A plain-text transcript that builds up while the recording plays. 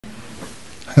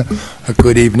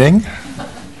Good evening.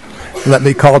 Let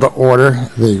me call to order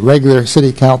the regular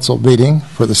City Council meeting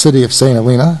for the City of St.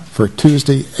 Helena for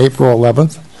Tuesday, April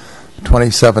 11th,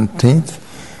 2017.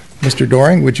 Mr.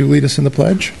 Doring, would you lead us in the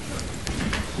pledge?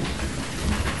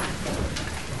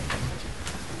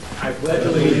 I pledge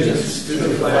allegiance to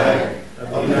the flag of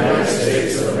the United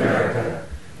States of America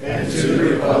and to the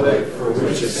republic for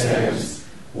which it stands,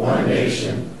 one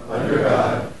nation, under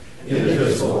God,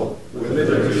 indivisible, with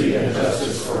liberty and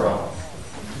justice for all.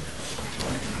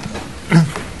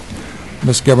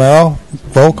 Ms. Guerrero,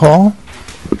 roll call.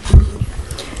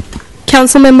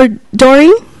 Councilmember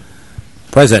Doring?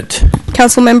 Present.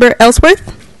 Councilmember Ellsworth?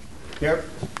 Here.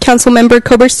 Councilmember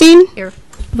Koberstein? Here.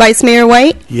 Vice Mayor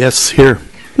White? Yes, here.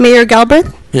 Mayor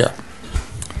Galbraith? Yeah.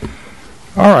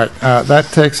 All right. That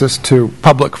takes us to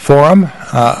public forum.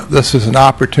 This is an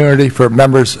opportunity for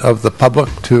members of the public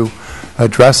to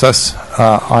address us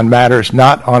on matters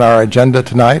not on our agenda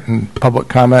tonight, and public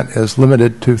comment is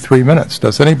limited to 3 minutes.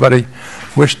 Does anybody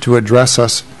wish to address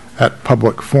us at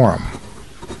public forum?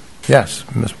 Yes.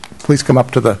 Please come up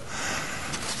to the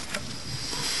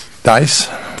dais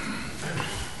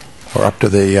or up to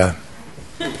the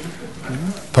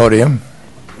podium.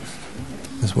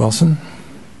 Ms. Wilson?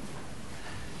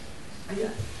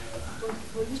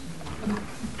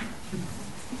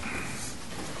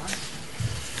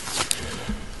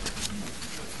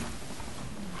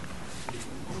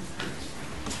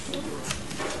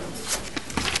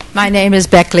 My name is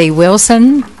Beckley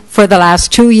Wilson. For the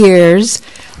last 2 years,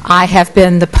 I have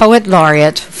been the Poet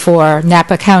Laureate for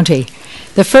Napa County,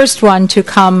 the first one to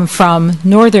come from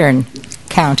Northern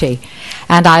County,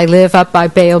 and I live up by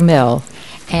Bale Mill.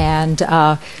 And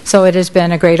so it has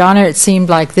been a great honor. It seemed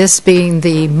like this being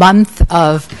the month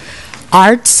of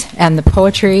arts and the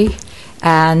poetry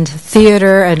and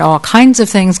theater and all kinds of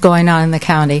things going on in the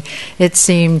county, it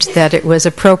seemed that it was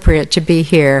appropriate to be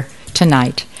here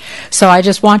tonight. So I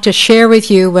just want to share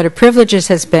with you what a privilege it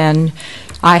has been.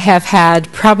 I have had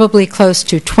probably close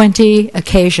to 20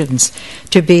 occasions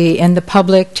to be in the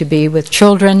public, to be with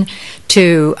children,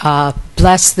 to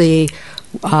bless the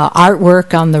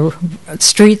artwork on the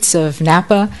streets of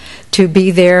Napa, to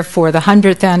be there for the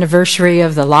 100th anniversary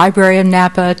of the Librarian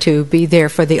Napa, to be there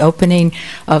for the opening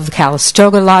of the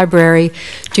Calistoga Library,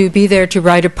 to be there to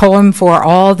write a poem for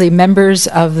all the members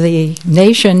of the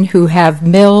nation who have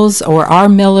mills or are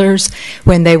millers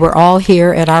when they were all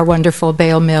here at our wonderful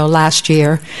Bale Mill last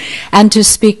year, and to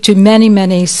speak to many,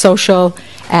 many social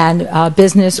and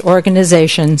business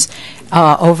organizations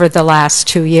over the last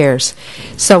 2 years.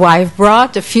 So I've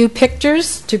brought a few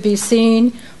pictures to be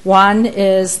seen. One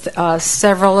is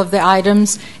several of the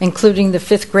items, including the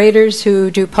fifth graders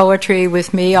who do poetry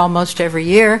with me almost every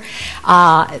year.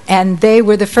 And they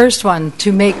were the first one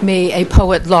to make me a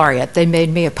poet laureate. They made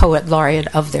me a poet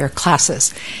laureate of their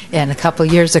classes a couple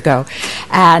years ago.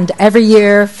 And every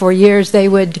year, for years, they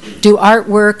would do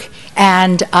artwork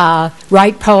and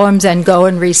write poems and go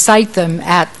and recite them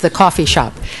at the coffee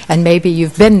shop. And maybe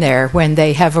you've been there when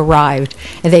they have arrived.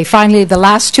 And they finally, the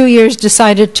last 2 years,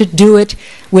 decided to do it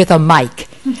with a mic.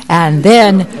 And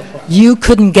then you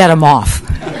couldn't get them off.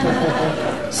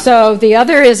 So the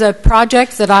other is a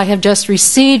project that I have just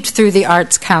received through the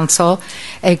Arts Council,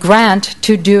 a grant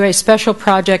to do a special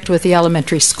project with the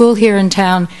elementary school here in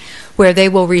town, where they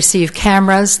will receive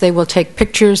cameras, they will take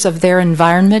pictures of their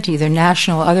environment, either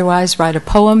national or otherwise, write a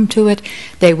poem to it.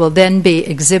 They will then be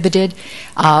exhibited.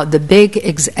 The big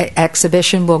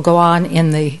exhibition will go on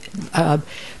in the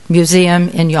museum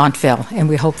in Yountville, and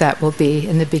we hope that will be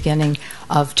in the beginning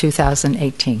of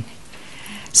 2018.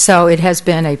 So it has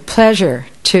been a pleasure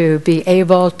to be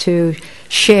able to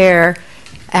share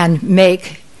and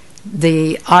make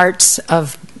the arts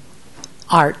of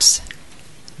arts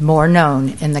more known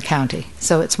in the county.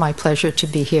 So it's my pleasure to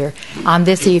be here on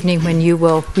this evening when you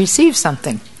will receive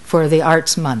something for the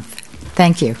Arts Month.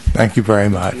 Thank you. Thank you very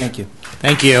much. Thank you.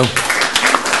 Thank you. All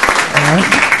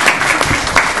right.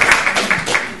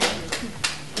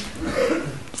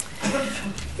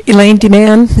 Elaine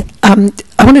DeMann,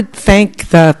 I want to thank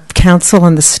the council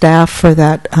and the staff for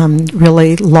that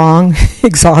really long,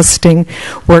 exhausting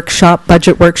workshop,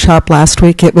 budget workshop last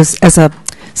week. It was, as a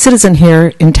citizen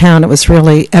here in town, it was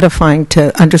really edifying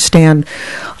to understand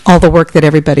all the work that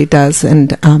everybody does,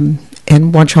 and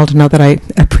want you all to know that I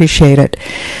appreciate it.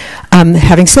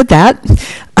 Having said that,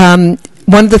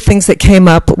 one of the things that came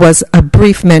up was a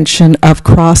brief mention of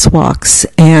crosswalks,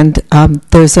 and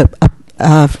there's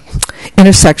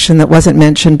intersection that wasn't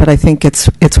mentioned, but I think it's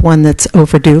one that's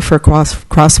overdue for a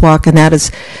crosswalk, and that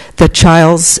is the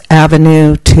Childs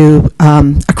Avenue to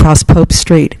across Pope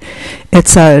Street.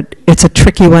 It's a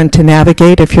tricky one to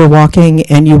navigate if you're walking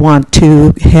and you want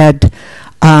to head,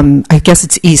 I guess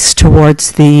it's east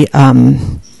towards the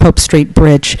Pope Street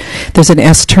Bridge. There's an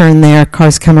S-turn there.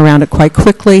 Cars come around it quite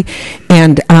quickly,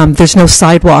 and there's no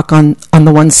sidewalk on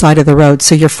the one side of the road,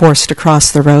 so you're forced to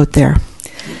cross the road there.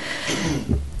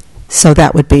 So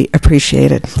that would be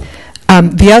appreciated.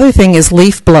 The other thing is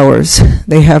leaf blowers.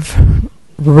 They have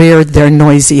reared their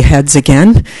noisy heads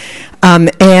again.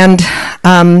 And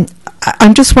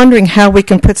I'm just wondering how we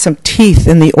can put some teeth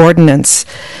in the ordinance,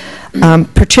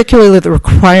 particularly the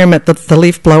requirement that the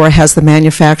leaf blower has the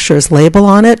manufacturer's label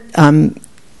on it,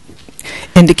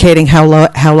 indicating how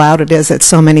loud it is at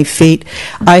so many feet.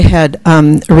 I had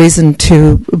reason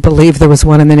to believe there was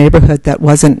one in the neighborhood that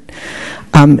wasn't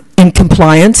in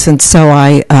compliance, and so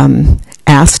I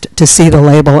asked to see the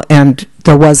label, and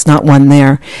there was not one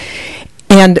there.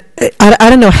 And I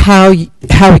don't know how we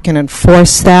can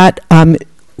enforce that.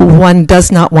 One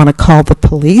does not want to call the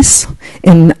police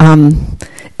in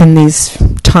these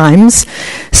times,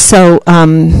 so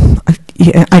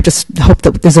I just hope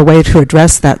that there's a way to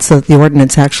address that so that the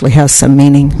ordinance actually has some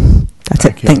meaning. That's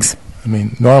it. Thanks. I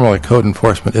mean, normally code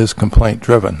enforcement is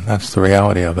complaint-driven. That's the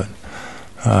reality of it.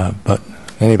 But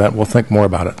in any event, we'll think more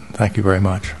about it. Thank you very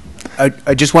much.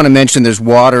 I just want to mention there's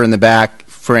water in the back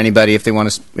for anybody if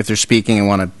they're speaking and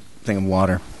want a thing of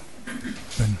water.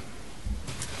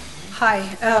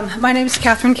 Hi, my name is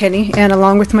Catherine Kinney, and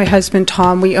along with my husband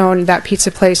Tom, we own that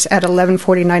pizza place at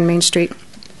 1149 Main Street.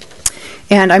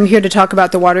 And I'm here to talk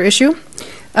about the water issue.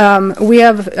 We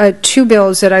have two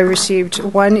bills that I received.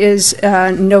 One is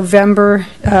November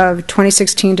of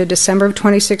 2016 to December of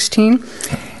 2016,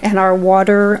 and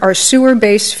our sewer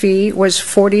base fee was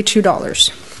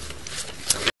 $42.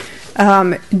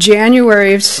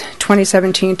 January of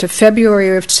 2017 to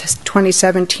February of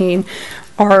 2017,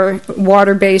 our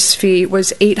water base fee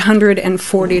was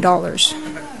 $840.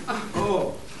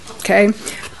 Okay,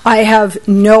 I have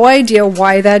no idea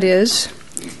why that is.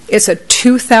 It's a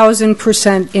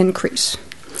 2,000% increase.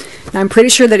 Now, I'm pretty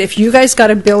sure that if you guys got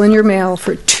a bill in your mail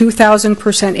for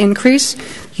 2,000% increase,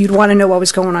 you'd want to know what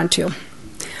was going on too.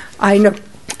 I know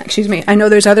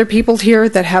there's other people here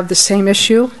that have the same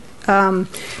issue, and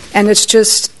it's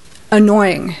just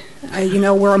annoying.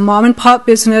 We're a mom and pop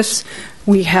business.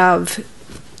 We have,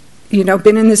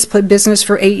 been in this business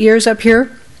for 8 years up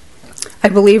here. I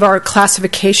believe our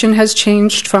classification has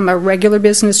changed from a regular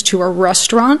business to a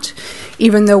restaurant,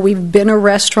 even though we've been a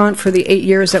restaurant for the 8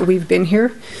 years that we've been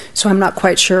here. So I'm not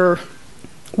quite sure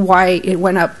why it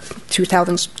went up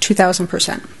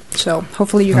 2,000%. So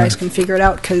hopefully you guys can figure it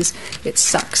out, because it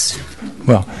sucks.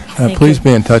 Well, please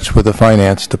be in touch with the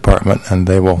finance department, and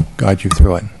they will guide you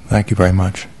through it. Thank you very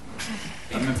much.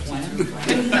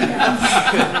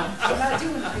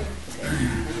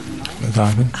 Ms.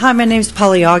 Ogden? Hi, my name is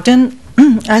Polly Ogden.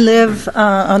 I live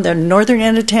on the northern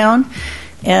end of town,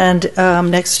 and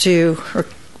next to,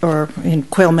 or in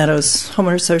Quail Meadows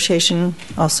Homeowner Association,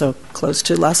 also close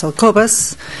to Las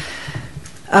Alcobas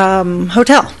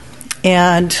Hotel.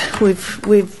 And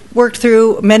we've worked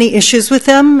through many issues with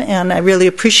them, and I really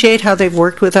appreciate how they've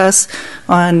worked with us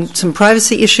on some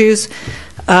privacy issues.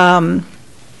 The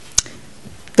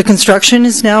construction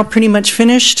is now pretty much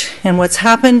finished, and what's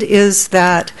happened is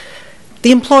that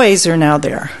the employees are now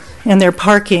there, and they're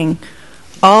parking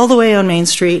all the way on Main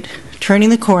Street,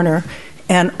 turning the corner,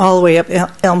 and all the way up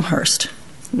Elmhurst,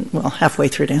 well, halfway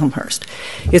through to Elmhurst.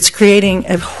 It's creating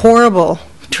a horrible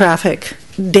traffic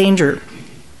danger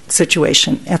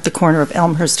situation at the corner of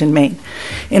Elmhurst and Main.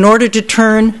 In order to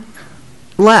turn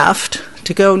left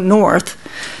to go north,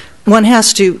 one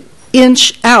has to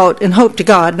inch out and hope to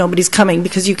God nobody's coming,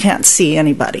 because you can't see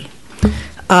anybody.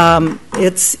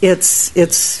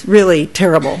 It's really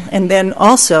terrible. And then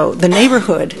also the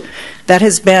neighborhood that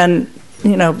has been,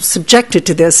 subjected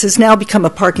to this has now become a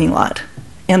parking lot.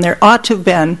 And there ought to have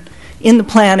been, in the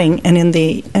planning and in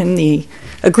the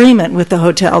agreement with the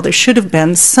hotel, there should have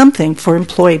been something for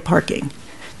employee parking.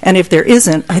 And if there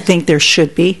isn't, I think there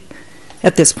should be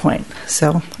at this point.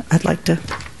 So I'd like to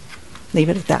leave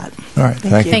it at that. All right.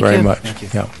 Thank you very much. Thank you.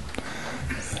 Yeah.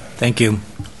 Thank you.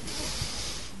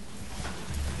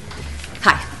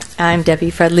 Hi, I'm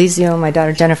Debbie Fredlizio. My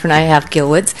daughter Jennifer and I have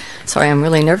Gilwoods. Sorry, I'm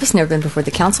really nervous. Never been before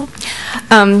the council.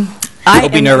 Don't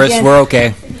be nervous. We're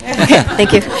okay. Okay,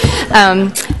 thank you.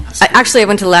 I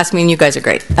went to the last meeting. You guys are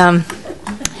great.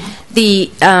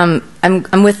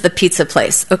 I'm with the pizza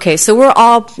place. Okay, so we're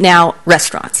all now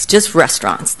restaurants, just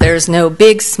restaurants. There's no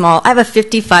big, small. I have a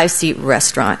 55-seat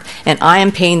restaurant, and I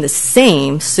am paying the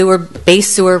same base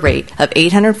sewer rate of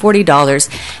 $840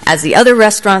 as the other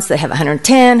restaurants that have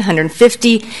 110,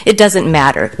 150. It doesn't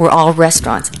matter. We're all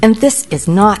restaurants, and this is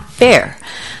not fair.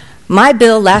 My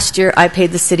bill last year, I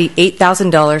paid the city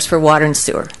 $8,000 for water and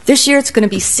sewer. This year, it's going to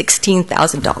be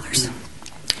 $16,000.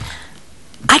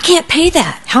 I can't pay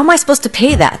that. How am I supposed to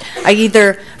pay that? I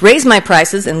either raise my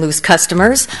prices and lose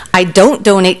customers. I don't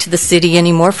donate to the city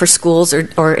anymore for schools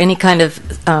or any kind of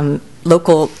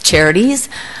local charities.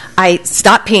 I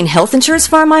stop paying health insurance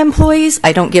for my employees.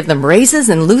 I don't give them raises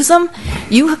and lose them.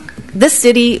 This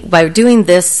city, by doing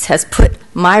this, has put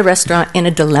my restaurant in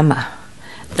a dilemma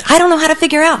that I don't know how to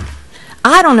figure out.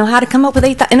 I don't know how to come up with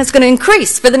 $8,000, and it's going to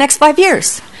increase for the next 5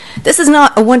 years. This is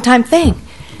not a one-time thing.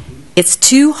 It's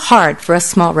too hard for us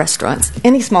small restaurants,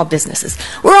 any small businesses.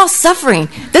 We're all suffering.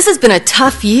 This has been a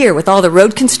tough year with all the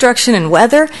road construction and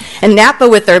weather, and Napa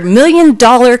with their $1 million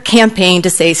campaign to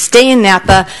say, stay in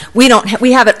Napa. We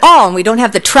have it all, and we don't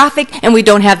have the traffic, and we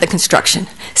don't have the construction.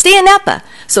 Stay in Napa.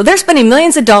 So they're spending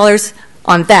millions of dollars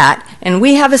on that, and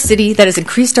we have a city that has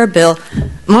increased our bill.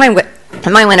 Mine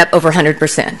went up over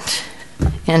 100%.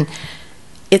 And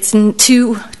it's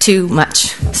too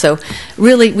much. So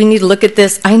really, we need to look at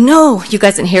this. I know you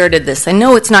guys inherited this. I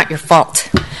know it's not your fault.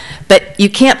 But you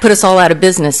can't put us all out of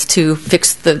business to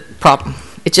fix the problem.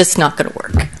 It's just not going to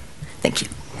work. Thank you.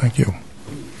 Thank you.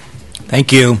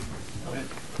 Thank you.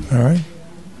 All right.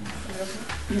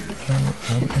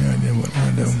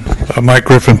 Mike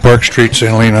Griffin, Park Street,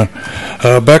 St. Helena.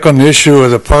 Back on the issue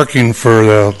of the parking for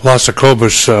the Las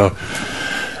Jacobas,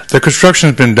 the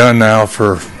construction's been done now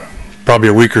for probably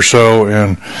a week or so,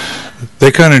 and they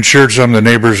kind of ensured some of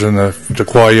the neighbors in the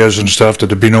Quayas and stuff that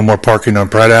there'd be no more parking on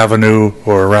Pratt Avenue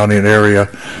or around the area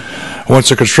once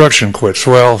the construction quits.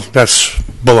 Well, that's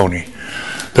baloney.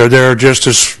 They're there just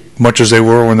as much as they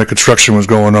were when the construction was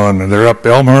going on, and they're up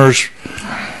Elmhurst,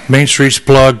 Main Street's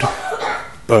plugged,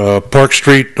 Park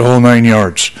Street, the whole 9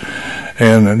 yards.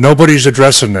 And nobody's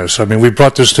addressing this. I mean, we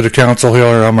brought this to the council here,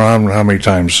 I don't know how many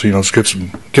times. You know, it's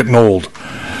getting old.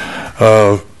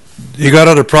 You got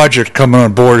other projects coming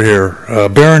on board here.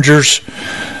 Behringer's,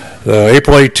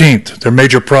 April 18th, their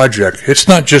major project. It's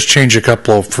not just change a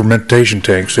couple of fermentation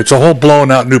tanks. It's a whole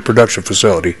blown out new production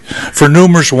facility for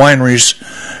numerous wineries,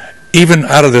 even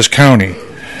out of this county.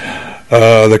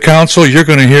 The council, you're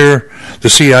going to hear the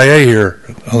CIA here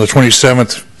on the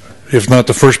 27th, if not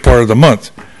the first part of the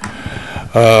month.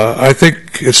 I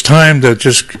think it's time to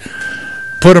just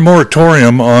put a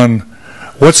moratorium on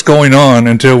what's going on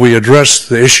until we address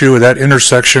the issue of that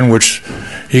intersection, which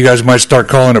you guys might start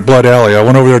calling it Blood Alley. I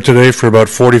went over there today for about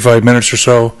 45 minutes or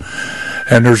so,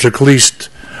 and there's at least,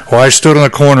 I stood on the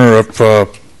corner of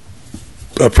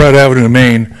Pratt Avenue,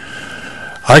 Maine.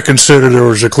 I consider there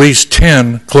was at least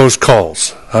 10 close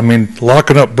calls. I mean,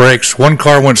 locking up brakes. One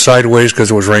car went sideways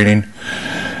because it was raining.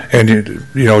 And,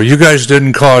 you know, you guys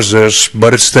didn't cause this,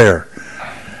 but it's there.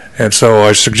 And so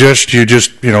I suggest you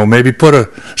just, you know, maybe put a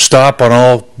stop on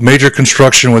all major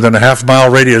construction within a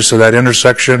half-mile radius of that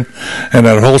intersection and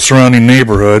that whole surrounding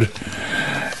neighborhood.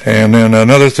 And then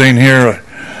another thing here,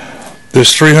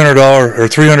 this $300 or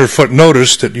 300-foot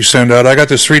notice that you send out, I got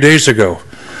this 3 days ago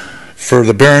for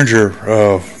the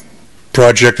Behringer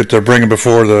project that they're bringing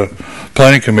before the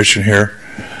Planning Commission here.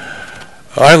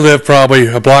 I live probably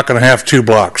a block and a half, 2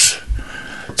 blocks.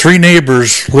 3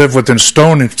 neighbors live within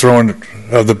stone throwing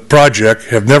of the project,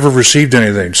 have never received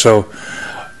anything. So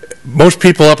most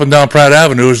people up and down Pratt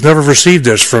Avenue has never received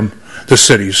this from the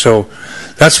city. So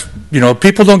that's, you know,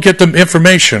 people don't get the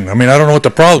information. I mean, I don't know what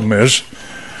the problem is.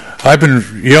 I've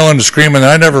been yelling and screaming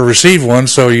that I never received one,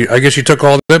 so I guess you took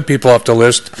all them people off the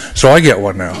list, so I get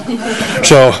one now.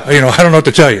 So, you know, I don't know what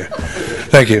to tell you.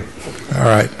 Thank you. All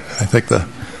right. I think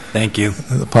Thank you.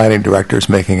 The planning director is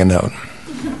making a note.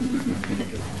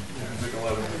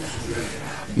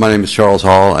 My name is Charles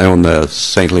Hall. I own the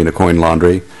St. Helena Coin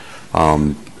Laundry,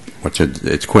 which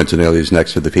it's coincidentally is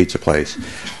next to the pizza place.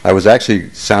 I was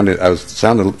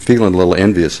feeling a little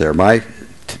envious there. My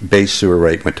base sewer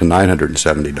rate went to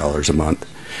 $970 a month,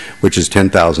 which is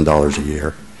 $10,000 a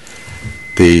year.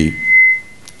 The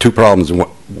 2 problems.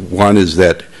 One is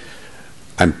that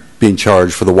I'm being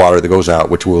charged for the water that goes out,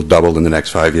 which will double in the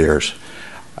next 5 years.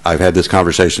 I've had this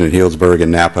conversation in Healdsburg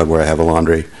and Napa, where I have a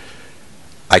laundry.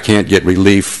 I can't get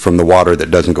relief from the water that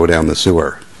doesn't go down the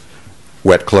sewer.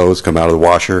 Wet clothes come out of the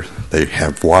washer. They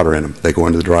have water in them. They go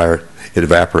into the dryer. It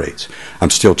evaporates. I'm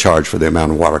still charged for the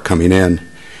amount of water coming in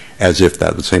as if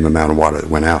that was the same amount of water that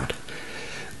went out.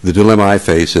 The dilemma I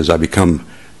face is I become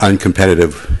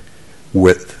uncompetitive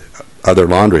with other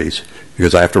laundries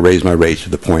because I have to raise my rates to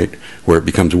the point where it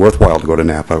becomes worthwhile to go to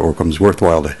Napa or it becomes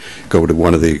worthwhile to go to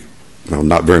one of the, well,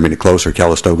 not very many closer.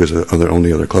 Calistoga is the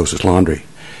only other closest laundry.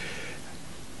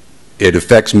 It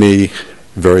affects me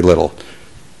very little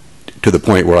to the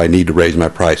point where I need to raise my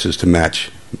prices to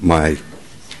match my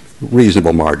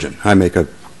reasonable margin. I make a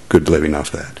good living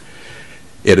off that.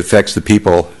 It affects the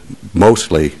people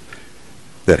mostly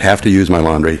that have to use my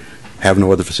laundry, have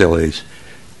no other facilities.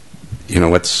 You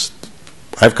know, I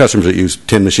have customers that use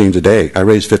 10 machines a day. I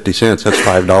raise 50 cents. That's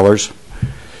 $5,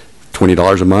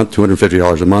 $20 a month,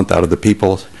 $250 a month out of the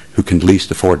people who can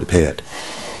least afford to pay it.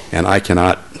 And I can't,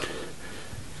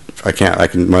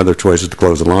 my other choice is to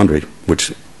close the laundry,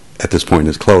 which at this point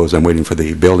is closed. I'm waiting for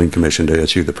the building commission to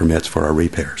issue the permits for our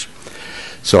repairs.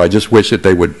 So I just wish that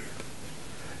they would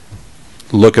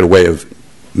look at a way of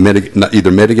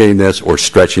either mitigating this or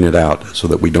stretching it out so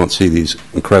that we don't see these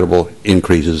incredible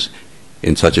increases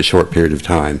in such a short period of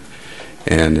time.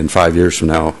 And in 5 years from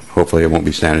now, hopefully I won't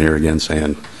be standing here again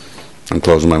saying, I'm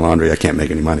closing my laundry, I can't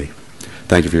make any money.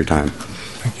 Thank you for your time.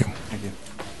 Thank you. Thank you.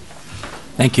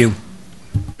 Thank you.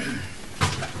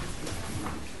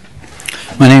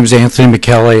 My name is Anthony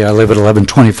McKelly. I live at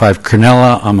 1125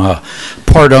 Cornella. I'm a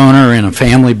part owner in a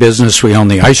family business. We own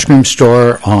the ice cream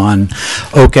store on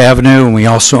Oak Avenue, and we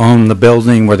also own the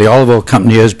building where the olive oil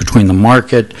company is between the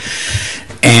market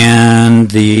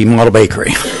and the model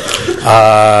bakery.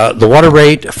 The water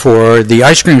rate for the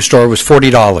ice cream store was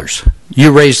 $40.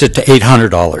 You raised it to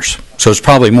 $800. So it's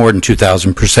probably more than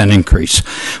 2,000% increase.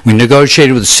 We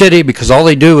negotiated with the city because all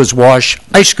they do is wash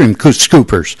ice cream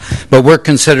scoopers, but we're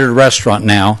considered a restaurant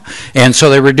now, and so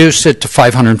they reduced it to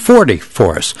 $540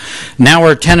 for us. Now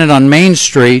our tenant on Main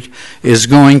Street is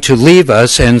going to leave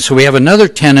us, and so we have another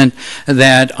tenant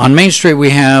that on Main Street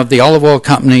we have the olive oil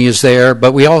company is there,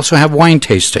 but we also have wine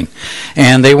tasting,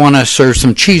 and they want to serve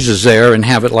some cheeses there and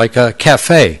have it like a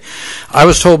cafe. I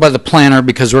was told by the planner,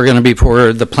 because we're going to be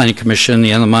before the planning commission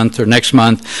the end of the month or next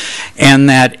month, and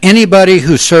that anybody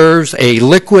who serves a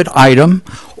liquid item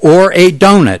or a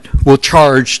donut will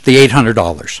charge the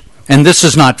 $800. And this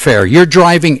is not fair. You're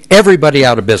driving everybody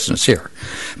out of business here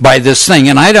by this thing.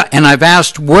 And I've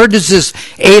asked, where does this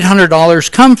 $800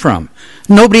 come from?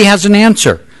 Nobody has an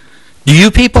answer. Do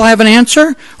you people have an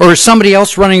answer? Or is somebody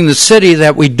else running the city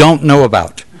that we don't know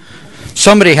about?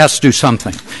 Somebody has to do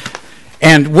something.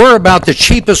 And we're about the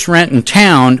cheapest rent in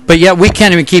town, but yet we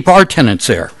can't even keep our tenants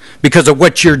there because of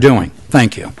what you're doing.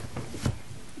 Thank you.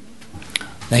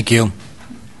 Thank you.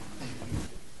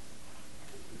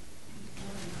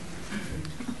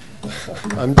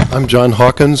 I'm John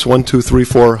Hawkins,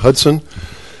 1234 Hudson.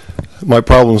 My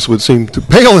problems would seem to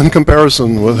pale in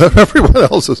comparison with everyone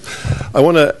else's. I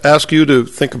want to ask you to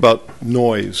think about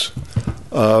noise.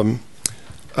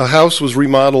 A house was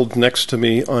remodeled next to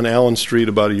me on Allen Street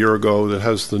about a year ago that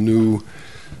has the new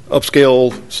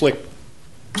upscale slick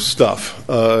stuff.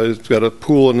 It's got a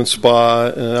pool and a spa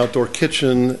and an outdoor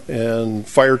kitchen and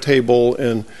fire table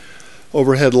and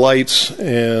overhead lights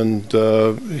and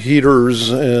heaters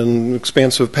and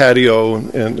expansive patio.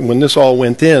 And when this all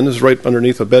went in, this is right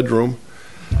underneath a bedroom,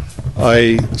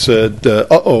 I said, the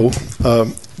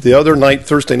other night,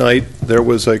 Thursday night, there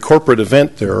was a corporate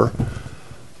event there.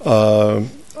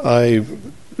 I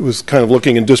was kind of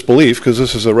looking in disbelief because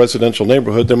this is a residential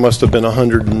neighborhood. There must have been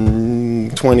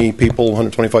 120 people,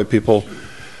 125 people.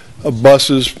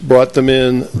 Buses brought them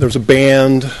in. There's a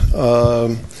band,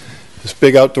 this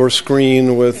big outdoor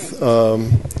screen with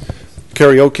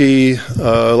karaoke,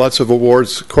 lots of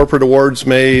awards, corporate awards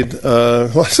made,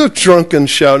 lots of drunken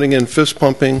shouting and fist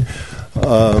pumping.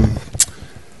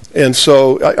 And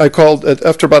so I called,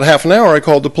 after about half an hour, I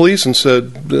called the police and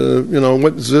said,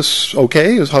 what is this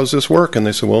okay? How's this work? And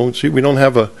they said, well, gee, we don't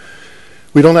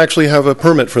actually have a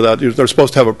permit for that. They're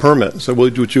supposed to have a permit. So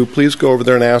would you please go over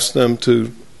there and ask them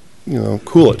to,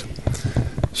 cool it?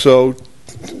 So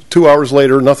 2 hours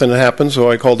later, nothing had happened. So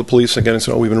I called the police again and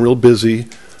said, we've been real busy.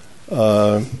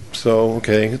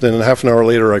 Okay. Then half an hour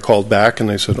later, I called back and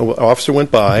they said, an officer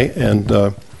went by and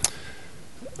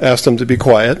asked them to be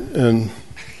quiet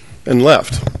and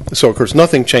left. So, of course,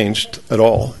 nothing changed at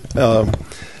all.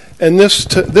 And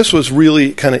this was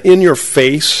really kind of in your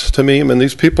face to me. I mean,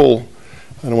 these people,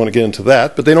 I don't want to get into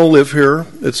that, but they don't live here.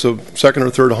 It's a second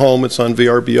or third home. It's on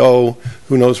VRBO.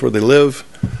 Who knows where they live?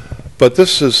 But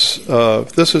this is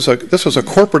a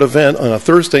corporate event on a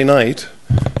Thursday night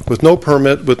with no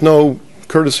permit, with no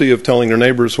courtesy of telling their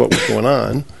neighbors what was going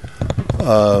on.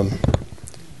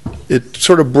 It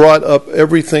sort of brought up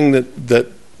everything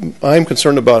that I'm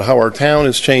concerned about how our town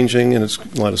is changing, and it's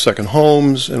a lot of second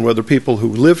homes, and whether people who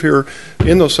live here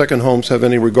in those second homes have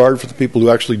any regard for the people who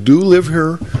actually do live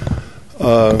here.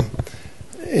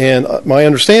 And my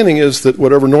understanding is that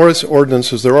whatever noise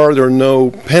ordinances there are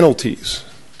no penalties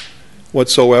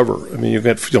whatsoever. I mean, you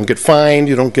don't get fined,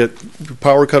 you don't get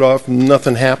power cut off,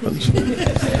 nothing happens.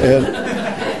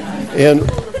 and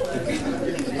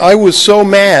I was so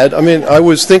mad. I mean, I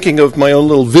was thinking of my own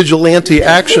little vigilante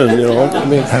action, I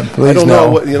mean, I don't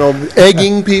know what,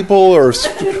 egging people or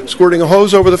squirting a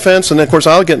hose over the fence, and then, of course,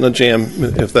 I'll get in a jam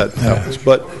if that happens.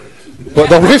 But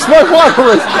they'll waste my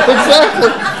water.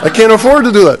 Exactly. I can't afford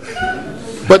to do that.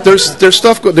 But there's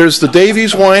stuff. There's the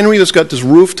Davies Winery that's got this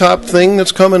rooftop thing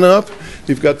that's coming up.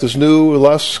 You've got this new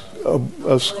Las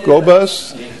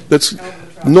Gobas that's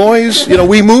noise.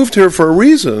 We moved here for a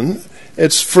reason.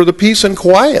 It's for the peace and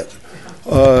quiet.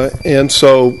 And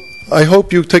so I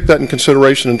hope you take that in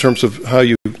consideration in terms of how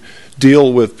you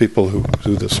deal with people who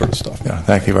do this sort of stuff. Yeah,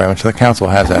 thank you very much. The council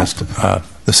has asked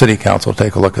the city council to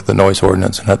take a look at the noise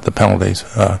ordinance and at the penalties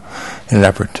in an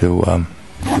effort to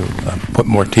put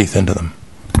more teeth into them.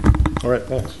 All right,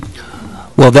 thanks.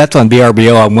 Well, that's on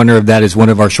BRBO. I wonder if that is one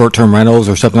of our short-term rentals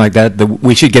or something like that.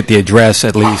 We should get the address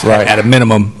at least at a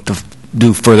minimum to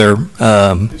do further.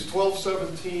 It's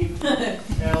 1217,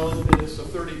 Alan, and it's a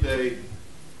 30-day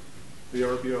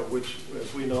BRBO, which,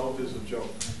 as we know, is a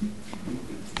joke.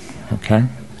 Okay.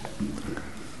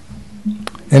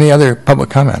 Any other public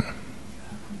comment?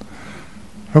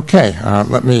 Okay,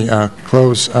 let me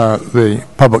close the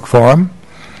public forum.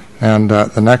 And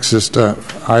the next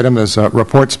item is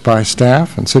reports by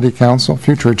staff and city council,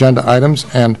 future agenda items,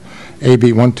 and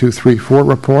AB 1234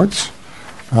 reports.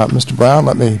 Mr. Brown,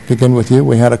 let me begin with you.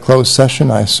 We had a closed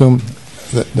session. I assume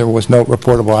that there was no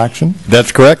reportable action?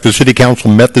 That's correct. The city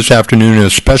council met this afternoon in a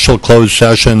special closed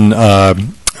session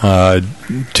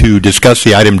to discuss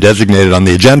the item designated on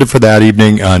the agenda for that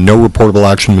evening. No reportable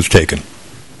action was taken.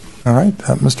 All right.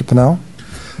 Mr. Pinnell?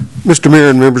 Mr. Mayor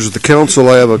and members of the council,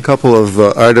 I have a couple of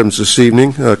items this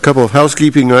evening, a couple of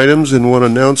housekeeping items and one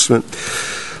announcement.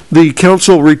 The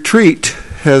council retreat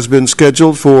has been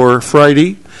scheduled for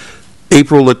Friday,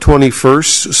 April the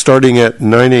 21st, starting at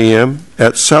 9 a.m.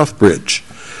 at Southbridge.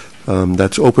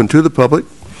 That's open to the public.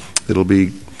 It'll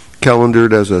be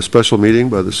calendared as a special meeting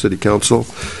by the city council,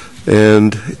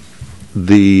 and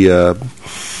the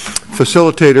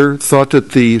facilitator thought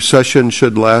that the session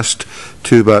should last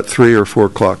to about 3 or 4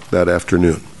 o'clock that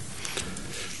afternoon.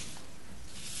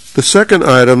 The second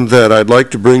item that I'd like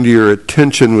to bring to your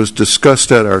attention was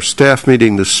discussed at our staff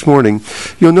meeting this morning.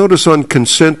 You'll notice on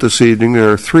consent this evening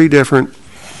there are 3 different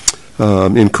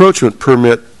encroachment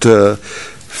permit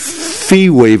fee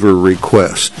waiver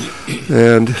requests.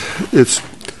 And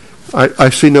I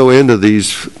see no end of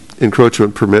these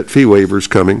encroachment permit fee waivers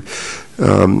coming.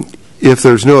 If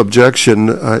there's no objection,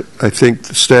 I think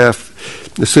the staff,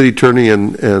 the city attorney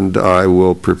and I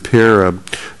will prepare a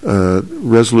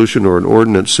resolution or an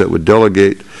ordinance that would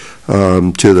delegate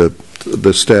to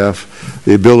the staff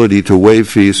the ability to waive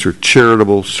fees for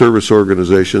charitable service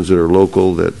organizations that are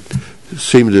local that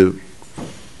seem to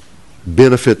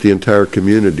benefit the entire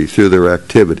community through their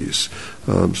activities.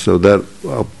 So that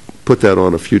I'll put that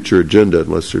on a future agenda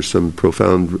unless there's some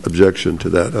profound objection to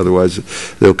that. Otherwise,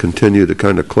 they'll continue to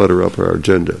kind of clutter up our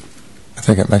agenda. I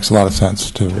think it makes a lot of sense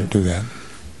to do that.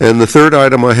 And the third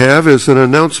item I have is an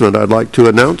announcement. I'd like to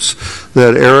announce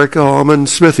that Erica Almond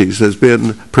Smithies has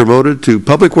been promoted to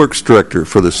Public Works Director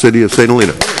for the City of St.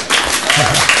 Helena.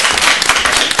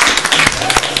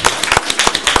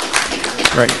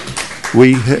 Great.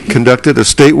 We conducted a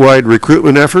statewide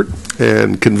recruitment effort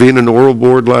and convened an oral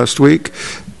board last week,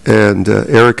 and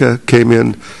Erica came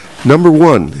in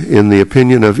 #1 in the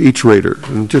opinion of each rater.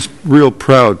 I'm just real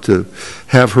proud to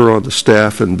have her on the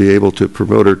staff and be able to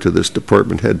promote her to this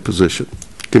department head position.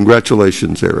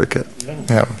 Congratulations, Erica.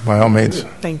 Yeah, by all means.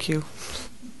 Thank you.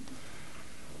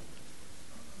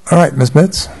 All right, Ms.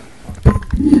 Mitz.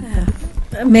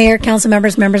 Mayor, council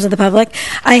members, members of the public.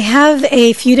 I have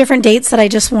a few different dates that I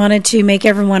just wanted to make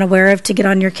everyone aware of to get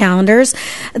on your calendars.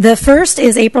 The first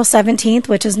is April 17th,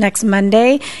 which is next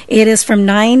Monday. It is from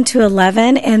 9 to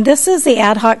 11, and this is the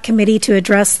ad hoc committee to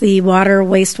address the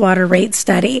wastewater rate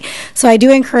study. So I do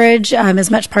encourage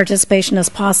as much participation as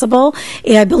possible.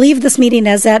 I believe this meeting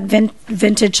is at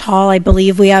Vintage Hall. I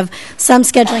believe we have some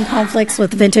scheduling conflicts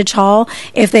with Vintage Hall.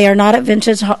 If they are not at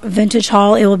Vintage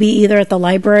Hall, it will be either at the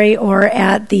library or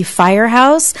at the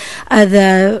firehouse.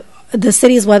 The the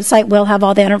city's website will have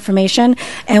all that information,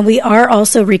 and we are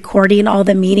also recording all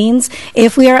the meetings.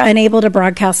 If we are unable to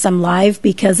broadcast them live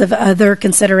because of other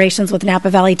considerations with Napa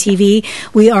Valley TV,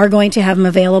 we are going to have them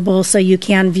available so you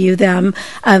can view them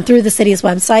through the city's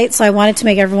website. So I wanted to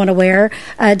make everyone aware.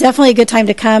 Definitely a good time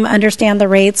to come, understand the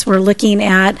rates. We're looking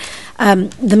at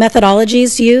the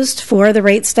methodologies used for the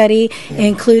rate study,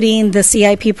 including the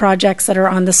CIP projects that are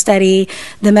on the study,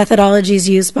 the methodologies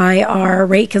used by our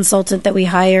rate consultant that we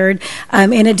hired,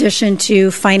 in addition to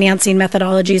financing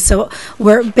methodologies. So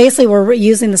we're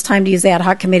using this time to use the ad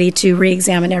hoc committee to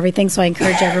re-examine everything. So I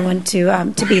encourage everyone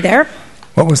to be there.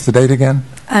 What was the date again?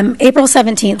 April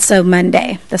 17th, so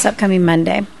Monday, this upcoming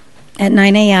Monday at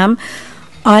 9 a.m.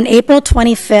 On April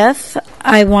 25th,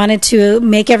 I wanted to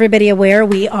make everybody aware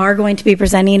we are going to be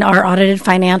presenting our audited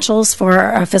financials for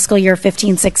our fiscal year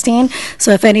 15-16.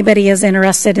 So if anybody is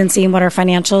interested in seeing what our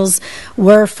financials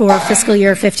were for fiscal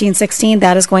year 15-16,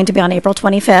 that is going to be on April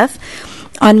 25th.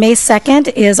 On May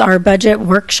 2nd is our budget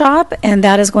workshop, and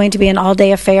that is going to be an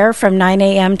all-day affair from 9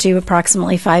 a.m. to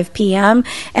approximately 5 p.m.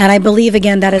 And I believe,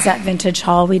 again, that is at Vintage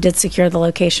Hall. We did secure the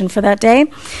location for that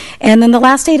day. And then the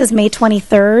last date is May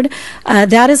 23rd.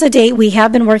 That is a date we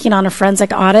have been working on a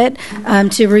forensic audit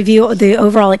to review the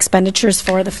overall expenditures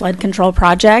for the flood control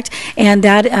project. And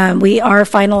that we are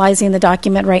finalizing the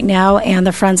document right now, and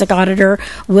the forensic auditor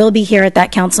will be here at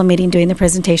that council meeting doing the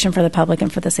presentation for the public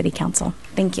and for the city council.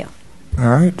 Thank you. All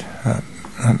right.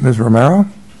 Ms. Romero?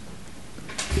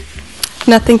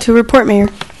 Nothing to report, Mayor.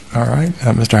 All right.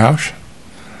 Mr. Hausch?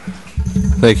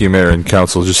 Thank you, Mayor and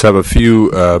Council. Just have a few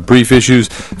brief issues.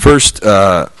 First,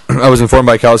 I was informed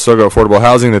by Calistoga Affordable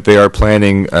Housing that they are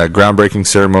planning a groundbreaking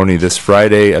ceremony this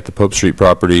Friday at the Pope Street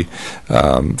property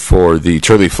for the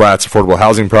Turley Flats Affordable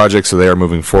Housing Project, so they are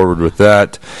moving forward with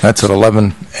that. That's at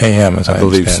 11 a.m., as I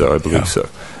believe understand. so. I believe so.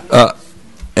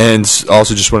 And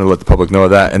also just wanted to let the public know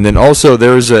of that. And then also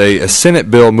there's a Senate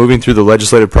bill moving through the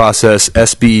legislative process,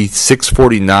 SB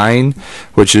 649,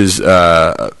 which is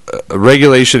a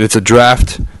regulation. It's a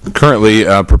draft currently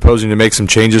proposing to make some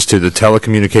changes to the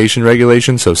telecommunication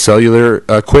regulation, so cellular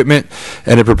equipment.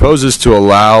 And it proposes to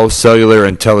allow cellular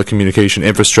and telecommunication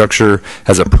infrastructure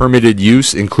as a permitted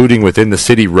use, including within the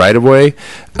city right-of-way.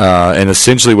 And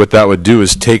essentially what that would do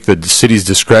is take the city's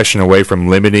discretion away from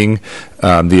limiting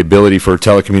the ability for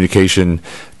telecommunication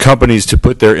companies to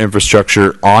put their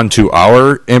infrastructure onto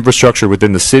our infrastructure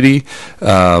within the city.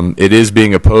 It is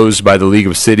being opposed by the League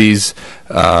of Cities,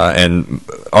 and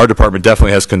our department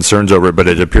definitely has concerns over it, but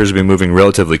it appears to be moving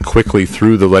relatively quickly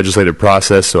through the legislative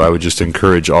process, so I would just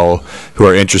encourage all who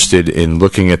are interested in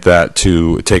looking at that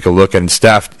to take a look. And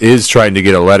staff is trying to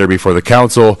get a letter before the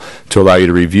council to allow you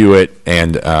to review it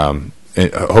and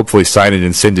hopefully sign it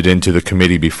and send it into the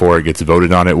committee before it gets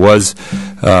voted on. It was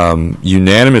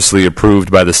unanimously approved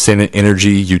by the Senate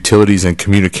Energy, Utilities, and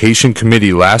Communication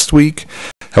Committee last week.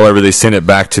 However, they sent it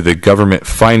back to the Government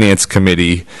Finance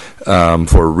Committee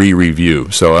for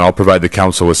re-review. So I'll provide the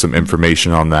council with some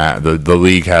information on that. The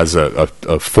league has a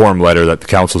form letter that the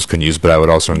councils can use, but I would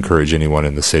also encourage anyone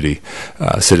in the city,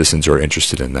 citizens who are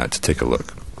interested in that, to take a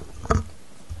look. All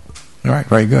right,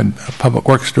 very good. Public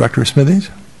Works Director Smithies?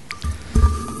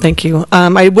 Thank you.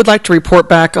 I would like to report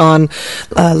back on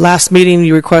last meeting.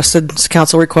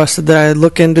 Council requested that I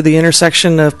look into the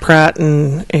intersection of Pratt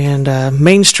and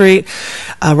Main Street.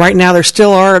 Right now, there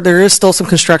is still some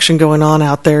construction going on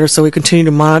out there, so we continue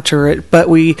to monitor it. But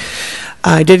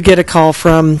I did get a call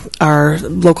from our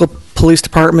local police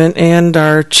department and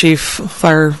our Chief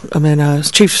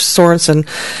Sorensen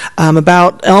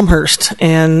about Elmhurst,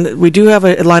 and we do have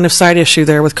a line of sight issue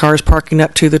there with cars parking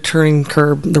up to the turning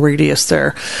curb, the radius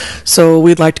there. So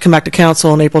we'd like to come back to council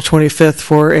on April 25th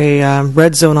for a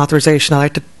red zone authorization. I'd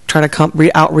like to try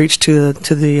to outreach to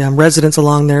the residents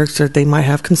along there, so that they might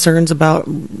have concerns about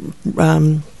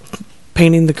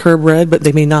painting the curb red, but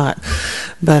they may not.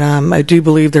 But I do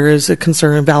believe there is a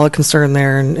valid concern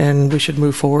there, and we should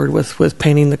move forward with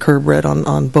painting the curb red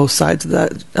on both sides of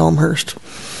that Elmhurst.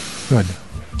 Good.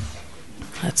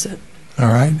 That's it. All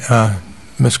right.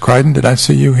 Ms. Kreiden, did I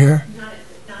see you here? Not at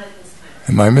this time.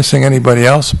 Am I missing anybody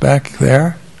else back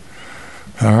there?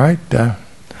 All right.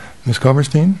 Ms.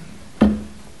 Koberstein?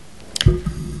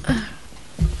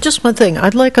 Just one thing.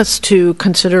 I'd like us to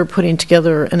consider putting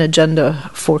together an agenda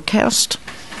forecast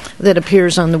that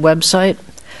appears on the website.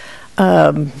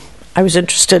 I was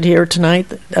interested here tonight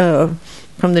from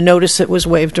the notice that was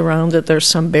waved around that there's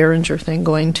some Behringer thing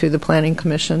going to the Planning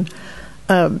Commission.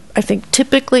 I think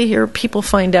typically here people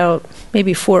find out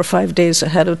maybe 4 or 5 days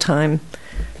ahead of time,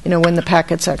 when the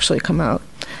packets actually come out.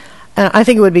 I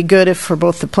think it would be good if for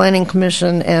both the Planning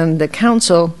Commission and the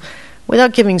Council,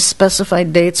 without giving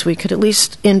specified dates, we could at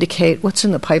least indicate what's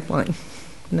in the pipeline.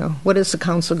 What is the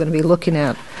council going to be looking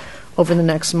at over the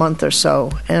next month or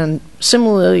so? And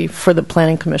similarly for the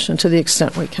Planning Commission, to the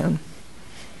extent we can.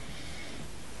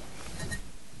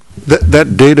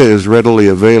 That data is readily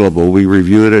available. We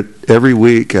review it every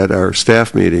week at our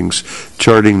staff meetings,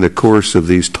 charting the course of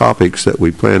these topics that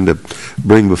we plan to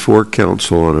bring before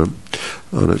council on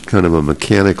a kind of a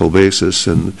mechanical basis.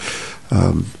 And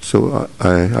so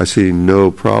I see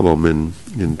no problem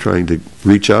in trying to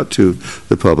reach out to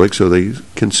the public so they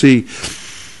can see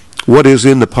what is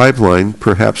in the pipeline,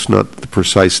 perhaps not the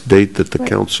precise date that the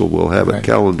council will have it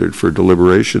calendared for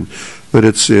deliberation, but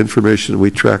it's the information we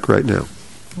track right now.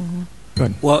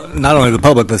 Good. Well, not only the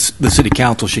public, the city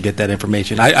council should get that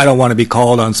information. I don't want to be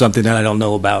called on something that I don't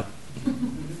know about.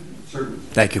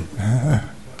 Thank you.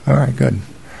 All right, good.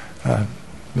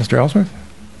 Mr. Ellsworth?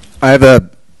 I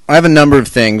have a number of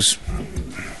things,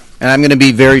 and I'm going to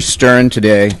be very stern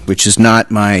today, which is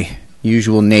not my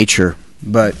usual nature,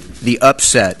 but the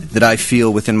upset that I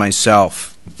feel within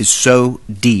myself is so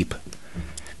deep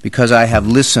because I have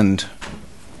listened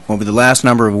over the last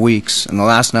number of weeks and the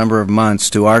last number of months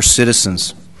to our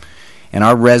citizens and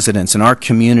our residents and our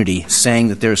community saying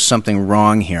that there's something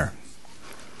wrong here,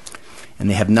 and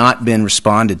they have not been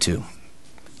responded to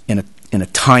in a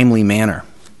timely manner.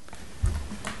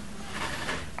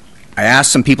 I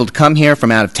asked some people to come here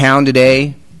from out of town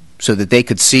today so that they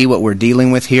could see what we're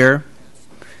dealing with here.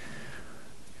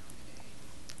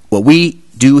 What we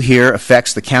do here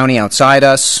affects the county outside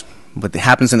us. What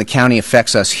happens in the county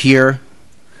affects us here.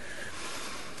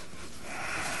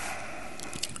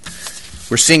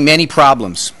 We're seeing many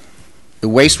problems. The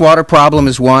wastewater problem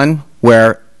is one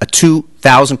where a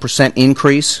 2,000%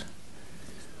 increase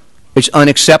is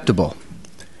unacceptable.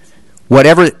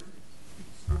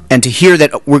 And to hear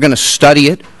that we're going to study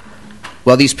it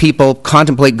while these people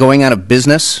contemplate going out of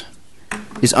business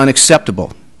is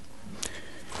unacceptable.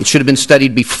 It should have been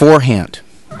studied beforehand.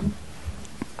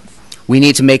 We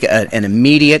need to make an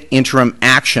immediate interim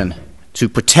action to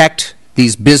protect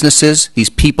these businesses, these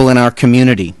people in our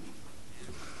community.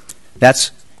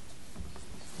 That's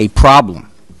a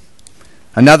problem.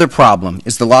 Another problem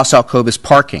is the Los Alcobas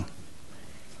parking.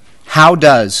 How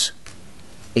does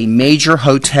a major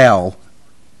hotel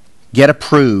get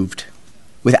approved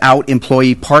without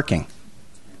employee parking?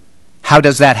 How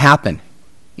does that happen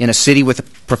in a city with a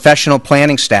professional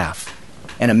planning staff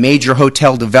and a major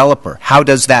hotel developer? How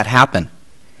does that happen?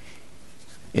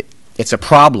 It's a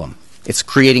problem. It's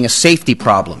creating a safety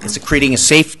problem. It's creating a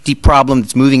safety problem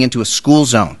that's moving into a school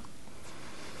zone.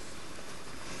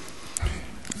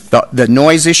 The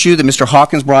noise issue that Mr.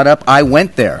 Hawkins brought up, I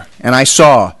went there and I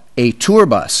saw a tour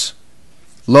bus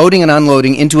loading and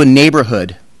unloading into a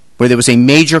neighborhood where there was a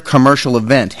major commercial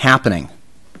event happening.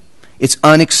 It's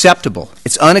unacceptable.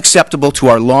 It's unacceptable to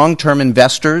our long-term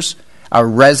investors, our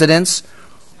residents,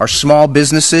 our small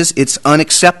businesses. It's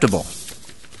unacceptable.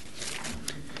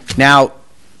 Now,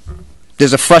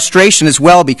 there's a frustration as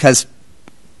well because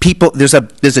there's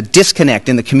a disconnect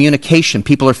in the communication.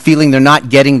 People are feeling they're not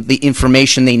getting the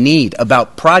information they need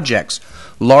about projects,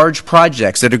 large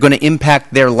projects that are going to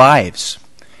impact their lives.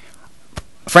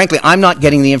 Frankly, I'm not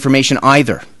getting the information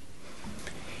either.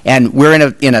 And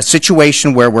we're in a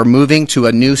situation where we're moving to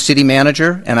a new city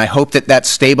manager, and I hope that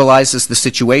stabilizes the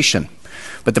situation.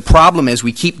 But the problem is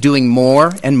we keep doing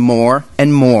more and more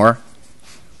and more,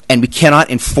 and we cannot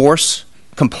enforce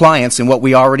compliance in what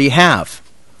we already have.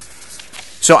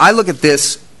 So I look at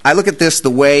this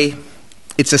the way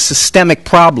it's a systemic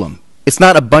problem. It's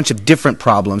not a bunch of different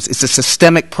problems. It's a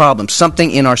systemic problem. Something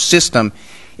in our system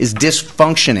is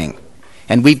dysfunctioning,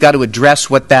 and we've got to address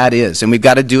what that is, and we've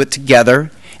got to do it together.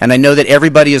 And I know that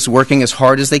everybody is working as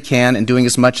hard as they can and doing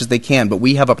as much as they can, but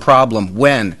we have a problem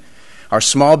when our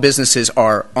small businesses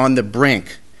are on the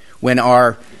brink, when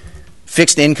our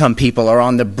fixed income people are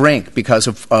on the brink because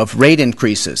of rate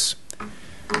increases.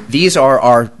 These are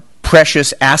our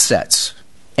precious assets,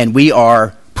 and we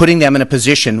are putting them in a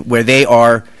position where they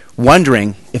are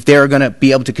wondering if they're going to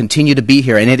be able to continue to be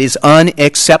here, and it is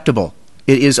unacceptable.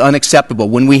 It is unacceptable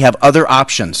when we have other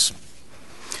options.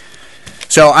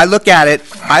 So I look at it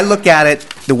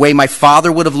the way my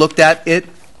father would have looked at it,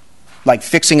 like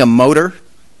fixing a motor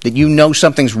that you know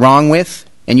something's wrong with,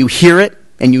 and you hear it,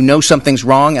 and you know something's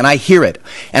wrong, and I hear it.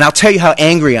 And I'll tell you how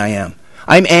angry I am.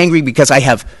 I'm angry because I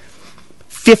have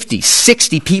 50,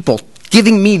 60 people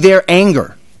giving me their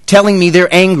anger, telling me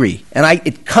they're angry, and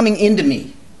it's coming into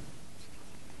me.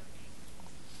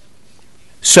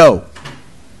 So,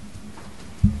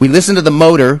 we listen to the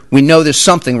motor, we know there's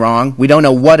something wrong, we don't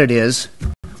know what it is,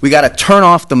 we got to turn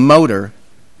off the motor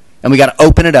and we got to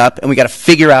open it up, and we got to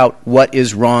figure out what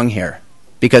is wrong here.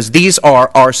 Because these are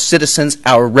our citizens,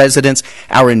 our residents,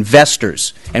 our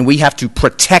investors, and we have to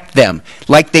protect them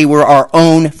like they were our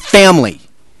own family.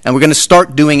 And we're going to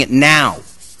start doing it now.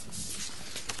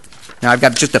 Now, I've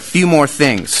got just a few more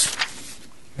things.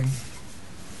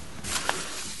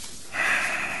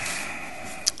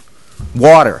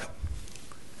 Water.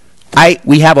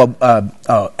 We have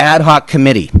a ad hoc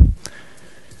committee.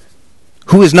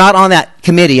 Who is not on that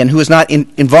committee and who is not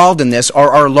involved in this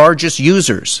are our largest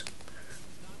users.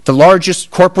 The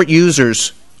largest corporate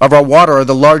users of our water are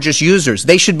the largest users.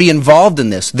 They should be involved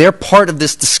in this. They're part of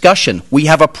this discussion. We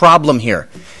have a problem here.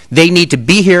 They need to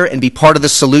be here and be part of the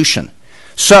solution.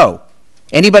 So,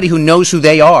 anybody who knows who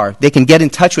they are, they can get in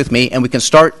touch with me and we can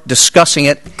start discussing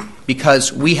it,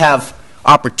 because we have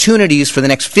opportunities for the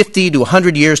next 50 to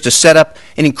 100 years to set up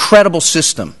an incredible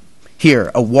system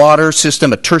here, a water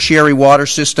system, a tertiary water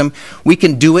system. We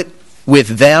can do it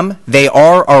with them. They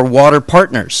are our water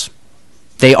partners.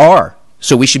 They are.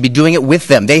 So we should be doing it with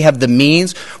them. They have the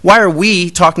means. Why are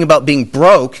we talking about being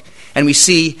broke and we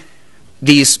see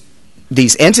these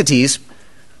entities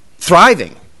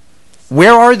thriving?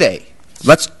 Where are they?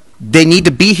 They need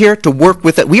to be here to work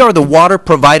with it. We are the water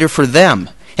provider for them.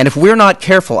 And if we're not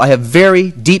careful, I have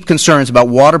very deep concerns about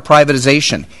water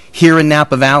privatization here in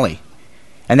Napa Valley.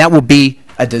 And that will be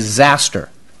a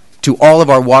disaster to all of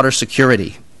our water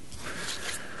security.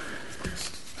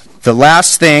 The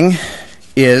last thing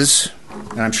is,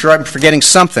 and I'm sure I'm forgetting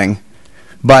something,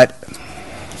 but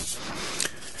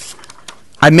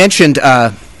I mentioned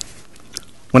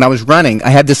when I was running, I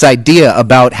had this idea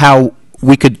about how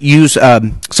we could use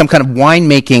some kind of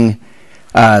winemaking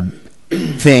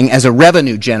thing as a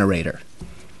revenue generator.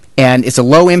 And it's a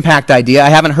low-impact idea. I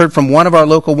haven't heard from one of our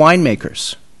local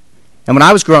winemakers. And when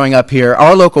I was growing up here,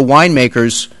 our local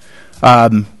winemakers, I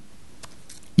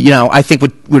think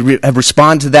would have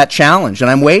responded to that challenge. And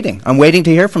I'm waiting. I'm waiting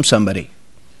to hear from somebody.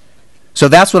 So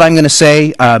that's what I'm going to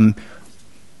say.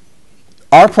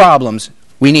 Our problems,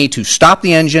 we need to stop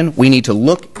the engine. We need to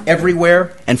look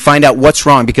everywhere and find out what's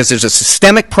wrong, because there's a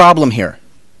systemic problem here.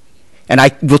 And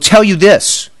I will tell you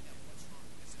this.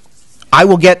 I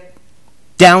will get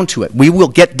down to it. We will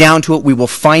get down to it. We will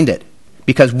find it.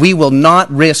 Because we will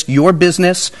not risk your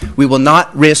business. We will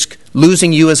not risk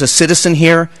losing you as a citizen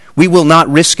here. We will not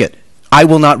risk it. I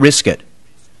will not risk it.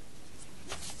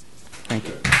 Thank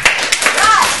you.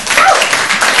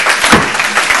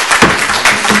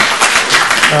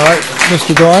 All right,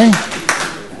 Mr. Doring?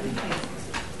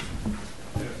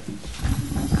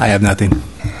 I have nothing.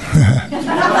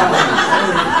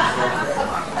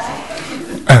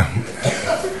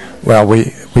 Well,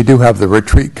 we do have the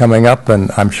retreat coming up, and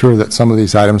I'm sure that some of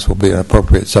these items will be an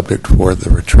appropriate subject for the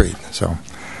retreat. So,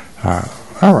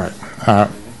 all right.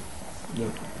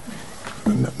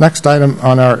 Next item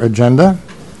on our agenda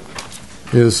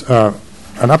is an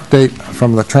update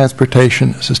from the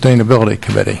Transportation Sustainability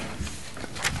Committee.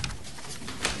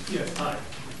 Yes, hi.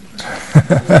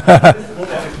 Won't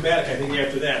have dramatic, I think,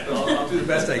 after that, but I'll do the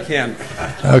best I can.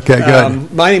 Okay,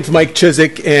 good. My name's Mike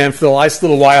Chisek, and for the last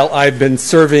little while, I've been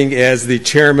serving as the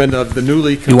chairman of the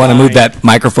newly combined... You want to move that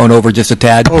microphone over just a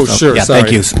tad? Oh, sure, yeah, sorry.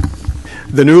 Thank you.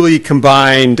 The newly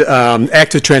combined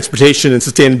Active Transportation and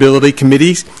Sustainability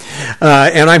Committees,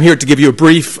 and I'm here to give you a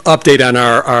brief update on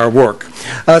our work.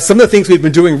 Some of the things we've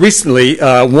been doing recently,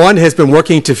 one has been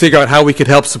working to figure out how we could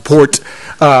help support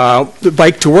the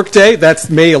Bike to Work Day. That's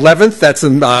May 11th.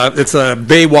 It's a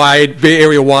Bay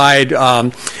Area-wide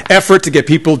effort to get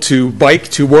people to bike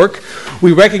to work.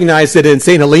 We recognize that in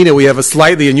St. Helena we have a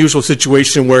slightly unusual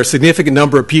situation where a significant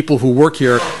number of people who work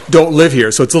here don't live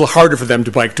here, so it's a little harder for them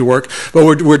to bike to work. But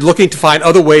we're looking to find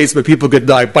other ways that people could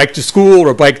bike to school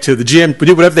or bike to the gym,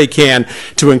 do whatever they can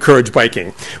to encourage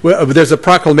biking. There's a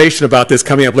proclamation about this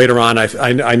coming up later on,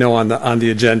 I know, on the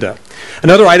agenda.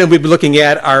 Another item we've been looking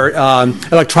at are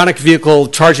electronic vehicle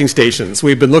charging stations.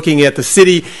 We've been looking at the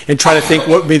city and trying to think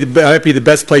what might be the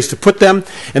best place to put them,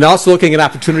 and also looking at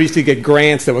opportunities to get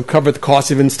grants that would cover the cost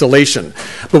of installation.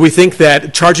 But we think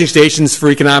that charging stations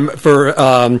for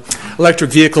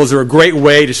electric vehicles are a great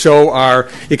way to show our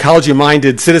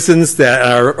ecology-minded citizens, that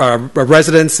our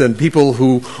residents and people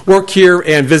who work here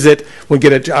and visit will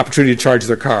get an opportunity to charge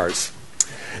their cars.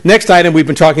 Next item we've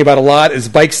been talking about a lot is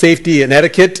bike safety and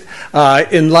etiquette.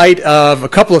 In light of a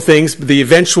couple of things, the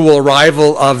eventual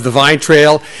arrival of the Vine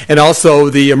Trail and also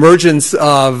the emergence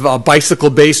of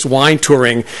bicycle-based wine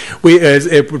touring,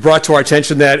 it brought to our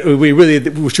attention that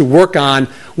we should work on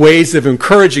ways of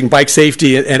encouraging bike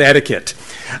safety and etiquette.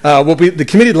 What the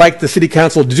committee would like the City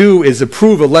Council to do is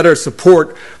approve a letter of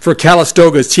support for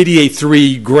Calistoga's TDA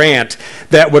 3 grant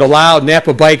that would allow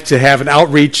Napa Bike to have an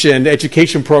outreach and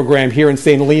education program here in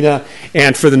St. Helena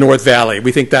and for the North Valley.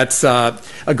 We think that's a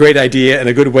great idea and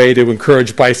a good way to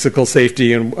encourage bicycle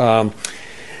safety and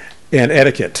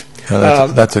etiquette.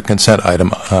 That's a consent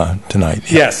item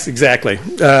tonight. Yeah. Yes, exactly.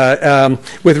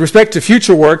 With respect to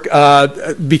future work,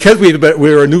 because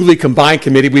we're a newly combined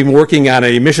committee, we've been working on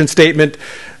a mission statement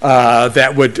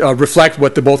that would reflect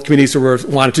what the both committees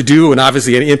wanted to do, and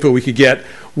obviously any input we could get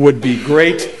would be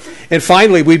great. And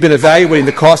finally, we've been evaluating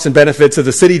the costs and benefits of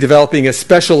the city developing a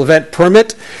special event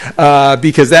permit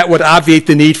because that would obviate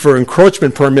the need for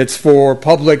encroachment permits for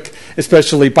public,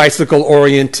 especially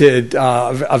bicycle-oriented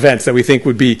events that we think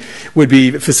would be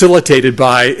facilitated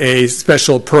by a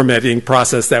special permitting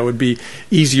process that would be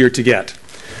easier to get.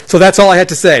 So that's all I had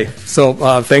to say.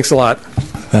 So thanks a lot.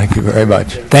 Thank you very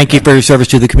much. Thank you for your service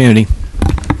to the community.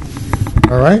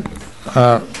 All right.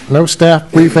 No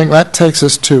staff briefing. That takes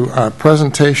us to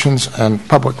presentations and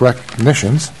public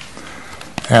recognitions.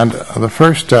 And the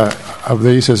first of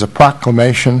these is a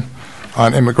proclamation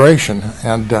on immigration.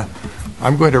 And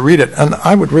I'm going to read it. And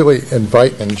I would really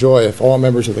invite and enjoy if all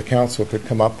members of the council could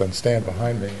come up and stand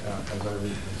behind me as I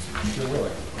read this. You're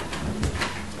willing.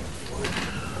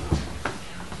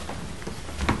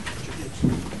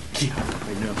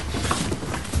 I know.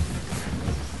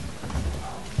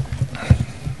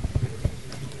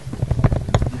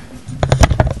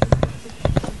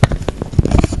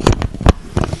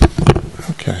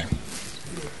 Okay.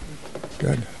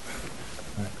 Good.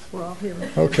 We're all here.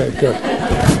 Okay, good.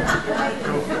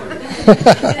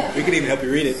 We can even help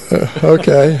you read it.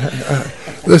 Okay.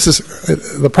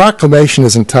 The proclamation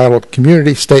is entitled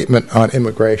Community Statement on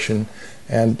Immigration,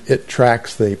 and it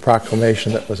tracks the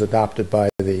proclamation that was adopted by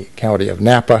the County of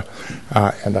Napa,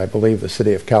 and I believe the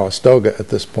City of Calistoga at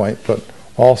this point, but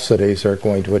all cities are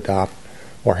going to adopt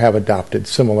or have adopted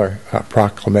similar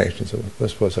proclamations.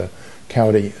 This was a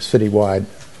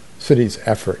city's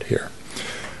effort here.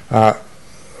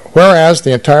 Whereas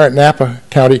the entire Napa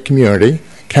County community,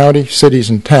 county, cities,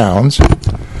 and towns,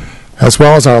 as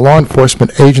well as our law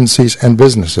enforcement agencies and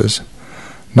businesses,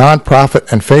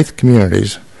 nonprofit and faith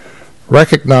communities,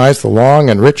 recognize the long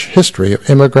and rich history of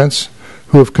immigrants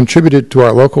who have contributed to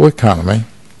our local economy.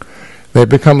 They've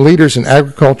become leaders in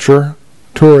agriculture,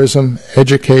 tourism,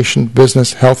 education,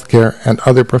 business, healthcare, and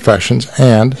other professions,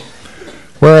 and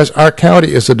whereas our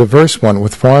county is a diverse one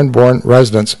with foreign-born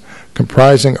residents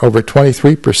comprising over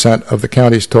 23% of the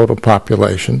county's total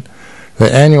population,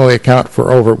 they annually account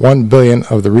for over $1 billion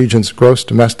of the region's gross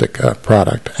domestic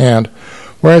product, and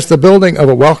whereas the building of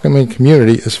a welcoming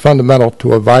community is fundamental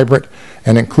to a vibrant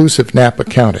and inclusive Napa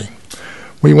County,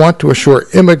 we want to assure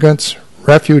immigrants,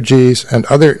 refugees, and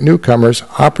other newcomers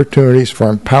opportunities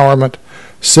for empowerment,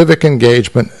 civic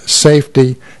engagement,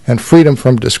 safety, and freedom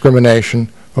from discrimination,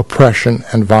 oppression,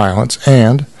 and violence,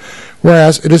 and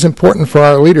whereas it is important for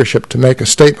our leadership to make a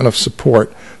statement of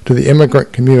support to the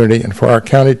immigrant community and for our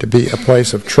county to be a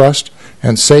place of trust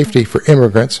and safety for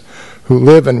immigrants who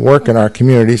live and work in our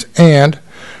communities, and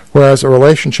whereas a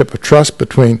relationship of trust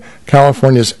between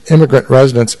California's immigrant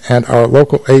residents and our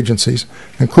local agencies,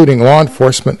 including law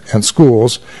enforcement and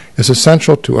schools, is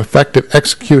essential to effective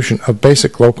execution of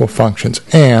basic local functions,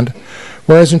 and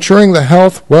whereas ensuring the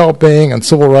health, well-being, and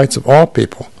civil rights of all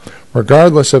people,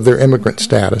 regardless of their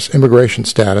immigration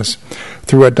status,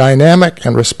 through a dynamic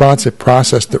and responsive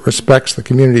process that respects the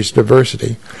community's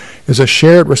diversity, is a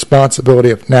shared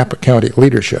responsibility of Napa County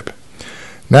leadership.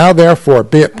 Now, therefore,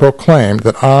 be it proclaimed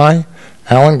that I,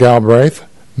 Alan Galbraith,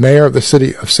 Mayor of the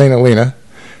City of St. Helena,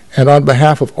 and on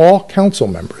behalf of all council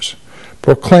members,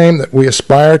 proclaim that we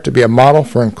aspire to be a model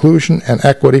for inclusion and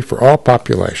equity for all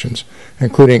populations,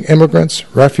 including immigrants,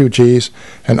 refugees,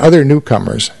 and other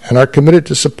newcomers, and are committed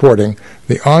to supporting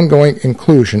the ongoing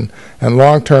inclusion and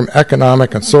long-term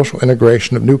economic and social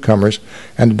integration of newcomers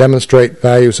and to demonstrate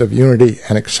values of unity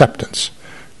and acceptance.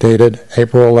 Dated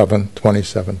April 11,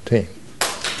 2017.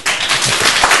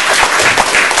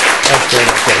 Thanks very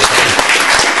much, everybody.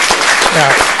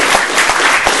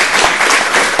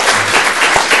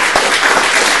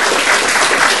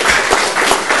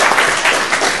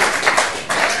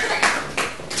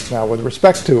 Now, with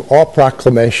respect to all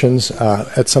proclamations,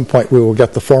 at some point we will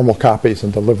get the formal copies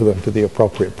and deliver them to the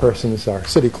appropriate persons. Our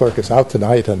city clerk is out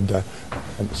tonight, and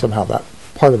and somehow that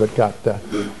part of it got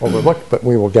overlooked, but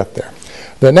we will get there.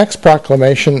 The next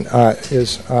proclamation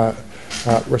is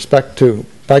respect to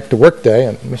Bike to Work Day,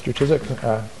 and Mr. Chisek.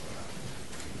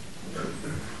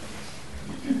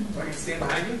 Stand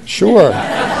behind you? Sure.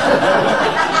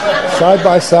 Side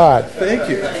by side. Thank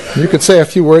you. You could say a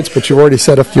few words, but you've already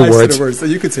said a few words. I said the words, so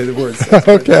you could say the words.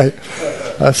 Okay.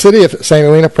 City of St.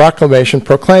 Helena proclamation,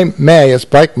 proclaim May as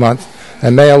Bike Month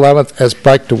and May 11th as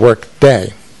Bike to Work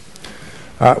Day.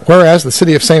 Whereas the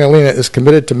City of St. Helena is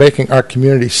committed to making our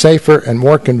community safer and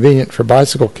more convenient for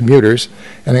bicycle commuters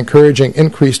and encouraging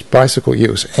increased bicycle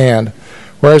use, and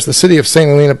whereas the City of St.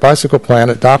 Helena Bicycle Plan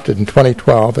adopted in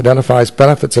 2012 identifies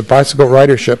benefits of bicycle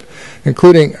ridership,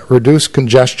 including reduced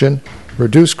congestion,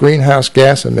 reduced greenhouse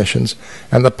gas emissions,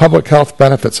 and the public health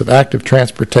benefits of active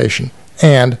transportation,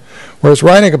 and whereas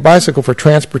riding a bicycle for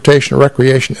transportation or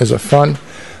recreation is a fun,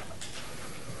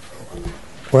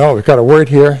 well, we've got a word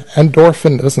here,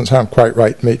 endorphin, it doesn't sound quite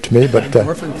right to me, but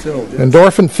endorphin-filled, yes.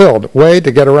 Endorphin-filled way to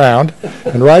get around,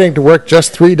 and riding to work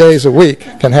just 3 days a week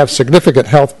can have significant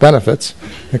health benefits,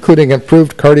 including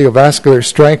improved cardiovascular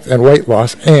strength and weight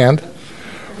loss, and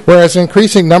whereas an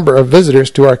increasing number of visitors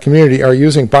to our community are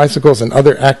using bicycles and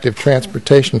other active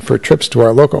transportation for trips to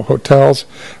our local hotels,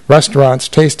 restaurants,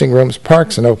 tasting rooms,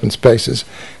 parks, and open spaces,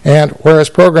 and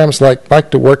whereas programs like Bike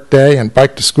to Work Day and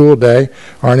Bike to School Day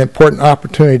are an important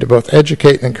opportunity to both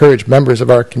educate and encourage members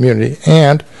of our community,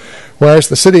 and whereas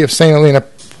the City of St. Helena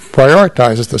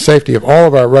prioritizes the safety of all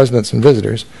of our residents and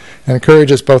visitors and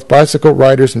encourages both bicycle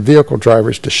riders and vehicle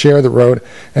drivers to share the road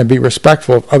and be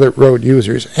respectful of other road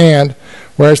users, and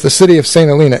whereas the City of St.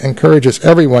 Helena encourages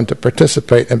everyone to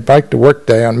participate in Bike to Work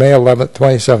Day on May 11,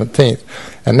 2017,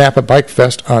 and Napa Bike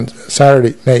Fest on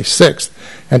Saturday, May 6th,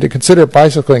 and to consider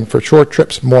bicycling for short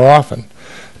trips more often.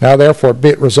 Now, therefore, be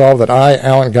it resolved that I,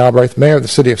 Alan Galbraith, Mayor of the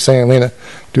City of St. Helena,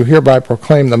 do hereby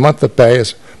proclaim the month of May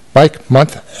as Bike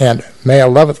Month and May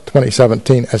 11th,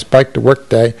 2017 as Bike to Work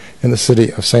Day in the City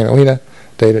of St. Helena,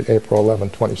 dated April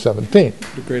 11, 2017.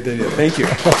 A great idea. Thank you.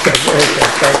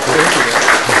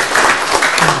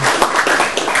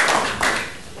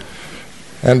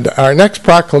 And our next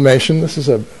proclamation, this is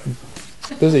a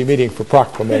busy meeting for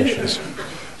proclamations,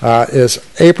 is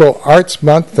April Arts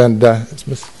Month, and is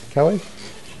Ms. Kelly?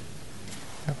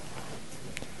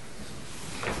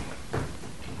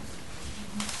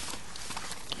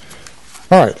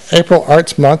 All right, April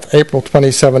Arts Month, April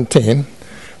 2017.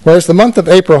 Whereas the month of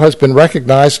April has been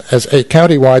recognized as a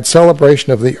countywide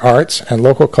celebration of the arts and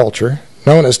local culture,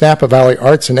 known as Napa Valley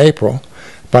Arts in April,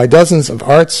 by dozens of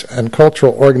arts and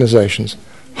cultural organizations,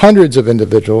 hundreds of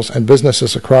individuals and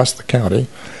businesses across the county,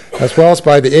 as well as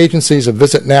by the agencies of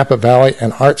Visit Napa Valley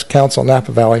and Arts Council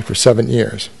Napa Valley for 7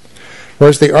 years.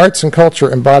 Whereas the arts and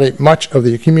culture embody much of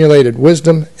the accumulated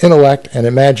wisdom, intellect, and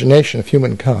imagination of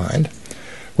humankind,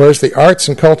 whereas the arts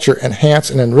and culture enhance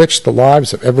and enrich the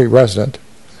lives of every resident,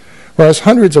 whereas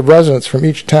hundreds of residents from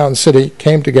each town and city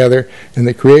came together in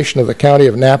the creation of the County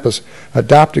of Napa's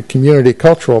Adopted Community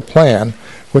Cultural Plan,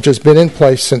 which has been in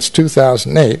place since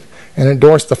 2008, and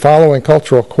endorsed the following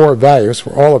cultural core values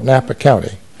for all of Napa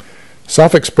County.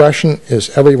 Self-expression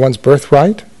is everyone's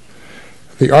birthright.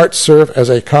 The arts serve as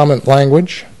a common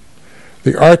language.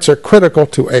 The arts are critical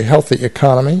to a healthy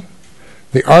economy.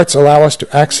 The arts allow us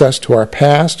to access to our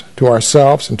past, to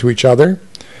ourselves, and to each other.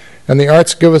 And the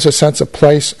arts give us a sense of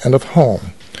place and of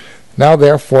home. Now,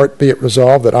 therefore, be it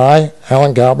resolved that I,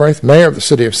 Alan Galbraith, Mayor of the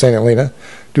City of St. Helena,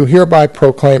 do hereby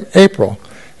proclaim April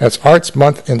as Arts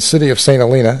Month in City of St.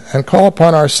 Helena and call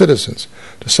upon our citizens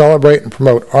to celebrate and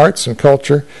promote arts and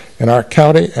culture in our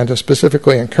county and to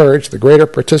specifically encourage the greater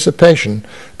participation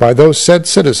by those said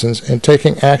citizens in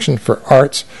taking action for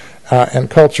arts and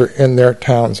culture in their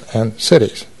towns and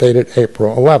cities, dated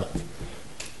April 11th.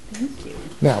 Thank you.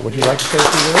 Now, would you like to say a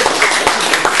few words?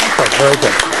 Okay, very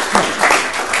good.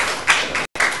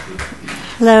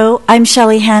 Hello, I'm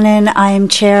Shelley Hannon. I am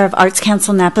Chair of Arts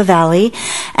Council Napa Valley,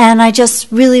 and I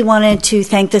just really wanted to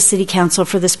thank the City Council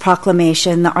for this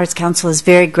proclamation. The Arts Council is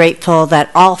very grateful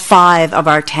that all 5 of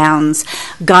our towns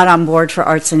got on board for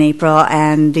Arts in April,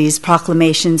 and these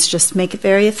proclamations just make it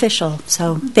very official.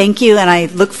 So thank you, and I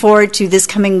look forward to this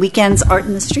coming weekend's Art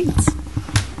in the Streets.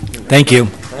 Thank you.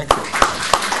 Thank you.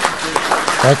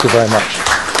 Thank you very much.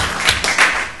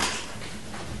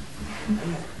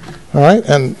 All right,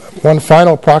 and one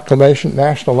final proclamation,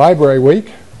 National Library Week.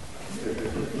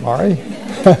 Mari?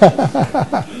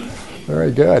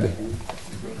 Very good.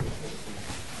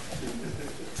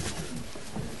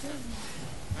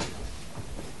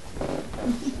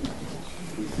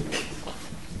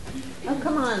 Oh,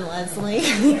 come on, Leslie.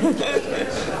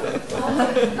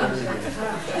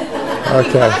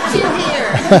 Okay.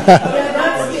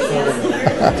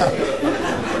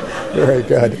 Very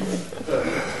good.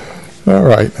 All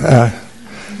right.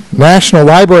 National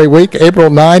Library Week, April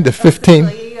 9 to 15.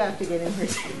 You have to get in here.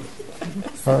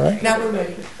 All right. Now we're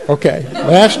ready. Okay.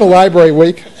 National Library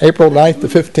Week, April 9th to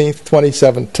 15th,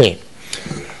 2017.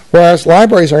 Whereas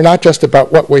libraries are not just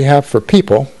about what we have for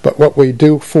people, but what we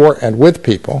do for and with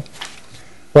people.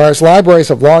 Whereas libraries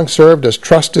have long served as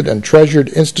trusted and treasured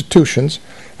institutions,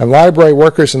 and library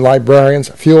workers and librarians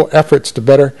fuel efforts to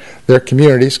better their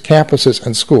communities, campuses,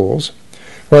 and schools.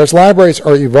 Whereas libraries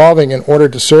are evolving in order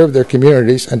to serve their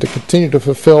communities and to continue to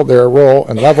fulfill their role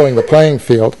in leveling the playing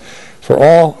field for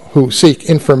all who seek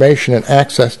information and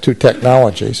access to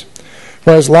technologies.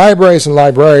 Whereas libraries and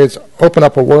librarians open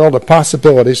up a world of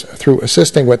possibilities through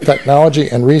assisting with technology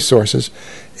and resources,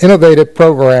 innovative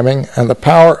programming, and the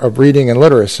power of reading and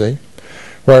literacy.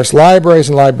 Whereas libraries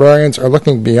and librarians are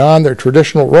looking beyond their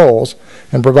traditional roles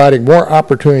and providing more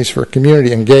opportunities for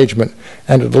community engagement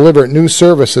and to deliver new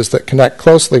services that connect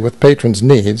closely with patrons'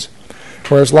 needs.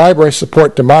 Whereas libraries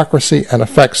support democracy and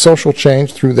affect social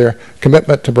change through their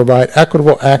commitment to provide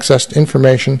equitable access to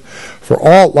information for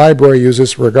all library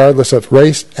users regardless of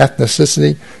race,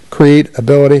 ethnicity, creed,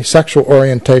 ability, sexual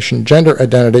orientation, gender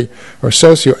identity, or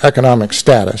socioeconomic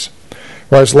status.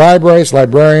 Whereas libraries,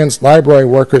 librarians, library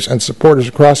workers, and supporters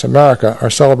across America are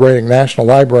celebrating National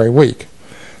Library Week.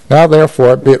 Now,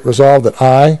 therefore, be it resolved that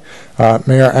I,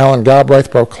 Mayor Alan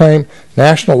Galbraith, proclaim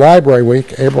National Library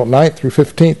Week, April 9th through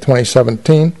 15th,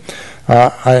 2017.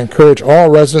 I encourage all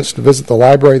residents to visit the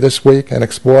library this week and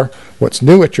explore what's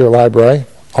new at your library,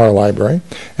 our library,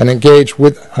 and engage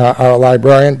with our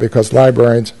librarian because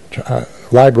libraries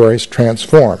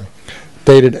transform.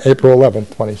 Dated April 11th,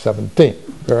 2017.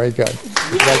 Very good.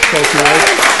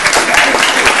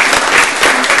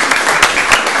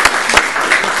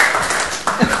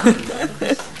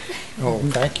 Oh,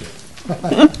 thank you.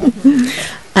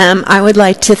 I would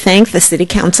like to thank the City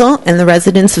Council and the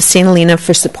residents of St. Helena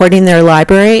for supporting their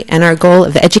library and our goal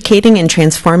of educating and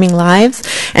transforming lives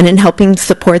and in helping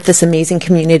support this amazing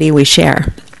community we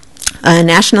share.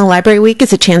 National Library Week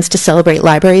is a chance to celebrate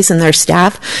libraries and their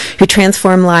staff who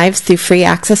transform lives through free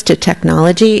access to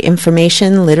technology,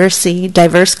 information, literacy,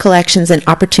 diverse collections, and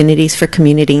opportunities for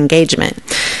community engagement.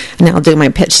 And I'll do my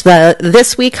pitch.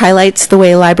 This week highlights the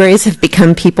way libraries have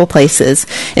become people places,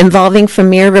 evolving from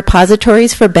mere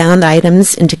repositories for bound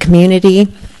items into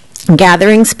community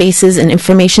gathering spaces and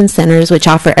information centers which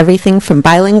offer everything from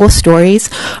bilingual stories,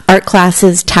 art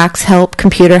classes, tax help,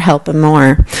 computer help, and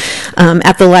more.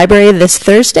 At the library this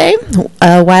Thursday,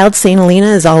 Wild St. Helena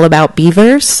is all about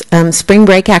beavers. Spring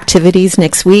break activities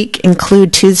next week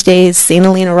include Tuesday's St.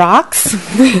 Helena Rocks.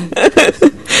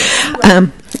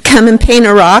 Come and paint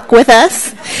a rock with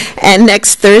us. And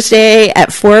next Thursday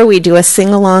at 4, we do a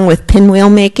sing-along with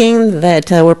pinwheel making that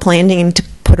we're planning to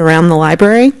put around the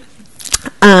library.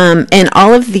 And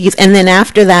all of these, and then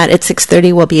after that at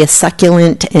 6:30 will be a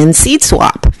succulent and seed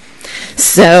swap.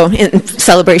 So, in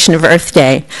celebration of Earth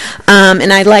Day.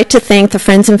 And I'd like to thank the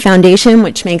Friends and Foundation,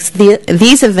 which makes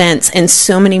these events and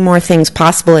so many more things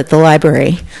possible at the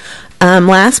library.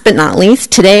 Last but not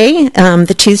least, today,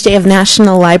 the Tuesday of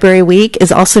National Library Week,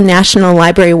 is also National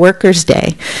Library Workers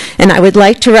Day. And I would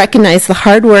like to recognize the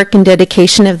hard work and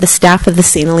dedication of the staff of the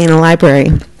St. Helena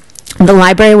Library. The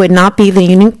library would not be the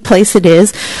unique place it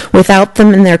is without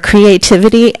them and their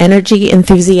creativity, energy,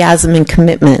 enthusiasm, and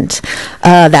commitment.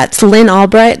 That's Lynn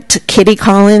Albright, Kitty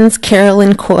Collins,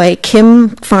 Carolyn Coy,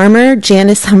 Kim Farmer,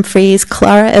 Janice Humphreys,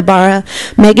 Clara Ibarra,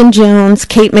 Megan Jones,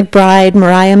 Kate McBride,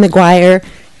 Mariah McGuire,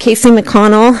 Casey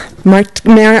McConnell,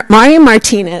 Mari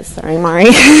Martiinez, sorry,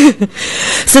 Mari,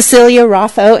 Cecilia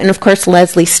Raffo, and of course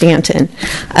Leslie Stanton.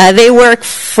 They work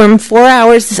from 4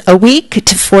 hours a week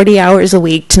to 40 hours a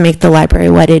week to make the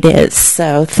library what it is.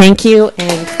 So thank you,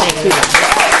 and thank you.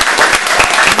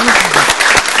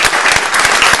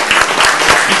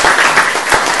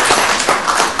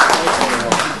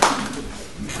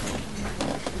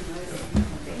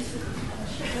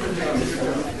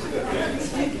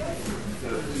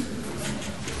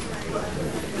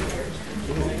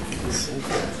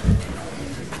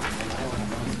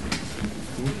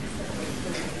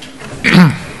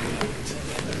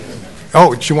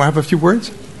 Oh, do you want to have a few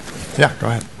words? Yeah, go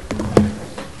ahead.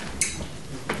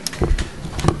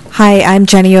 Hi, I'm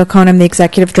Jenny O'Connor. I'm the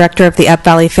Executive Director of the Up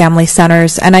Valley Family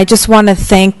Centers, and I just want to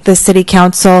thank the City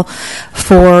Council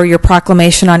for your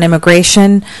proclamation on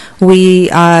immigration. We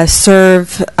serve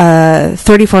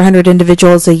 3,400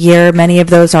 individuals a year. Many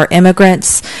of those are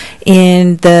immigrants.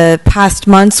 In the past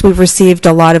months, we've received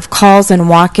a lot of calls and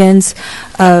walk-ins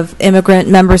of immigrant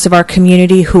members of our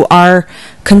community who are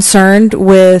concerned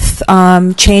with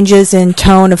changes in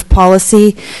tone of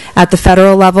policy at the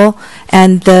federal level,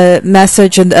 and the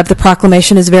message of the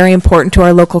proclamation is very important to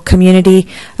our local community.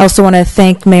 I also want to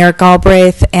thank Mayor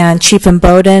Galbraith and Chief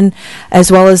Bowden, as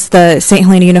well as the St.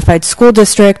 Helena Unified School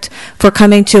District, for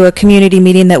coming to a community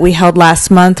meeting that we held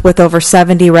last month with over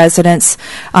 70 residents,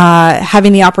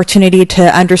 having the opportunity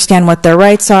to understand what their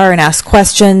rights are and ask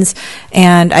questions.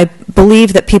 And I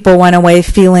believe that people went away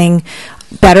feeling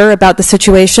better about the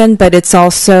situation, but it's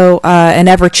also an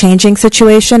ever-changing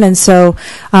situation, and so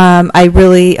I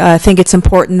really think it's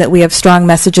important that we have strong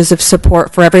messages of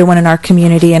support for everyone in our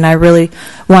community, and I really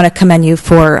want to commend you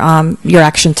for your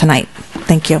action tonight.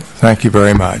 Thank you. Thank you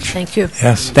very much. Thank you.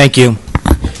 Yes. Thank you.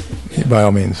 By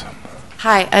all means.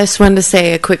 Hi, I just wanted to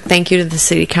say a quick thank you to the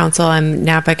City Council. I'm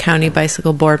Napa County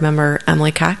Bicycle Board Member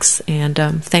Emily Cox, and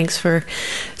thanks for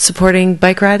supporting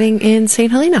bike riding in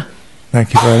St. Helena.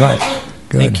 Thank you very much.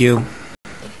 Good. Thank you.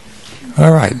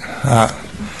 All right.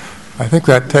 I think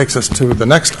that takes us to the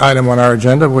next item on our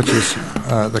agenda, which is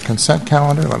the consent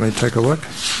calendar. Let me take a look.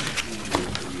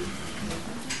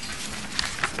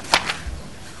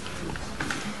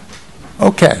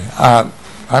 Okay.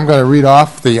 I'm going to read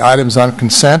off the items on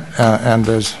consent, and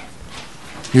as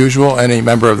usual, any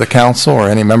member of the council or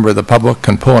any member of the public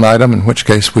can pull an item, in which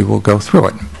case we will go through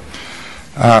it.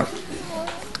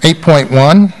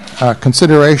 8.1.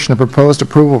 Consideration of proposed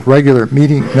approval of regular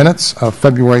meeting minutes of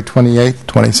February 28,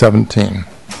 2017.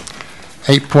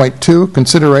 8.2,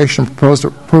 consideration of proposed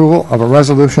approval of a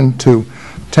resolution to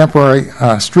temporary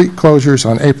street closures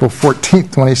on April 14,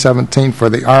 2017 for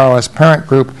the ROS Parent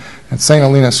Group and St.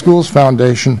 Helena Schools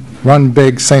Foundation Run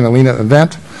Big St. Helena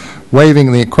event,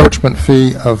 waiving the encroachment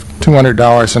fee of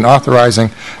 $200 and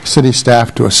authorizing city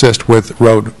staff to assist with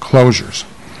road closures.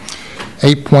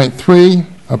 8.3,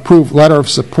 approve letter of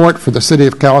support for the City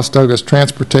of Calistoga's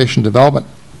Transportation Development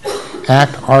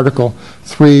Act Article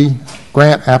 3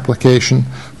 grant application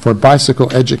for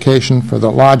bicycle education for the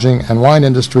lodging and wine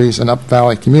industries in Up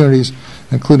Valley communities,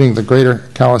 including the greater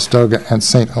Calistoga and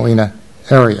St. Helena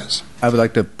areas. I would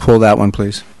like to pull that one,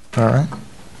 please. All right.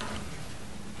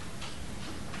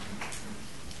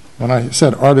 When I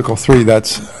said Article 3,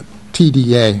 that's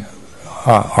TDA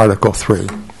Article 3,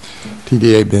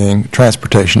 TDA being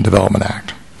Transportation Development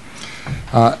Act.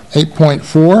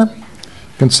 8.4,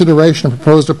 consideration of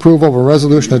proposed approval of a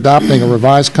resolution adopting a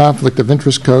revised conflict of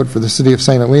interest code for the City of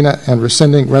St. Helena and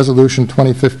rescinding Resolution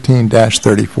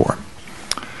 2015-34.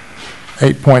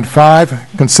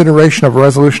 8.5, consideration of a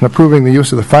resolution approving the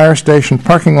use of the fire station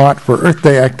parking lot for Earth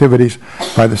Day activities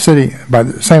by the St.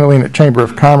 Helena Chamber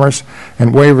of Commerce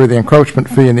and waiver the encroachment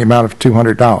fee in the amount of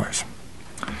 $200.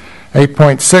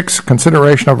 8.6,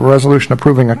 consideration of a resolution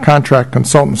approving a contract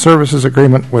consultant services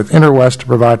agreement with Interwest to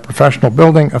provide professional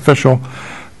building official,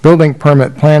 building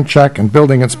permit plan check, and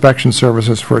building inspection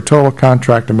services for a total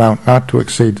contract amount not to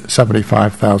exceed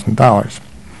 $75,000.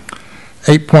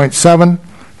 8.7,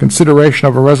 consideration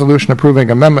of a resolution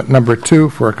approving amendment number 2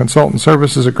 for a consultant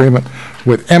services agreement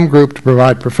with M Group to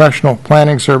provide professional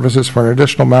planning services for an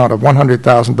additional amount of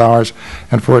 $100,000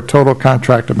 and for a total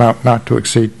contract amount not to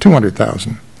exceed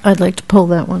 $200,000. I'd like to pull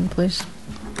that one, please.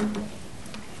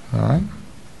 All right.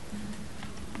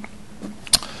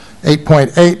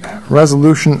 8.8,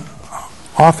 resolution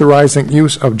authorizing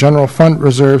use of general fund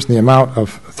reserves in the amount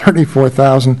of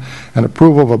 $34,000 and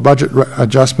approval of a budget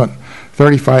adjustment of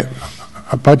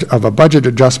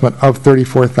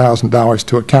 $34,000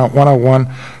 to account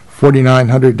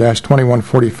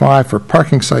 101-4900-2145 for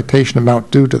parking citation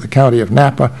amount due to the County of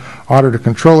Napa Auditor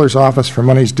Controller's Office for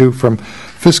monies due from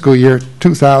fiscal year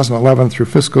 2011 through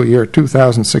fiscal year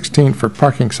 2016 for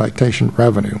parking citation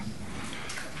revenue.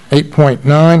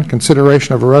 8.9,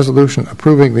 consideration of a resolution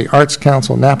approving the Arts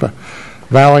Council Napa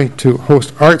Valley to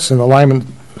host arts in the Lyman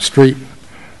Street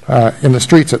in the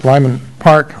streets at Lyman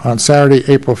Park on Saturday,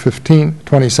 April 15,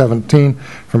 2017,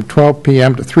 from 12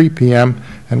 p.m. to 3 p.m.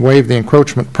 and waive the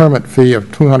encroachment permit fee of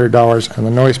 $200 and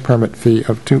the noise permit fee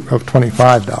of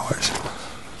 $25.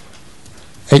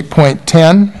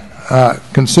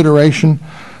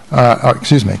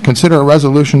 8.10, consider a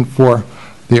resolution for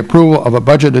the approval of a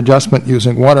budget adjustment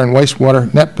using water and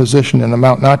wastewater net position in an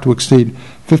amount not to exceed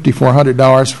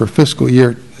 $5,400 for fiscal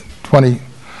year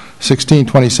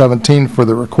 2017 for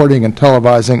the recording and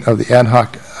televising of the ad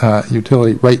hoc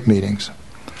utility rate meetings.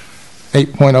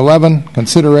 8.11,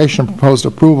 consideration of proposed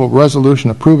approval of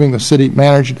resolution approving the city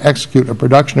manager to execute a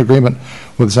production agreement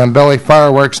with Zambelli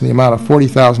Fireworks in the amount of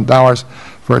 $40,000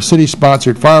 for a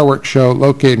city-sponsored fireworks show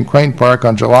located in Crane Park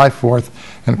on July 4th,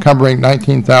 encumbering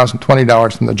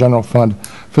 $19,020 from the general fund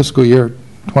fiscal year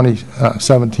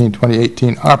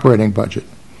 2017-2018 operating budget.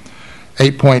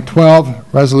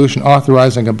 8.12, resolution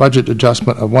authorizing a budget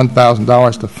adjustment of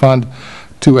 $1,000 to Fund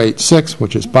 286,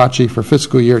 which is bocce for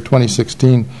fiscal year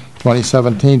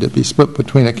 2016-2017, to be split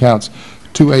between accounts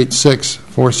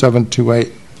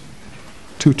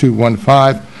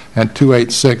 286-4728-2215 and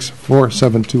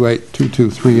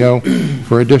 286-4728-2230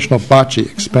 for additional bocce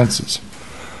expenses.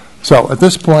 So at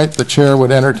this point, the chair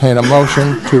would entertain a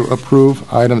motion to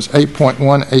approve items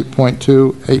 8.1,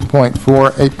 8.2,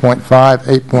 8.4, 8.5,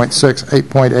 8.6,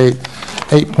 8.8,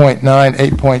 8.9,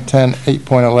 8.10,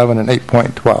 8.11, and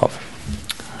 8.12.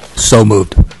 So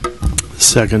moved.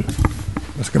 Second.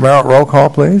 Ms. Gamero, roll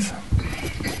call, please.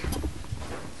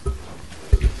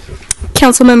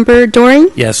 Councilmember Doring,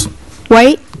 Yes.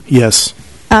 White, Yes.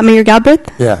 Mayor Galbraith,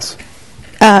 Yes.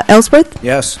 Ellsworth,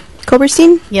 Yes.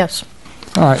 Koberstein. Yes.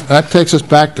 All right, that takes us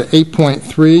back to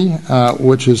 8.3,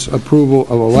 which is approval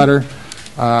of a letter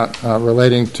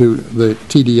relating to the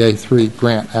TDA 3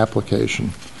 grant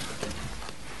application.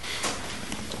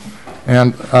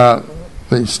 And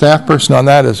the staff person on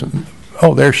that is,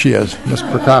 oh, there she is, Ms.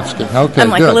 Prokofsky. Okay, I'm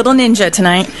like a little ninja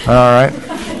tonight. All right.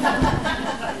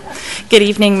 Good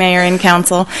evening, Mayor and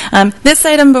Council. This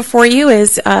item before you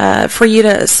is for you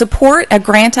to support a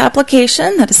grant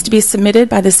application that is to be submitted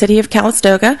by the City of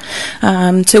Calistoga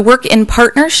to work in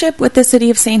partnership with the City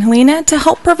of St. Helena to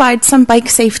help provide some bike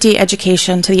safety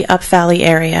education to the Up Valley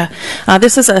area.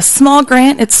 This is a small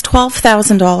grant. It's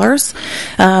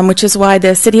 $12,000, which is why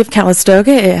the City of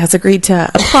Calistoga has agreed to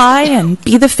apply and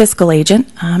be the fiscal agent.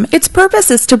 Its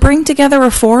purpose is to bring together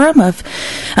a forum of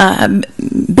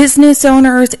business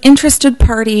owners, interested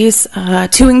parties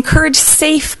to encourage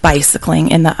safe bicycling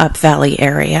in the Up Valley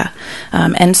area.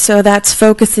 And so that's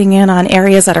focusing in on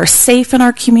areas that are safe in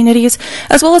our communities,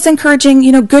 as well as encouraging,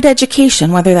 good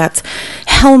education, whether that's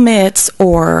helmets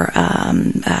or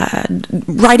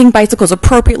riding bicycles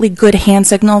appropriately, good hand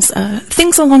signals,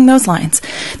 things along those lines.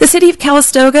 The City of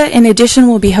Calistoga, in addition,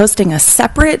 will be hosting a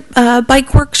separate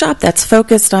bike workshop that's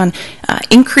focused on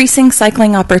increasing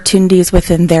cycling opportunities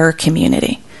within their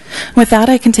community. With that,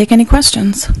 I can take any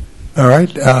questions. All right.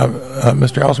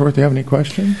 Mr. Ellsworth, do you have any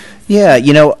questions? Yeah,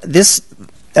 this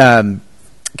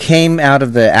came out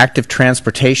of the Active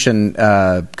Transportation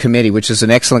Committee, which is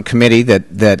an excellent committee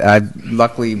that I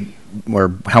luckily,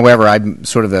 or however, I'm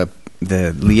sort of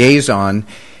the liaison.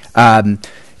 And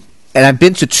I've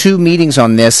been to 2 meetings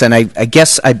on this, and I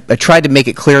guess I tried to make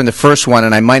it clear in the first one,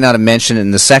 and I might not have mentioned it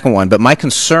in the second one, but my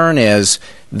concern is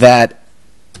that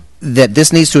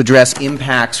this needs to address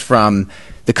impacts from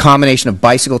the combination of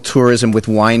bicycle tourism with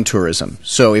wine tourism.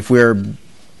 So if we're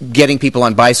getting people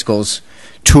on bicycles,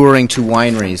 touring to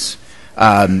wineries,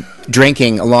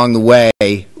 drinking along the way,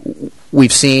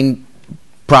 we've seen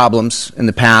problems in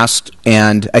the past,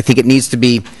 and I think it needs to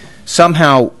be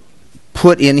somehow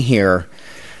put in here.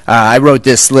 I wrote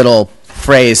this little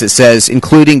phrase that says,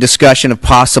 including discussion of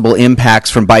possible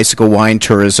impacts from bicycle wine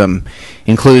tourism,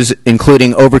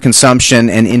 including overconsumption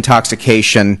and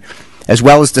intoxication, as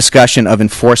well as discussion of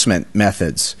enforcement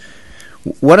methods.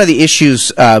 One of the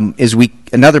issues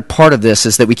another part of this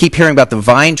is that we keep hearing about the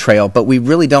Vine Trail, but we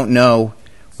really don't know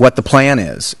what the plan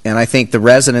is. And I think the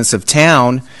residents of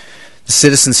town, the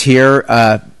citizens here,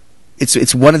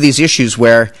 it's one of these issues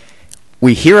where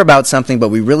we hear about something, but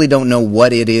we really don't know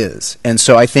what it is. And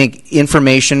so I think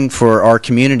information for our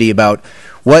community about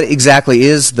what exactly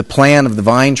is the plan of the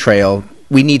Vine Trail,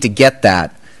 we need to get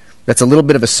that. That's a little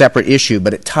bit of a separate issue,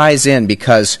 but it ties in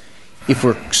because if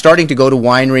we're starting to go to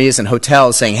wineries and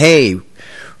hotels saying, hey,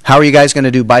 how are you guys going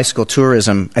to do bicycle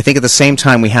tourism? I think at the same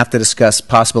time we have to discuss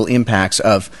possible impacts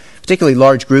of particularly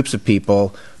large groups of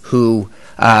people who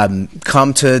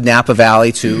come to Napa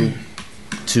Valley to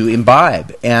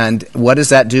imbibe, and what does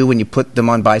that do when you put them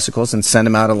on bicycles and send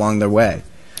them out along their way?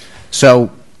 So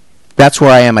that's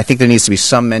where I am. I think there needs to be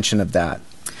some mention of that.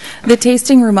 The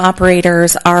tasting room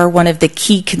operators are one of the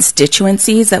key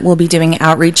constituencies that we'll be doing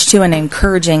outreach to and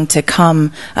encouraging to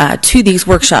come to these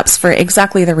workshops for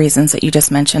exactly the reasons that you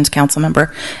just mentioned,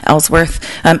 Councilmember Ellsworth.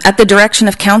 At the direction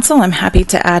of Council, I'm happy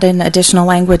to add in additional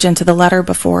language into the letter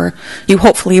before you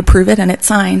hopefully approve it and it's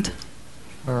signed.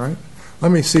 All right.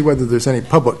 Let me see whether there's any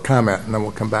public comment, and then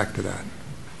we'll come back to that.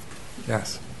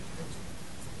 Yes.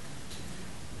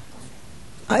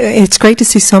 It's great to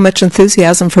see so much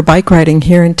enthusiasm for bike riding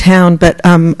here in town, but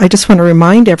I just want to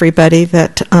remind everybody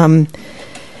that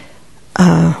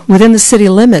within the city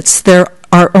limits, there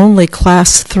are only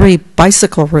Class 3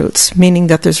 bicycle routes, meaning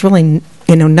that there's really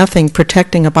nothing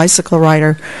protecting a bicycle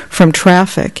rider from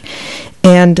traffic.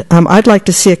 And I'd like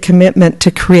to see a commitment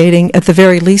to creating, at the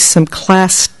very least, some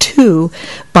Class 2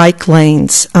 bike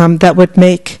lanes that would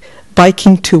make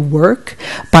biking to work,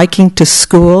 biking to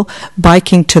school,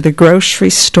 biking to the grocery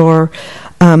store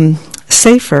a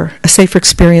safer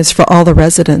experience for all the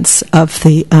residents of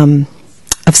the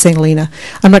of St. Helena.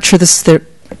 I'm not sure this is the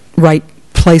right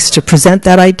place to present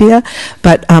that idea,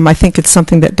 but I think it's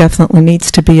something that definitely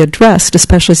needs to be addressed,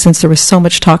 especially since there was so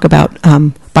much talk about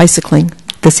bicycling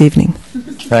this evening.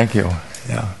 Thank you.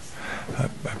 Yeah.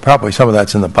 Probably some of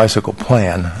that's in the bicycle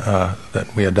plan that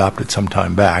we adopted some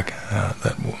time back.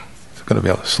 It's going to be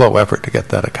a slow effort to get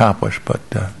that accomplished, but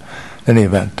in any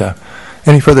event,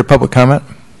 any further public comment?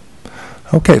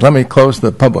 Okay, let me close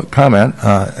the public comment.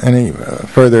 Any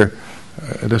further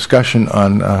discussion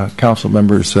on Council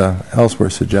Members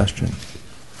Ellsworth's suggestion?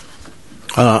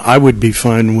 I would be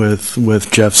fine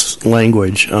with Jeff's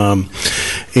language.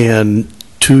 And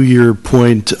to your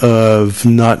point of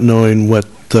not knowing what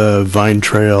the Vine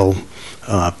Trail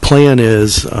plan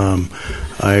is,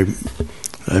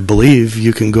 I believe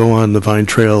you can go on the Vine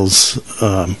Trail's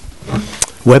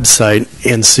website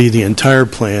and see the entire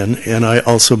plan, and I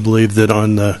also believe that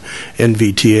on the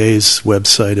NVTA's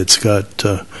website it's got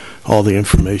all the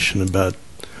information about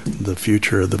the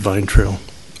future of the Vine Trail.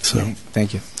 So,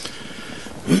 thank you.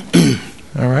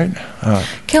 All right.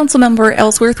 Councilmember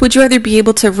Ellsworth, would you either be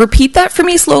able to repeat that for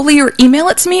me slowly or email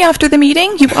it to me after the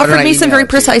meeting? You've offered me some very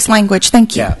precise language.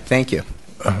 Thank you. Yeah, thank you.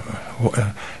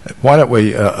 Why don't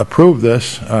we approve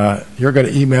this? You're going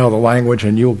to email the language,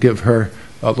 and you'll give her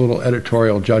a little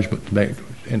editorial judgment to make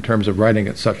in terms of writing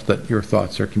it such that your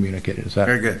thoughts are communicated. Is that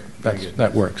very good?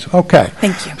 That works. Okay.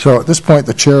 Thank you. So at this point,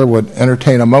 the chair would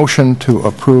entertain a motion to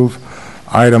approve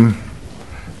item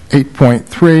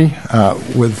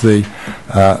 8.3 with the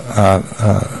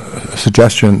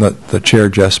suggestion that the chair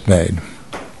just made.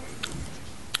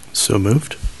 So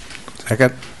moved.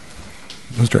 Second.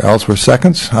 Mr. Ellsworth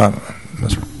seconds.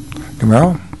 Mr.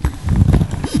 Gamero?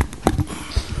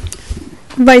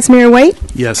 Vice Mayor White?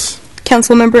 Yes.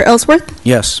 Councilmember Ellsworth?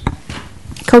 Yes.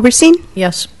 Coberstein?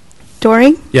 Yes.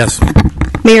 Doring? Yes.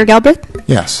 Mayor Galbraith?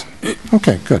 Yes.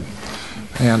 Okay, good.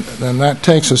 And then that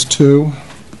takes us to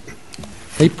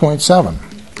 8.7.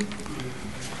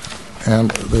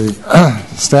 And the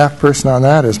staff person on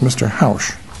that is Mr.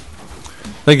 Hausch.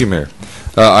 Thank you, Mayor.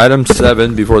 Item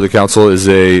 7 before the council is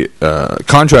a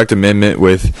contract amendment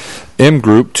with M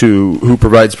Group, who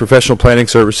provides professional planning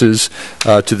services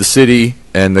to the city,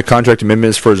 and the contract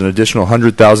amendment is for an additional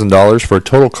 $100,000 for a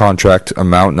total contract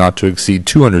amount not to exceed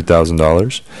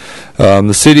 $200,000.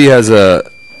 The city has a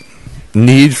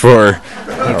need for...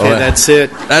 Okay, that's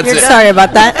it. That's it. Sorry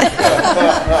about that.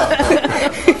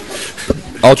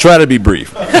 I'll try to be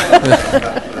brief.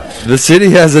 The city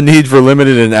has a need for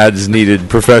limited and as-needed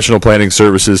professional planning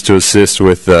services to assist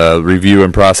with review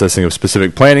and processing of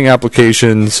specific planning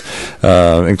applications,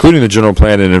 including the general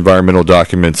plan and environmental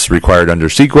documents required under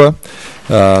CEQA.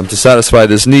 To satisfy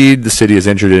this need, the city has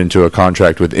entered into a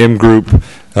contract with M Group,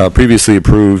 previously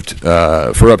approved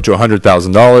for up to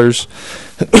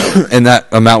 $100,000, and that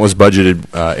amount was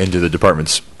budgeted into the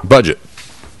department's budget.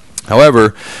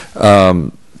 However,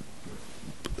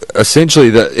 essentially,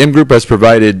 the M Group has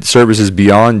provided services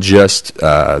beyond just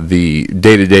the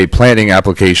day-to-day planning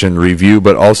application review,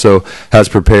 but also has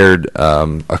prepared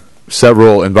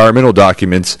several environmental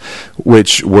documents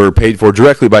which were paid for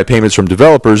directly by payments from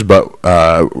developers, but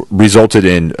resulted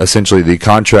in essentially the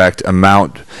contract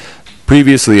amount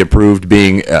previously approved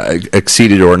being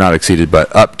exceeded, or not exceeded,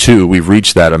 but up to. We've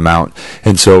reached that amount.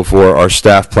 And so for our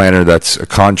staff planner, that's a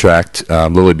contract,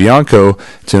 Lily Bianco,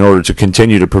 in order to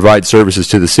continue to provide services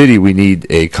to the city, we need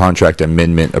a contract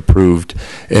amendment approved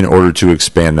in order to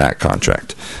expand that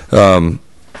contract.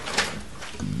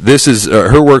 This is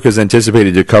her work is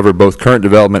anticipated to cover both current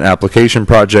development application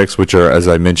projects, which are, as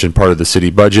I mentioned, part of the city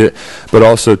budget, but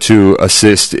also to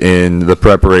assist in the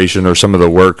preparation or some of the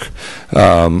work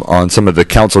on some of the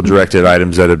council-directed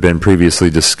items that have been previously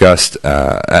discussed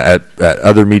at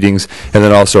other meetings, and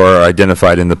then also are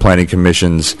identified in the Planning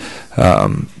Commission's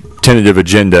tentative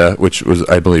agenda, which was,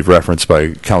 I believe, referenced by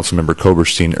Councilmember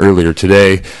Coberstein earlier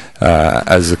today.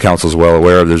 As the council is well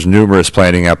aware of, there's numerous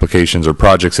planning applications or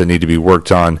projects that need to be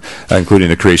worked on, including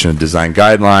the creation of design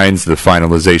guidelines, the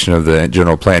finalization of the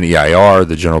general plan EIR,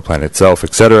 the general plan itself,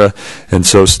 etc. And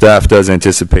so staff does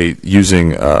anticipate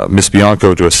using Ms.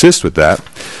 Bianco to assist with that.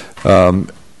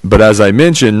 But as I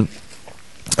mentioned,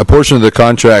 a portion of the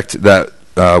contract that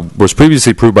was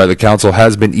previously approved by the council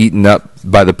has been eaten up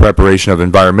by the preparation of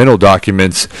environmental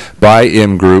documents by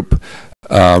M Group,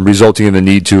 resulting in the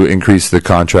need to increase the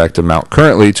contract amount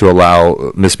currently to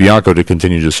allow Ms. Bianco to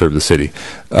continue to serve the city.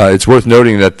 It's worth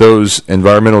noting that those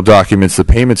environmental documents, the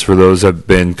payments for those have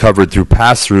been covered through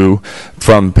pass-through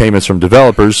from payments from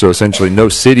developers, so essentially no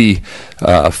city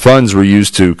funds were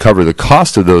used to cover the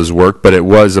cost of those work, but it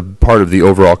was a part of the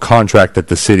overall contract that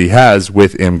the city has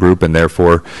with M Group, and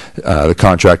therefore the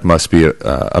contract must be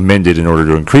amended in order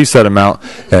to increase that amount,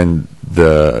 and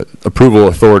the approval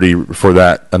authority for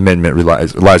that amendment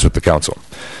lies with the council.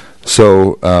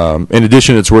 So, in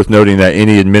addition, it's worth noting that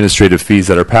any administrative fees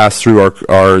that are passed through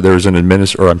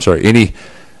any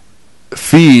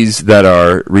fees that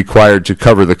are required to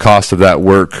cover the cost of that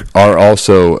work are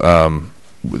also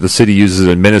the city uses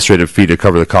an administrative fee to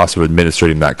cover the cost of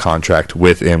administrating that contract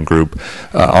with M Group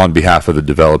on behalf of the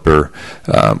developer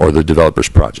or the developer's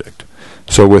project.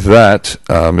 So with that,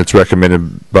 it's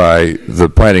recommended by the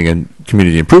Planning and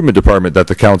Community Improvement Department that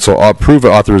the council approve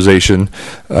authorization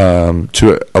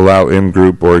to allow M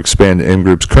Group or expand M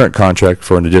Group's current contract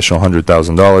for an additional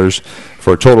 $100,000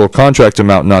 for a total contract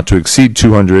amount not to exceed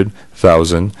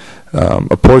 $200,000.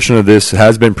 A portion of this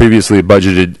has been previously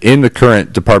budgeted in the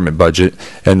current department budget,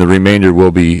 and the remainder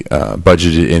will be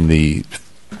budgeted in the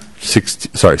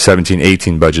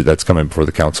 17-18 budget that's coming before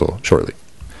the council shortly.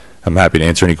 I'm happy to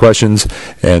answer any questions,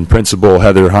 and Principal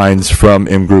Heather Hines from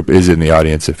M Group is in the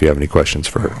audience if you have any questions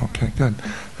for her. Okay, good.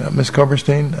 Ms.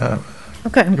 Koberstein,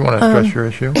 okay. You want to address your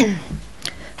issue?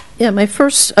 Yeah, my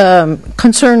first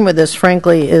concern with this,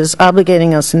 frankly, is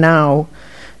obligating us now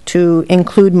to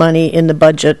include money in the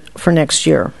budget for next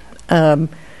year.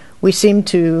 We seem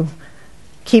to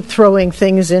keep throwing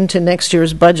things into next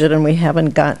year's budget, and we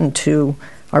haven't gotten to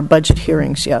our budget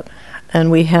hearings yet.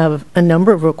 And we have a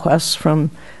number of requests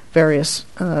from various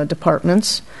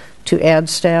departments to add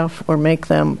staff or make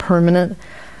them permanent.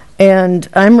 And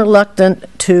I'm reluctant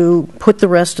to put the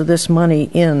rest of this money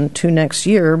into next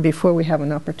year before we have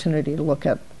an opportunity to look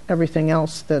at everything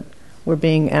else that we're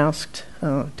being asked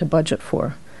to budget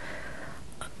for.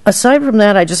 Aside from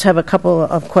that, I just have a couple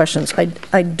of questions.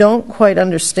 I don't quite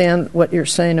understand what you're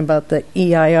saying about the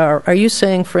EIR. Are you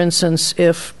saying, for instance,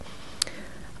 if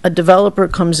a developer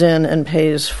comes in and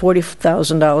pays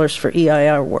 $40,000 for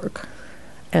EIR work,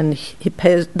 and he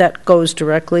pays, that goes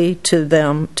directly to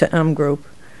them, to M Group,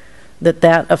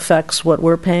 that affects what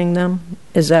we're paying them?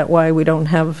 Is that why we don't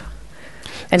have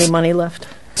any money left?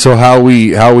 So how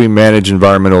we manage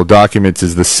environmental documents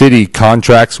is the city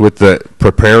contracts with the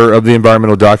preparer of the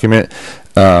environmental document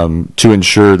to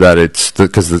ensure that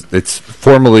it's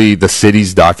formally the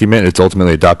city's document. It's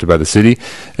ultimately adopted by the city,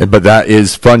 but that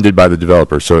is funded by the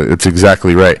developer. So it's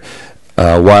exactly right.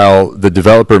 While the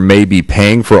developer may be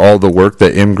paying for all the work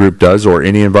that M Group does or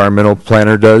any environmental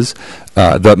planner does,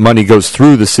 the money goes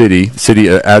through the city. The city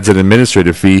adds an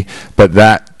administrative fee, but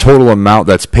that total amount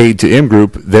that's paid to M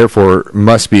Group, therefore,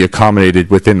 must be accommodated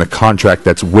within the contract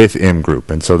that's with M Group.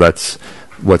 And so that's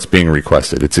what's being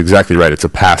requested. It's exactly right. It's a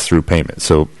pass-through payment.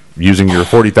 So using your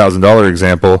 $40,000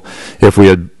 example, if we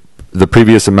had the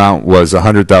previous amount was a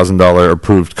 $100,000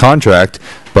 approved contract,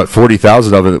 but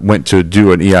 $40,000 of it went to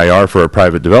do an EIR for a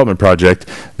private development project,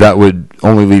 that would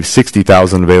only leave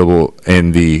 $60,000 available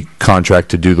in the contract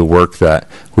to do the work that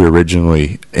we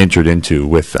originally entered into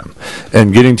with them.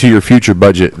 And getting to your future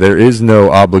budget, there is no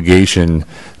obligation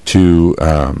to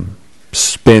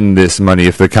spend this money.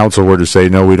 If the council were to say,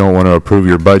 no, we don't want to approve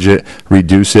your budget,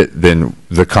 reduce it, then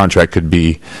the contract could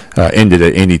be ended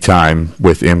at any time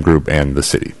with M Group and the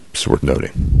city. It's worth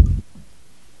noting.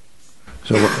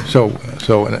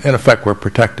 So in effect, we're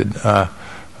protected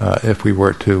if we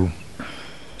were to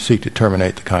seek to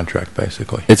terminate the contract,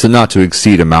 basically. It's a not to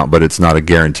exceed amount, but it's not a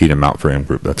guaranteed amount for M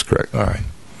Group. That's correct. All right.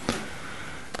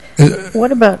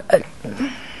 What about...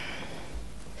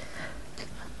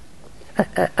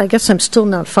 I guess I'm still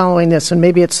not following this, and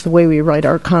maybe it's the way we write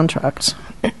our contracts.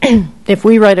 If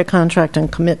we write a contract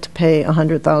and commit to pay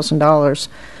 $100,000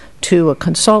 to a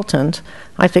consultant,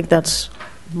 I think that's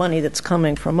money that's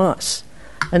coming from us.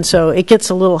 And so it gets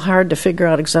a little hard to figure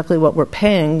out exactly what we're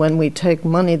paying when we take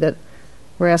money that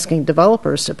we're asking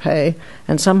developers to pay,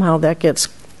 and somehow that gets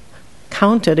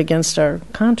counted against our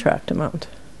contract amount.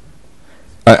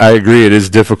 I agree. It is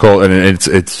difficult, and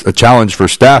it's a challenge for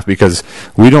staff because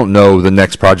we don't know the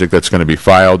next project that's going to be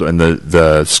filed and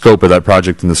the scope of that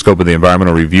project and the scope of the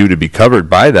environmental review to be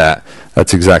covered by that.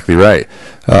 That's exactly right.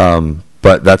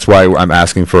 But that's why I'm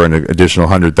asking for an additional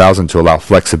 $100,000 to allow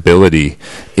flexibility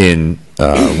in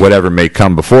whatever may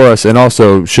come before us, and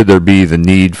also should there be the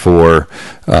need for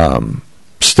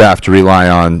staff to rely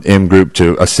on M Group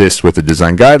to assist with the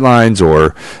design guidelines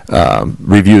or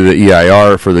review the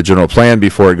EIR for the general plan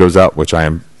before it goes out, which I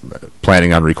am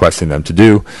planning on requesting them to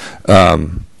do.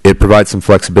 It provides some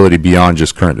flexibility beyond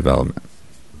just current development.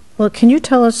 Well, can you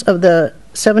tell us of the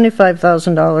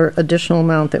 $75,000 additional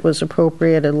amount that was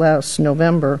appropriated last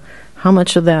November, how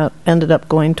much of that ended up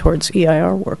going towards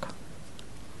EIR work?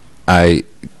 I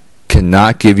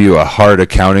cannot give you a hard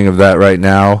accounting of that right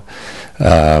now.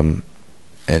 And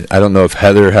I don't know if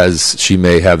Heather she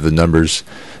may have the numbers.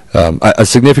 A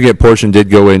significant portion did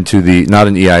go into not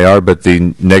an EIR, but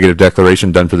the negative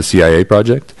declaration done for the CIA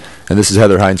project. And this is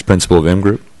Heather Hines, principal of M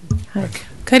Group. Hi.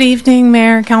 Good evening,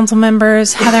 Mayor, council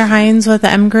members. Heather Hines with the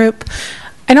M Group.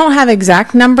 I don't have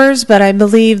exact numbers, but I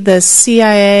believe the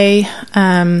CIA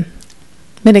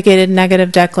mitigated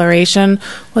negative declaration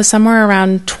was somewhere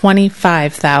around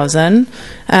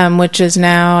 $25,000, which is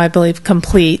now, I believe,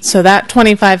 complete. So that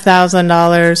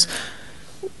 $25,000,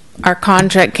 our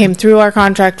contract came through our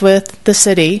contract with the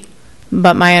city,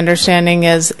 but my understanding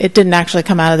is it didn't actually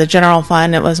come out of the general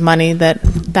fund. It was money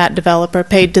that developer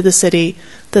paid to the city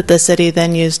that the city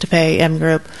then used to pay M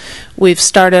Group. We've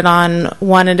started on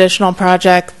one additional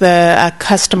project, the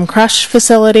custom crush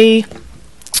facility.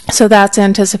 So that's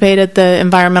anticipated. The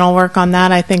environmental work on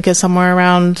that, I think, is somewhere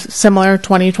around similar,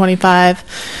 2025.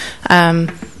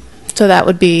 So that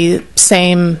would be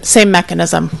same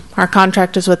mechanism. Our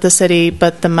contract is with the city,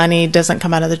 but the money doesn't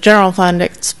come out of the general fund.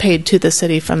 It's paid to the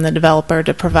city from the developer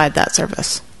to provide that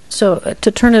service. So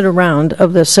to turn it around,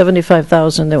 of the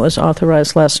 $75,000 that was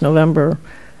authorized last November,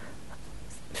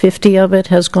 50 of it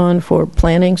has gone for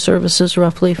planning services,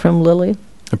 roughly, from Lily?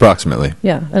 Approximately.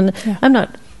 Yeah, and yeah.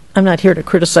 I'm not here to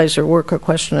criticize her work or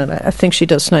question it. I think she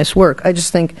does nice work. I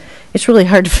just think it's really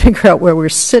hard to figure out where we're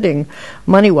sitting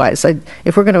money-wise.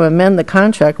 If we're going to amend the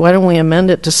contract, why don't we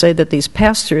amend it to say that these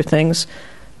pass-through things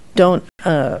don't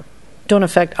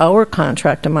affect our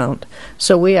contract amount,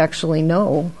 so we actually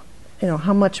know,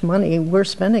 how much money we're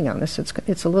spending on this.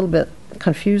 It's a little bit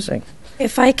confusing.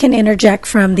 If I can interject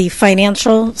from the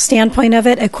financial standpoint of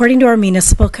it, according to our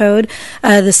municipal code,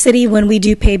 the city, when we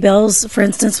do pay bills, for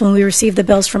instance, when we receive the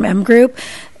bills from M Group,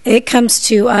 it comes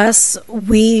to us.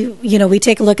 We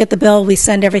take a look at the bill. We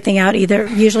send everything out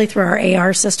usually through our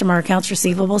AR system, our accounts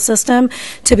receivable system,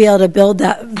 to be able to bill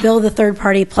the third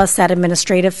party plus that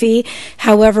administrative fee.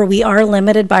 However, we are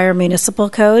limited by our municipal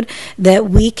code that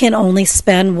we can only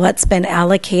spend what's been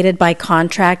allocated by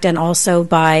contract and also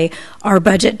by our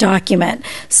budget document.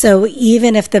 So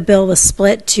even if the bill was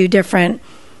split two different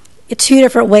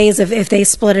ways, if they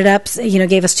split it up,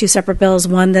 gave us two separate bills,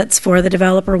 one that's for the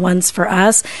developer, one's for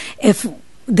us, if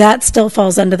that still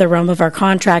falls under the realm of our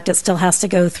contract, it still has to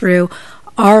go through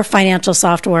our financial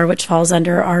software, which falls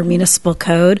under our municipal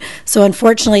code. So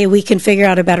unfortunately, we can figure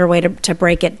out a better way to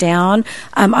break it down.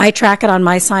 I track it on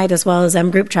my side as well as M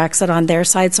Group tracks it on their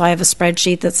side. So I have a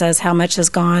spreadsheet that says how much has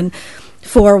gone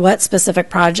for what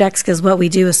specific projects, because what we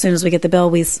do as soon as we get the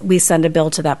bill, we send a bill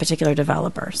to that particular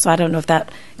developer. So I don't know if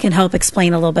that can help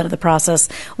explain a little bit of the process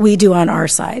we do on our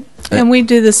side. And we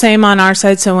do the same on our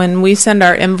side. So when we send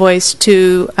our invoice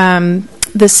to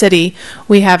the city,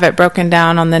 we have it broken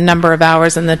down on the number of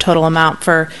hours and the total amount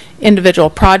for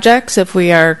individual projects if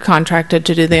we are contracted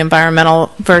to do the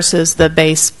environmental versus the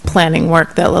base planning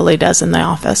work that Lily does in the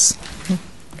office.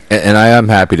 And I am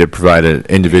happy to provide an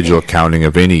individual accounting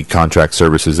of any contract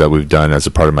services that we've done as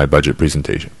a part of my budget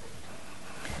presentation.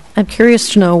 I'm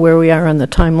curious to know where we are on the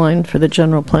timeline for the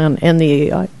general plan and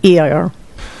the EIR.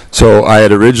 So I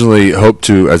had originally hoped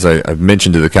to, as I've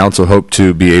mentioned to the council, hoped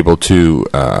to be able to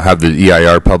have the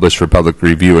EIR published for public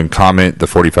review and comment the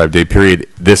 45-day period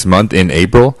this month in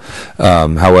April.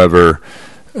 However,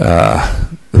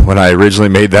 when I originally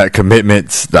made that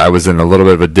commitment, I was in a little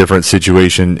bit of a different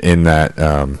situation in that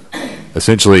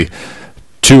essentially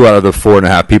 2 out of the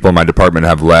 4.5 people in my department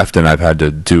have left, and I've had to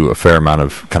do a fair amount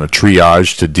of kind of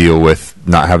triage to deal with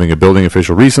not having a building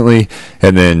official recently,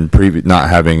 and then not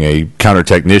having a counter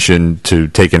technician to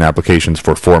take in applications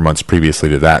for 4 months previously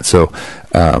to that. So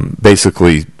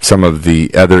basically, some of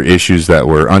the other issues that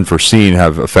were unforeseen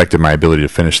have affected my ability to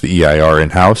finish the EIR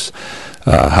in-house.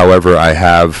 However, I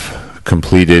have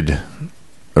completed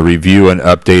a review and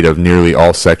update of nearly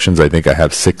all sections. I think I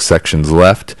have 6 sections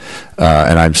left,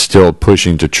 and I'm still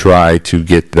pushing to try to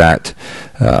get that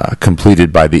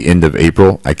completed by the end of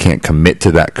April. I can't commit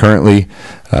to that currently,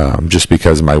 just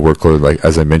because my workload, like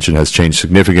as I mentioned, has changed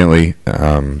significantly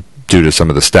due to some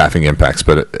of the staffing impacts,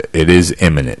 but it is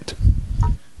imminent.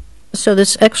 So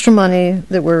this extra money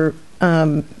that we're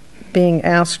being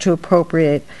asked to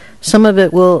appropriate, Some of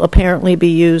it will apparently be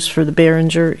used for the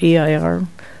Behringer EIR,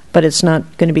 but it's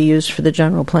not going to be used for the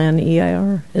general plan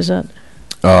EIR, is that?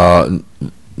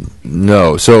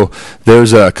 No. So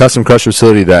there's a custom crush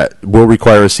facility that will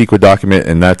require a CEQA document,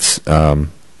 and that's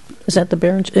is that the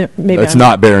Behringer? Maybe it's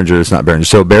not Behringer. It's not Behringer.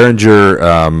 So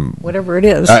Behringer, whatever it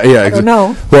is. yeah, I don't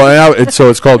know. Well,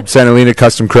 it's called Santa Helena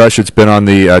Custom Crush. It's been on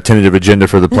the tentative agenda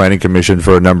for the Planning Commission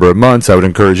for a number of months. I would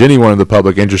encourage anyone in the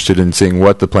public interested in seeing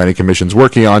what the Planning Commission's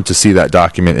working on to see that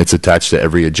document. It's attached to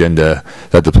every agenda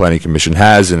that the Planning Commission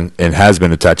has, and has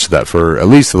been attached to that for at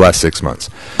least the last 6 months.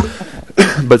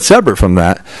 But separate from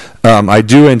that, I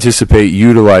do anticipate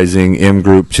utilizing M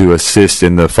Group to assist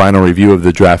in the final review of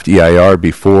the draft EIR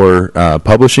before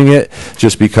publishing it,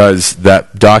 just because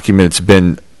that document's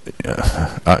been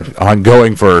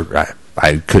ongoing for,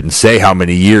 I couldn't say how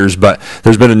many years, but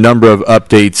there's been a number of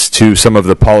updates to some of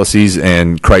the policies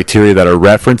and criteria that are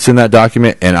referenced in that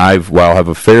document, and while I have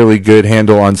a fairly good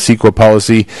handle on CEQA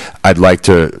policy, I'd like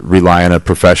to rely on a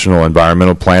professional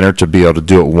environmental planner to be able to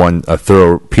do a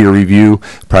thorough peer review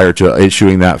prior to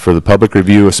issuing that for the public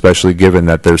review, especially given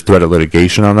that there's threat of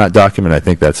litigation on that document. I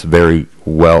think that's very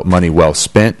money well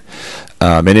spent.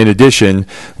 And in addition,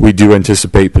 we do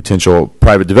anticipate potential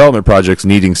private development projects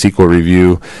needing CEQA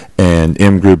review, and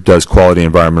M Group does quality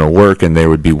environmental work, and they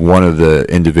would be one of the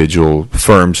individual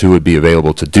firms who would be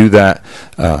available to do that.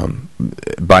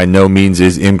 By no means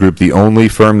is M Group the only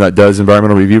firm that does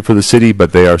environmental review for the city,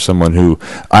 but they are someone who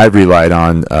I've relied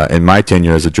on in my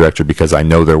tenure as a director because I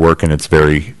know their work, and it's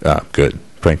very good,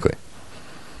 frankly.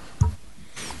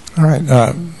 All right.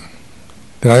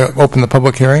 Did I open the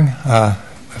public hearing?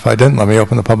 If I didn't, let me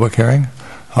open the public hearing.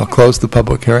 I'll close the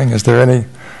public hearing. Is there any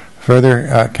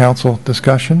further council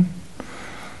discussion?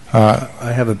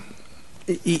 I have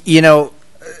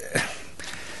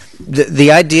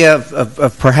the idea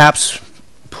of perhaps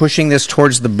pushing this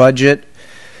towards the budget,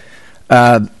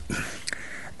 the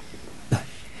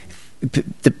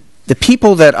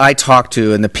people that I talk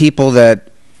to and the people that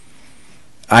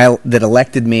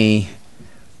elected me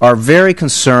are very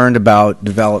concerned about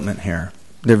development here.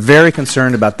 They're very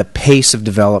concerned about the pace of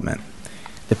development,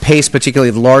 the pace particularly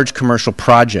of large commercial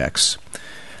projects.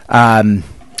 And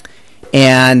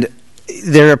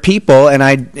there are people, and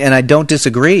I don't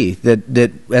disagree,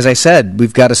 that, as I said,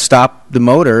 we've got to stop the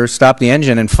motor, stop the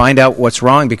engine, and find out what's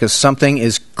wrong because something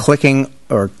is clicking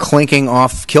or clinking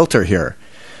off kilter here.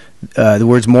 The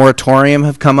words moratorium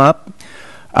have come up.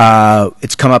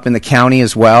 It's come up in the county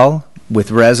as well,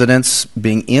 with residents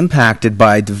being impacted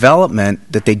by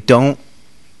development that they don't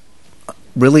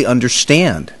really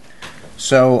understand.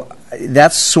 So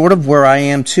that's sort of where I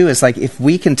am too. It's like if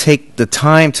we can take the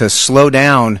time to slow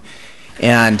down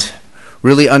and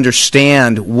really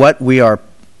understand what we are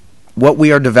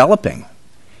developing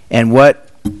and what.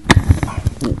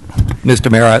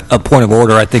 Mr. Mayor, a point of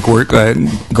order. I think we're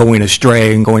going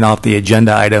astray and going off the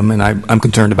agenda item, and I'm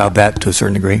concerned about that to a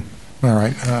certain degree. All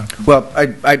right. Well,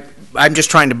 I'm just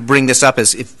trying to bring this up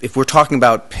as if we're talking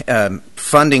about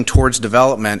funding towards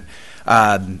development.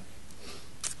 I'm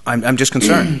just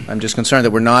concerned. I'm just concerned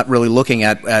that we're not really looking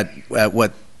at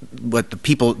what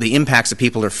the impacts that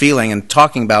people are feeling and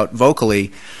talking about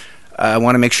vocally. I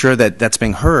want to make sure that that's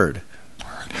being heard.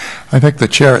 I think the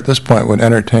chair at this point would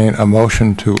entertain a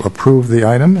motion to approve the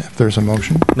item, if there's a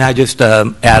motion. May I just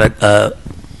add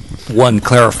one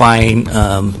clarifying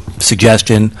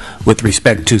suggestion with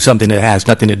respect to something that has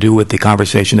nothing to do with the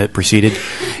conversation that preceded?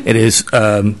 It is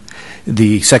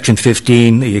the Section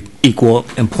 15, the Equal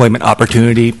Employment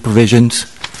Opportunity provisions.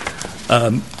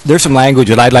 There's some language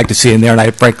that I'd like to see in there, and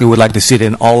I frankly would like to see it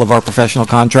in all of our professional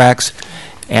contracts,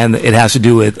 and it has to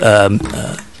do with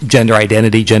gender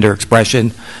identity, gender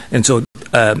expression, and so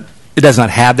it does not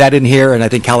have that in here, and I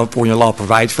think California law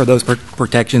provides for those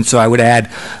protections, so I would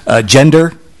add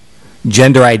gender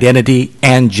identity,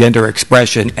 and gender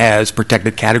expression as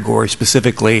protected categories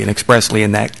specifically and expressly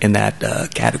in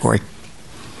that category.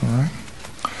 All right.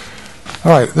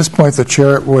 All right. At this point, the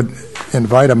chair would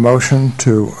invite a motion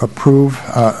to approve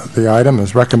the item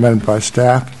as recommended by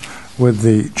staff with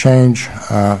the change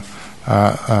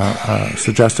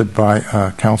suggested by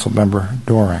Council Member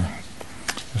Doring.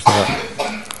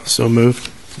 So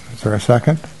moved. Is there a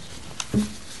second?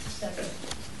 Second.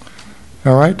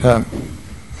 All right.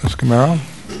 Ms. Camaro?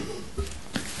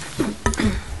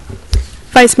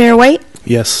 Vice Mayor White?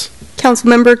 Yes.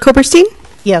 Councilmember Koberstein?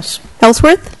 Yes.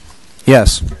 Ellsworth?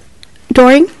 Yes.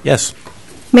 Doring? Yes.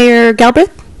 Mayor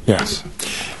Galbraith? Yes.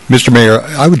 Mr. Mayor,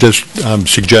 I would just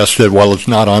suggest that while it's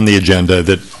not on the agenda,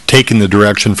 that taking the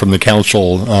direction from the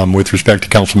council with respect to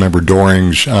Councilmember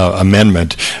Doring's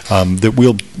amendment, that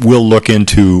we'll look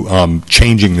into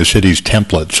changing the city's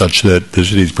template such that the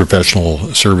city's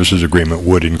professional services agreement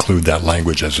would include that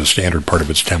language as a standard part of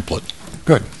its template.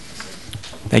 Good.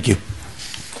 Thank you.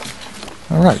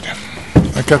 All right.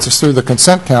 That gets us through the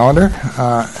consent calendar,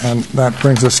 and that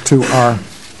brings us to our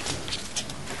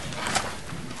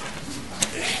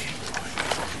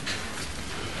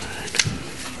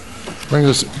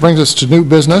brings us to new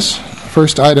business.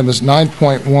 First item is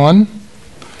 9.1,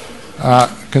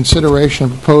 consideration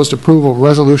of proposed approval of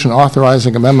resolution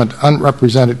authorizing amendment to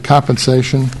unrepresented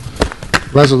compensation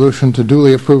resolution to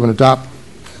duly approve and adopt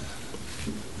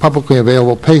publicly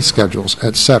available pay schedules,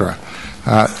 etc.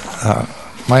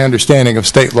 My understanding of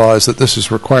state law is that this is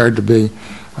required to be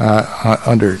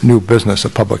under new business, a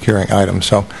public hearing item.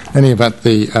 So, in any event,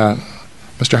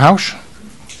 Mr. Hausch?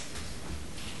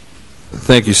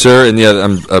 Thank you, sir. And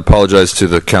I apologize to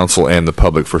the council and the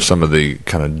public for some of the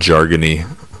kind of jargony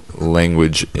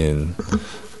language in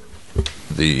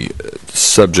the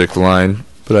subject line,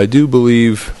 but I do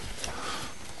believe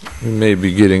we may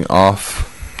be getting off.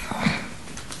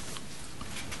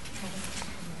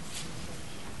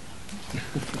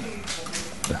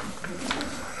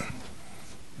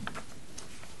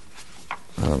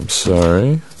 I'm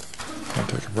sorry. I'll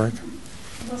take a break.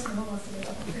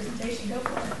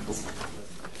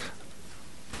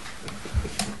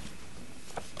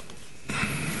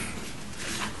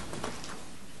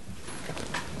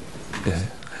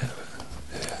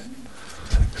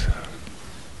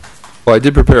 Well, I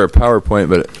did prepare a PowerPoint,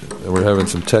 but we're having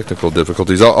some technical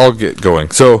difficulties. I'll get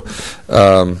going. So,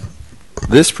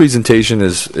 this presentation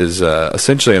is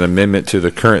essentially an amendment to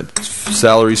the current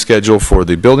salary schedule for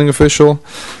the building official.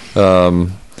 Prior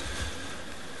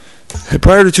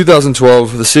to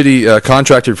 2012, the city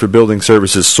contracted for building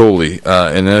services solely,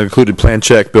 and that included plan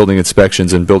check, building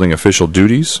inspections, and building official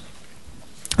duties.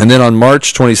 And then on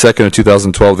March 22nd of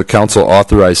 2012, the council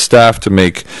authorized staff to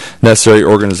make necessary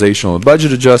organizational and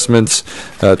budget adjustments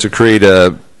to create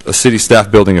a city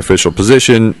staff building official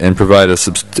position and provide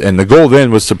and the goal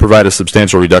then was to provide a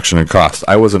substantial reduction in cost.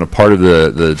 I wasn't a part of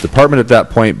the department at that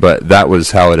point, but that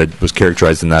was how it was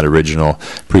characterized in that original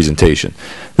presentation.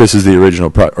 This is the original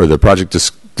the project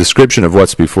description of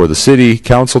what's before the city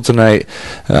council tonight.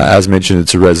 As mentioned,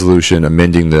 it's a resolution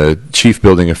amending the chief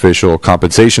building official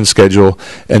compensation schedule,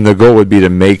 and the goal would be to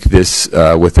make this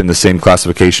within the same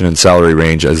classification and salary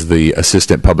range as the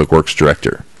assistant public works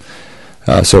director.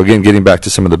 So again, getting back to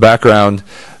some of the background,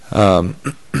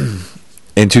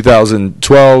 in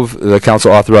 2012, the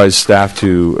council authorized staff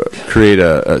to create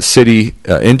a city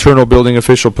internal building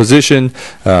official position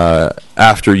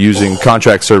after using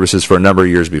contract services for a number of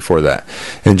years before that.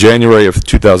 In January of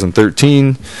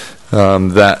 2013,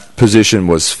 that position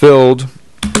was filled.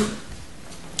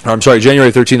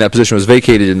 January 13, that position was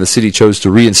vacated, and the city chose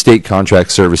to reinstate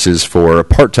contract services for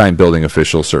part-time building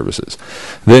official services.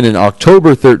 Then in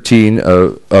October 13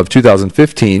 of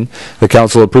 2015, the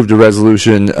council approved a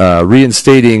resolution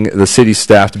reinstating the city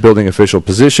staffed building official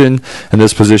position, and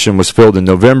this position was filled in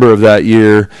November of that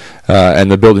year,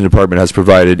 and the building department has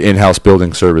provided in-house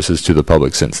building services to the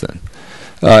public since then.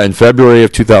 In February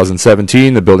of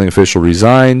 2017, the building official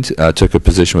resigned, took a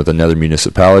position with another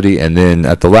municipality, and then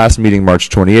at the last meeting, March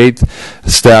 28th,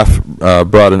 staff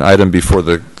brought an item before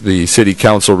the city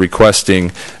council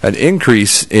requesting an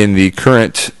increase in the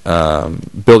current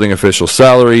building official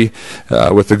salary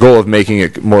with the goal of making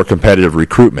it more competitive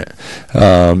recruitment,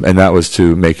 and that was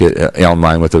to make it in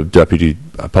line with the deputy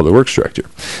public works director.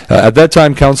 At that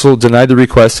time, council denied the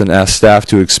request and asked staff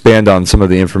to expand on some of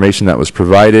the information that was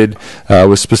provided,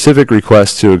 with specific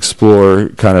requests to explore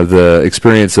kind of the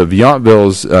experience of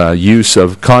Yountville's use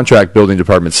of contract building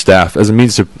department staff as a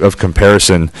means of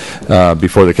comparison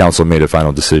before the council made a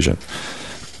final decision.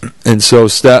 And so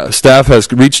staff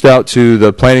has reached out to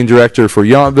the planning director for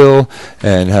Yountville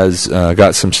and has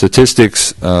got some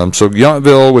statistics. So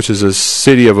Yountville, which is a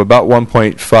city of about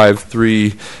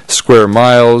 1.53 square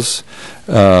miles,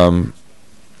 a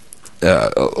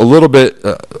little bit,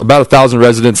 about 1,000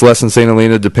 residents, less than St.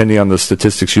 Helena, depending on the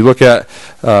statistics you look at,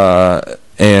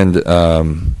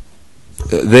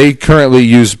 they currently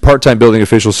use part-time building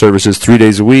official services 3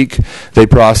 days a week. They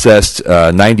processed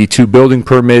 92 building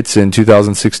permits in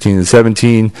 2016 and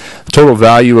 17. The total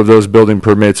value of those building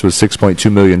permits was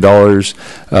 $6.2 million.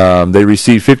 They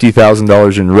received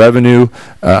 $50,000 in revenue.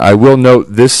 I will note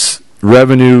this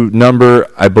revenue number,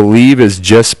 I believe, is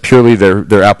just purely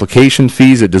their application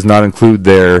fees. It does not include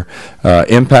their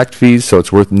impact fees, so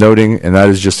it's worth noting, and that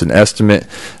is just an estimate.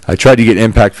 I tried to get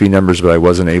impact fee numbers, but I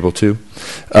wasn't able to.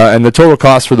 And the total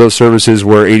cost for those services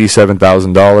were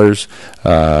 $87,000.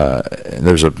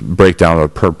 There's a breakdown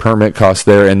of per permit cost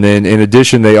there. And then in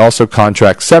addition, they also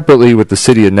contract separately with the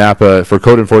City of Napa for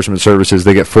code enforcement services.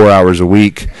 They get 4 hours a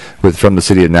week from the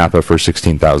City of Napa for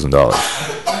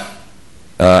 $16,000.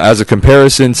 As a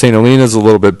comparison, St. Helena is a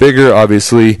little bit bigger,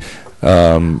 obviously,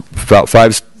 about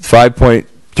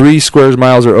 5.3 square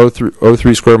miles or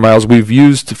 03 square miles. We've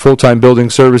used full-time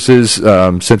building services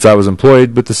since I was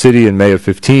employed with the city in May of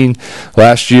 15.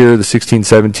 Last year, the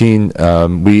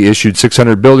 16-17, we issued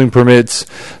 600 building permits,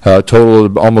 total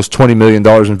of almost $20 million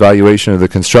in valuation of the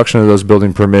construction of those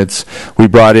building permits. We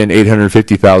brought in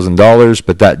 $850,000,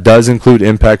 but that does include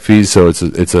impact fees, so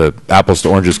it's a apples to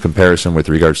oranges comparison with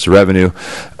regards to revenue.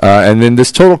 And then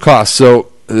this total cost. So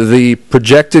the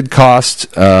projected cost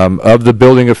of the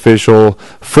building official,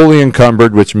 fully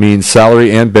encumbered, which means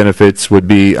salary and benefits, would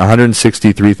be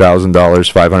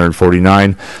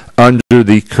 $163,549 under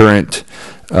the current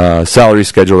salary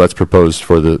schedule that's proposed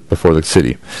before the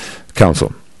city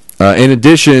council. In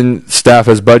addition, staff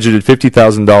has budgeted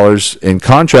 $50,000 in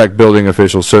contract building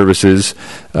official services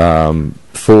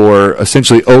for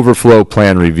essentially overflow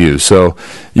plan reviews. So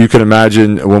you can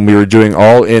imagine when we were doing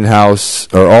all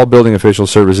in-house or all building official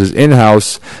services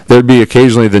in-house, there'd be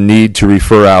occasionally the need to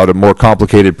refer out a more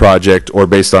complicated project or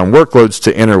based on workloads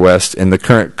to Interwest, and the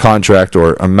current contract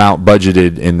or amount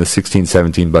budgeted in the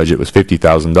 16-17 budget was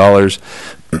 $50,000.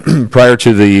 Prior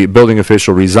to the building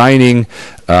official resigning,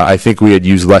 I think we had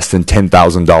used less than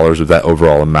 $10,000 of that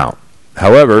overall amount.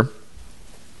 However,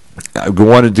 I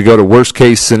wanted to go to worst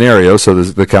case scenario so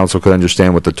the council could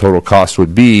understand what the total cost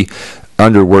would be.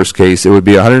 Under worst case, it would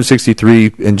be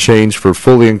 $163 and change for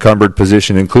fully encumbered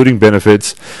position, including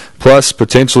benefits, plus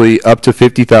potentially up to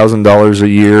 $50,000 a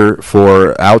year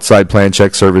for outside plan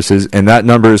check services, and that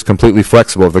number is completely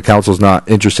flexible. If the council's not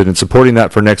interested in supporting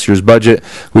that for next year's budget,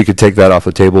 we could take that off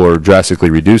the table or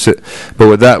drastically reduce it. But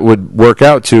what that would work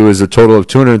out to is a total of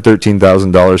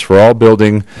 $213,000 for all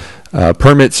building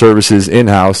permit services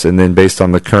in-house, and then based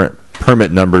on the current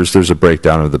permit numbers, there's a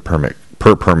breakdown of the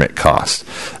per permit cost.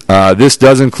 This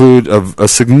does include a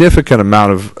significant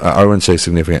amount of, I wouldn't say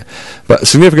significant, but a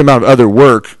significant amount of other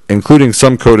work, including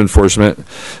some code enforcement.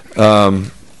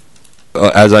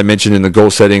 As I mentioned in the goal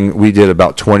setting, we did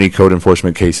about 20 code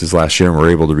enforcement cases last year, and we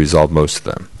were able to resolve most of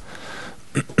them.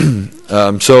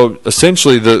 So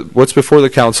essentially, what's before the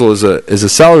council is a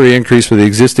salary increase for the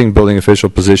existing building official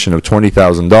position of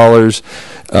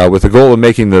 $20,000, with the goal of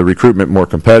making the recruitment more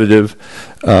competitive.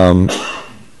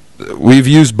 We've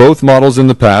used both models in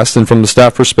the past, and from the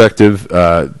staff perspective,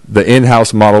 the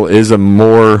in-house model is a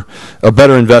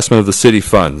better investment of the city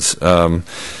funds. We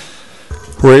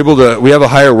have a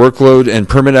higher workload and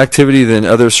permit activity than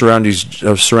other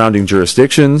surrounding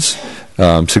jurisdictions.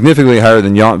 Significantly higher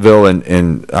than Yountville,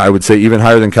 and I would say even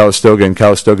higher than Calistoga, and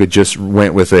Calistoga just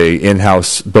went with a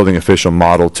in-house building official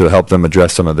model to help them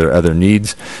address some of their other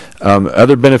needs.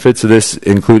 Other benefits of this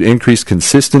include increased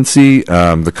consistency,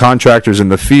 the contractors in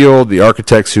the field, the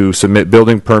architects who submit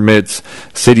building permits,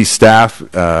 city staff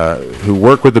who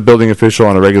work with the building official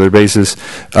on a regular basis,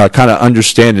 kind of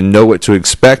understand and know what to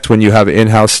expect when you have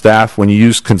in-house staff. When you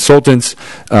use consultants,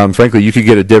 frankly, you could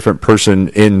get a different person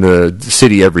in the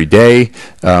city every day,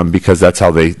 because that's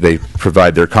how they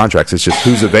provide their contracts. It's just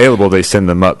who's available, they send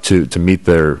them up to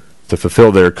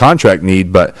fulfill their contract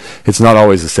need, but it's not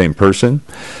always the same person.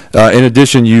 In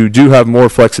addition, you do have more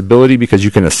flexibility because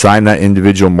you can assign that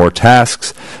individual more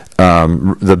tasks.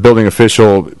 The building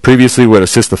official previously would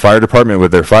assist the fire department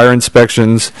with their fire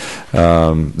inspections.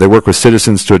 They work with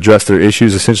citizens to address their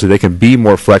issues. Essentially, they can be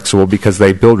more flexible because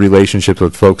they build relationships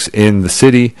with folks in the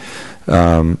city.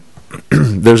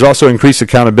 There's also increased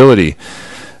accountability.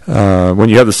 When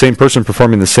you have the same person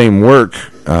performing the same work,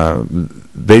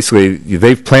 basically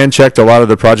they've plan checked a lot of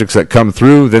the projects that come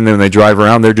through. Then when they drive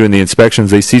around, they're doing the inspections.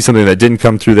 They see something that didn't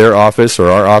come through their office or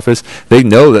our office. They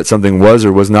know that something was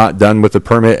or was not done with the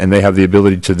permit, and they have the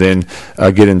ability to then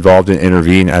get involved and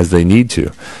intervene as they need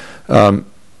to.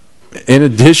 In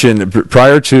addition,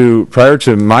 prior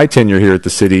to my tenure here at the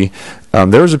city,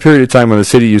 there was a period of time when the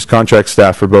city used contract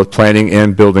staff for both planning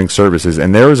and building services,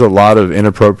 and there was a lot of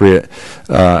inappropriate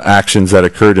actions that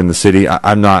occurred in the city.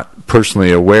 I'm not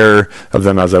personally aware of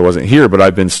them as I wasn't here, but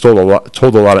I've been told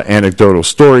a lot of anecdotal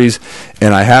stories,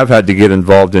 and I have had to get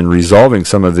involved in resolving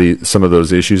some of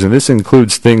those issues, and this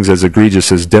includes things as egregious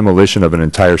as demolition of an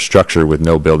entire structure with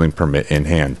no building permit in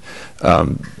hand.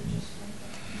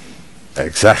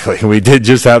 Exactly. We did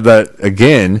just have that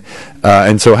again.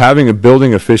 And so having a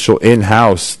building official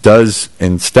in-house does,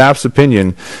 in staff's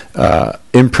opinion,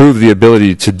 improve the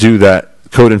ability to do that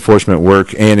code enforcement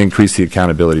work and increase the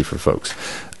accountability for folks.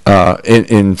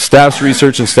 In staff's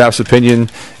research and staff's opinion,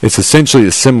 it's essentially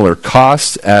a similar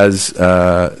cost as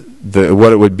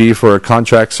what it would be for a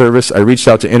contract service. I reached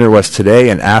out to Interwest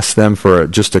today and asked them for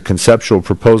just a conceptual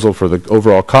proposal for the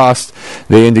overall cost.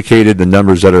 They indicated the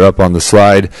numbers that are up on the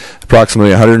slide,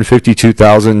 approximately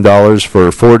 $152,000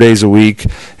 for 4 days a week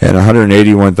and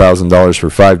 $181,000 for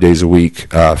 5 days a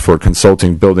week for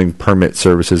consulting building permit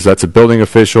services. That's a building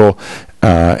official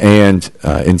and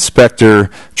inspector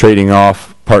trading off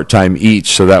part-time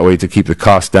each, so that way to keep the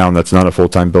cost down. That's not a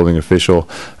full-time building official.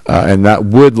 And that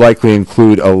would likely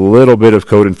include a little bit of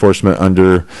code enforcement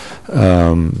under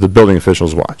the building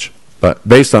official's watch. But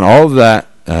based on all of that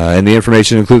and the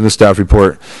information included in the staff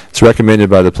report, it's recommended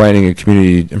by the Planning and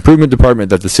Community Improvement Department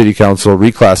that the City Council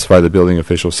reclassify the building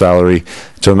official salary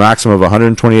to a maximum of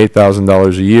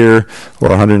 $128,000 a year or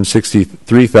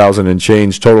 $163,000 and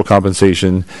change total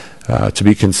compensation to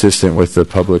be consistent with the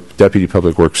Deputy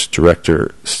Public Works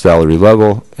Director salary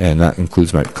level. And that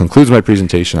concludes my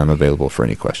presentation. I'm available for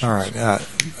any questions. All right.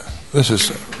 This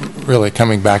is really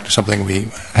coming back to something we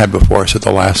had before us at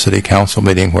the last City Council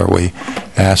meeting, where we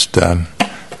asked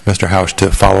Mr. House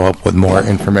to follow up with more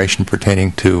information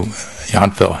pertaining to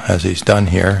Yountville, as he's done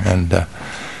here. And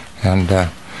in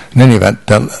any event,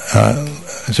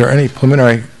 is there any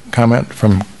preliminary comment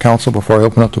from council before I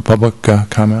open up to public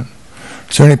comment?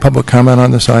 Is there any public comment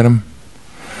on this item?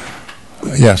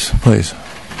 Yes, please.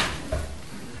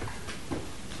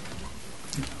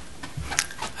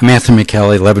 I'm Anthony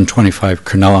McKelly, 1125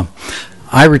 Cronulla.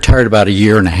 I retired about a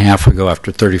year and a half ago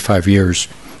after 35 years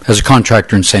as a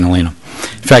contractor in St. Helena.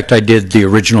 In fact, I did the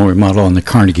original remodel on the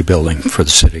Carnegie building for the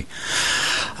city.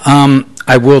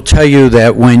 I will tell you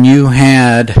that when you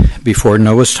had, before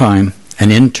Noah's time, an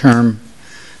interim,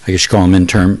 I guess you call them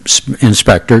interim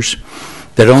inspectors,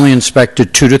 that only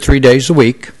inspected 2 to 3 days a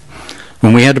week,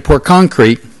 when we had to pour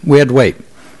concrete, we had to wait.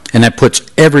 And that puts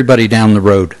everybody down the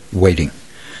road waiting.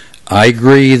 I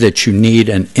agree that you need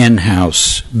an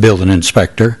in-house building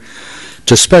inspector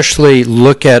to especially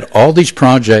look at all these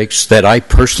projects that I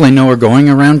personally know are going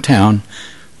around town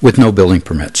with no building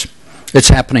permits. It's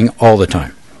happening all the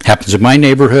time. It happens in my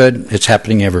neighborhood. It's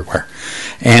happening everywhere.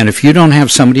 And if you don't have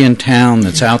somebody in town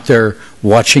that's out there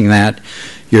watching that,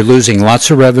 you're losing lots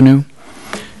of revenue.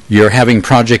 You're having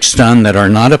projects done that are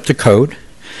not up to code,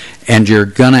 and you're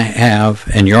going to have,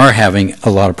 and you are having, a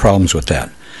lot of problems with that.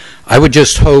 I would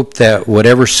just hope that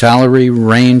whatever salary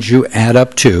range you add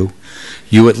up to,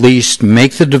 you at least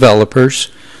make the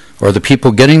developers or the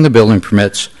people getting the building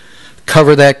permits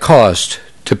cover that cost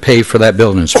to pay for that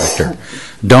building inspector.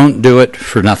 Don't do it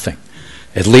for nothing.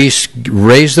 At least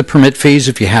raise the permit fees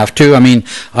if you have to. I mean,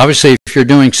 obviously, if you're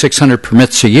doing 600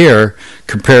 permits a year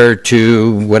compared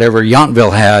to whatever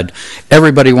Yountville had,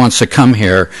 everybody wants to come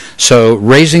here. So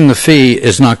raising the fee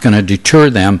is not going to deter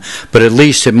them, but at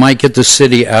least it might get the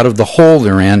city out of the hole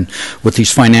they're in with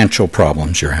these financial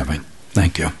problems you're having.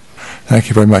 Thank you. Thank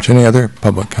you very much. Any other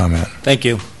public comment? Thank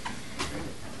you.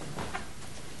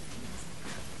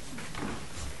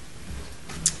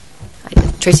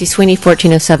 Tracy Sweeney,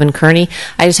 1407 Kearney.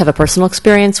 I just have a personal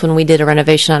experience. When we did a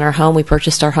renovation on our home, we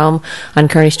purchased our home on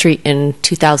Kearney Street in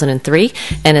 2003,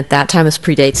 and at that time, this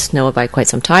predates Noah by quite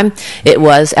some time, it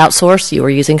was outsourced. You were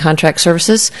using contract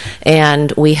services,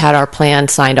 and we had our plan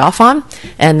signed off on,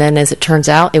 and then as it turns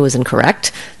out, it was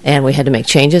incorrect, and we had to make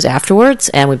changes afterwards,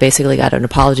 and we basically got an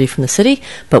apology from the city,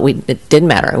 but it didn't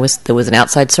matter. There was an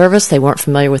outside service. They weren't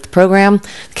familiar with the program.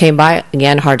 Came by,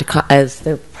 again, hard to, as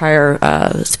the prior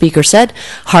speaker said,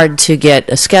 hard to get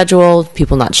a schedule,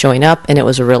 people not showing up, and it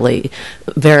was a really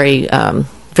very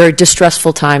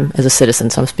distressful time as a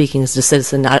citizen. So I'm speaking as a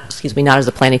citizen, not as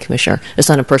a planning commissioner. It's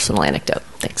not a personal anecdote.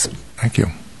 Thanks. Thank you.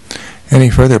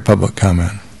 Any further public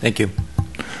comment? Thank you.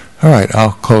 All right,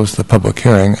 I'll close the public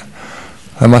hearing.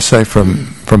 I must say,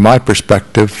 from my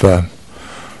perspective,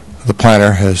 the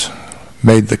planner has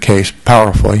made the case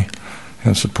powerfully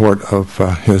in support of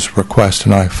his request,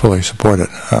 and I fully support it.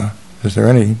 Is there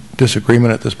any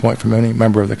disagreement at this point from any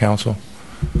member of the council?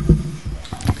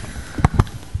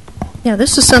 Yeah,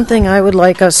 this is something I would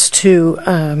like us to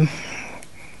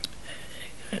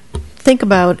think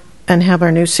about and have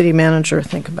our new city manager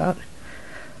think about.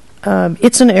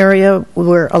 It's an area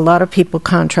where a lot of people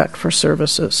contract for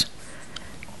services.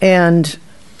 And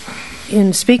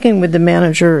in speaking with the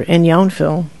manager in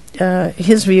Yountville,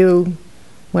 his view,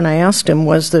 when I asked him,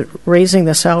 was that raising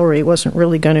the salary wasn't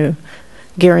really going to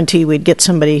guarantee we'd get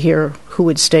somebody here who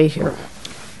would stay here.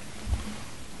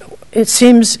 It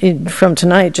seems from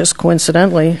tonight, just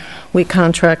coincidentally, we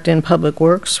contract in Public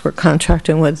Works. We're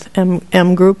contracting with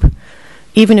M Group.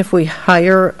 Even if we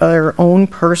hire our own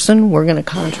person, we're going to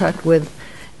contract with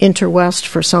Interwest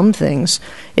for some things.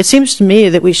 It seems to me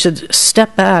that we should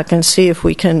step back and see if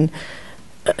we can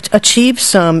achieve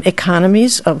some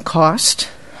economies of cost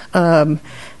and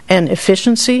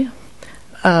efficiency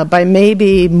by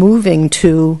maybe moving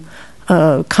to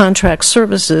contract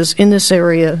services in this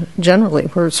area generally.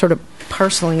 We're sort of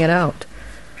parceling it out.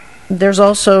 There's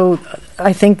also,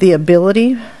 I think, the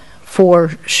ability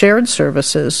for shared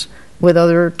services with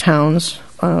other towns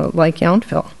like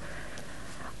Yountville.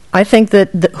 I think that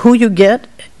who you get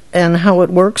and how it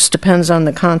works depends on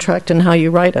the contract and how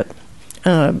you write it.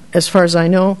 As far as I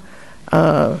know,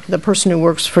 the person who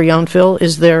works for Yountville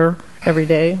is there every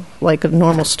day like a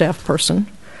normal staff person.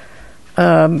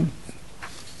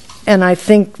 And I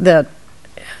think that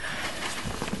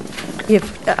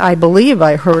I believe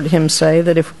I heard him say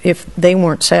that if they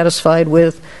weren't satisfied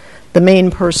with the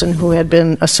main person who had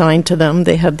been assigned to them,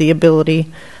 they had the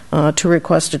ability to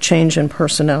request a change in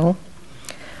personnel.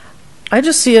 I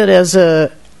just see it as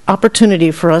an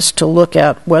opportunity for us to look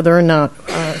at whether or not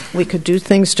we could do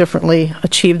things differently,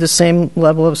 achieve the same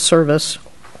level of service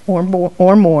or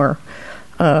more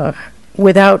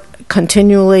without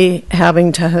continually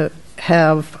having to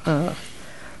have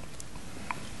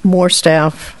more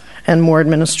staff and more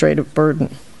administrative burden.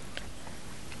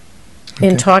 Okay.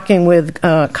 In talking with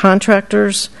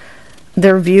contractors,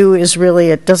 their view is really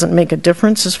it doesn't make a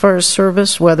difference as far as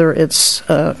service, whether it's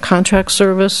contract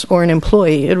service or an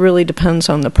employee. It really depends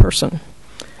on the person.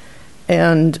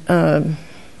 And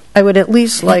I would at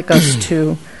least like us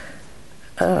to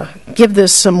give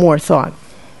this some more thought.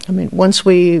 I mean, once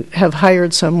we have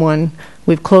hired someone,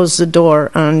 we've closed the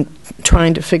door on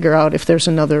trying to figure out if there's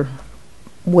another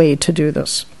way to do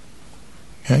this.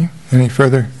 Okay. Any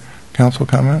further council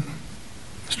comment?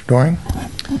 Mr. Doring?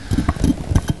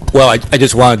 Well, I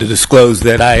just wanted to disclose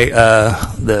that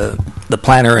the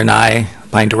planner and I,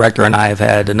 planning director and I, have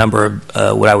had a number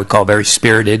of what I would call very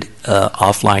spirited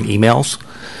offline emails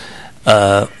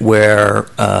where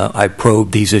I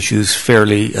probed these issues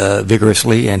fairly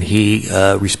vigorously, and he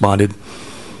responded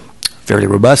fairly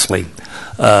robustly,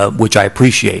 which I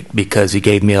appreciate because he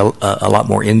gave me a lot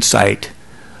more insight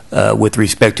with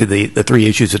respect to the three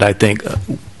issues that I think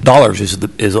dollars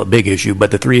is a big issue, but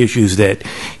the three issues that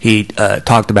he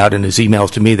talked about in his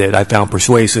emails to me that I found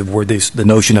persuasive were the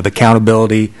notion of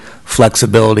accountability,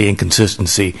 flexibility, and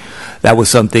consistency. That was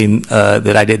something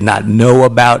that I did not know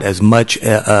about as much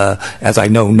as I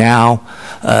know now.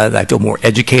 I feel more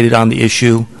educated on the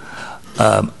issue.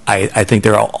 I think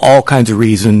there are all kinds of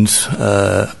reasons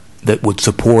that would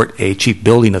support a chief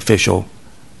building official,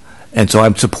 and so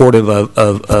I'm supportive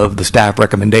of the staff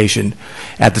recommendation.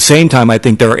 At the same time, I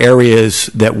think there are areas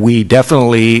that we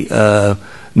definitely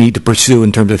need to pursue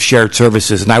in terms of shared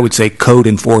services, and I would say code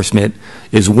enforcement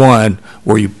is one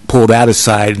where you pull that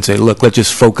aside and say, look, let's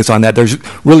just focus on that. There's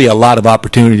really a lot of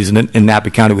opportunities in Napa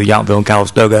County with Yountville and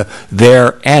Calistoga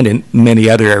there and in many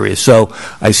other areas. So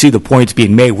I see the points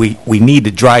being made. We need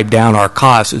to drive down our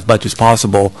costs as much as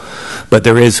possible, but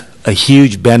there is a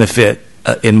huge benefit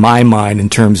in my mind in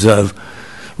terms of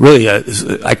really,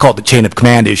 I call it the chain of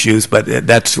command issues, but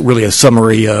that's really a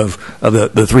summary of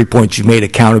the 3 points you made: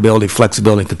 accountability,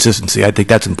 flexibility, and consistency. I think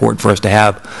that's important for us to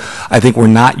have. I think we're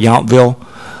not Yountville.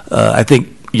 I think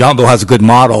Yountville has a good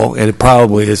model, and it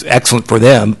probably is excellent for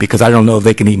them because I don't know if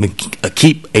they can even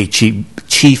keep a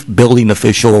chief building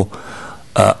official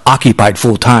occupied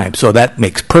full time. So that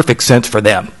makes perfect sense for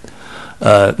them.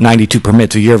 92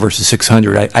 permits a year versus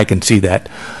 600, I can see that.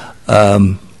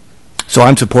 So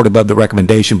I'm supportive of the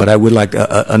recommendation, but I would like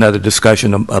another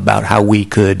discussion about how we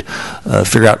could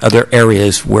figure out other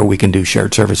areas where we can do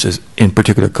shared services, in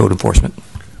particular code enforcement.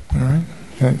 All right.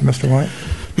 Okay, Mr. White?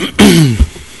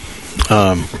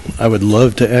 I would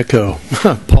love to echo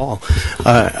Paul.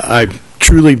 I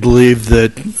truly believe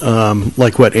that,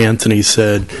 like what Anthony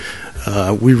said,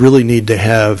 we really need to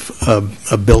have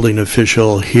a building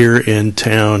official here in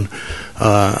town.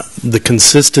 The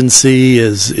consistency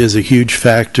is a huge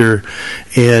factor,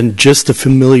 and just the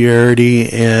familiarity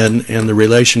and the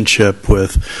relationship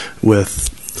with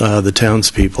the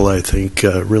townspeople, I think,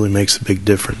 really makes a big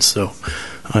difference. So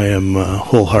I am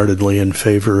wholeheartedly in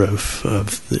favor of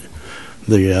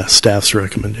the staff's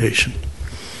recommendation.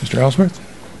 Mr. Ellsworth?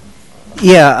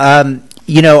 Yeah,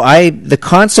 the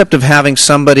concept of having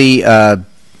somebody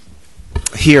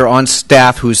here on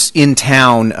staff who's in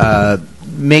town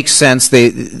makes sense. They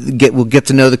will get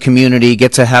to know the community,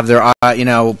 get to have their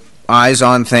eyes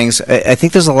on things. I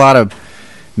think there's a lot of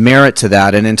merit to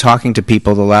that. And in talking to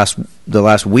people the last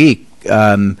week,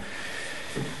 the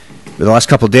last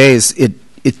couple of days, it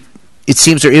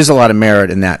seems there is a lot of merit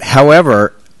in that.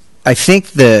 However, I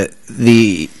think the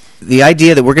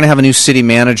idea that we're going to have a new city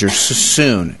manager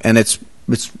soon, and it's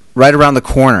right around the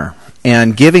corner,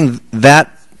 and giving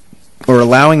that or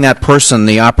allowing that person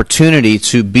the opportunity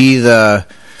to be the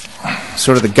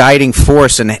sort of the guiding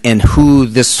force in who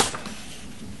this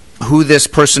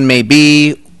person may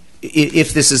be,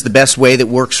 if this is the best way that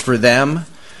works for them.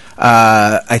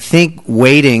 I think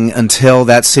waiting until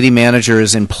that city manager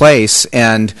is in place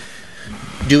and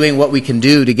doing what we can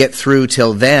do to get through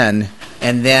till then,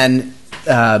 and then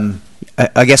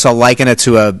I guess I'll liken it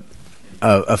to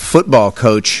a football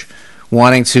coach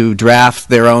wanting to draft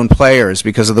their own players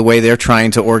because of the way they're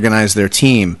trying to organize their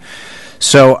team.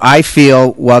 So I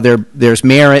feel while there's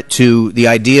merit to the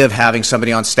idea of having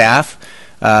somebody on staff,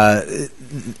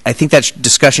 I think that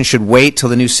discussion should wait till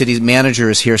the new city manager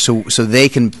is here so they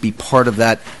can be part of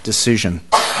that decision.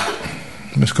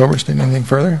 Ms. Koberstein, anything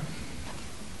further?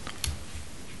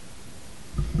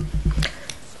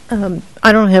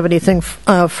 I don't have anything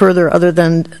further other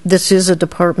than this is a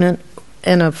department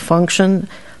and a function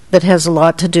that has a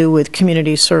lot to do with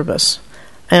community service.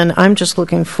 And I'm just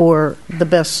looking for the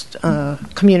best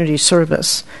community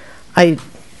service.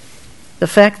 The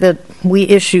fact that we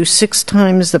issue 6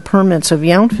 times the permits of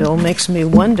Yountville makes me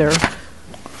wonder,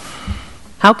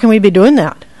 how can we be doing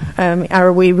that?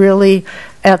 Are we really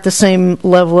at the same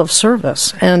level of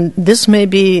service? And this may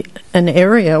be an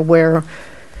area where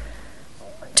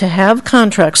to have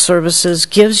contract services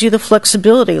gives you the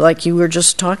flexibility, like you were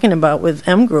just talking about with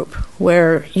M Group,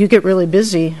 where you get really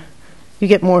busy, you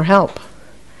get more help.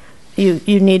 You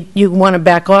want to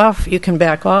back off, you can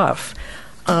back off.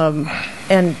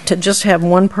 And to just have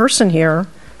one person here,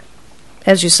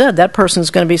 as you said, that person's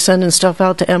going to be sending stuff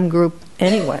out to M Group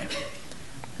anyway.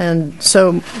 And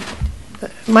so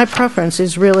my preference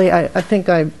is really, I think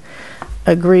I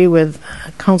agree with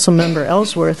Councilmember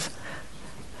Ellsworth.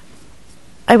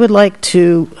 I would like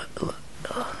to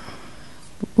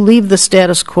leave the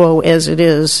status quo as it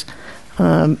is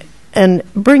and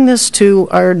bring this to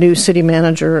our new city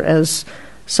manager as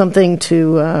something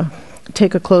to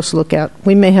take a close look at.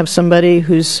 We may have somebody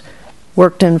who's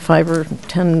worked in 5 or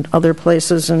 10 other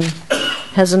places and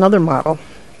has another model,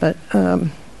 but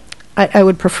I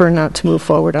would prefer not to move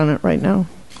forward on it right now.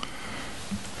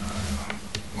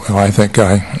 Well, I think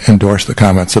I endorse the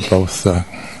comments of both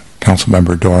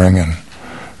Councilmember Doring and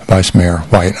Vice Mayor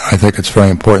White. I think it's very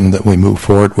important that we move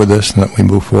forward with this and that we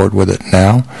move forward with it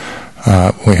now.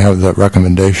 We have the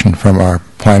recommendation from our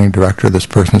planning director. This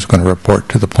person is going to report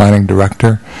to the planning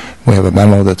director. We have a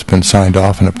memo that's been signed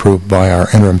off and approved by our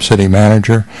interim city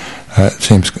manager. It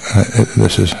seems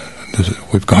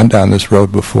we've gone down this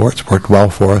road before. It's worked well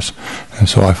for us, and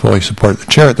so I fully support it.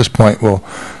 The chair at this point will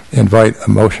invite a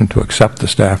motion to accept the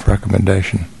staff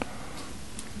recommendation.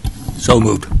 So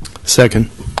moved. Second.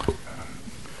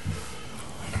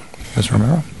 Ms.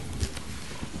 Romero?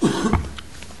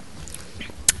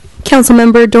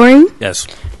 Councilmember Doring? Yes.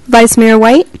 Vice Mayor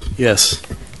White? Yes.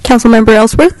 Councilmember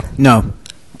Ellsworth? No.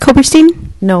 Koberstein?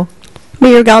 No.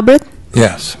 Mayor Galbraith?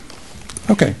 Yes.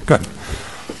 Okay, good.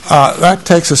 That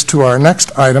takes us to our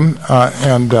next item,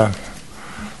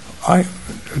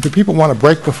 do people want to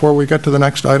break before we get to the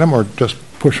next item, or just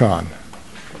push on?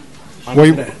 I'm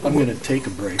going to take a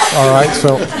break. All right,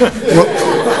 so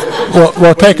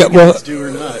we'll take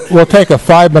a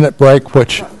 5-minute break,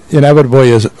 which inevitably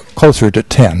is closer to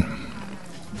 10.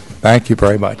 Thank you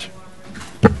very much.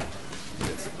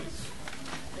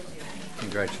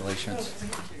 Congratulations.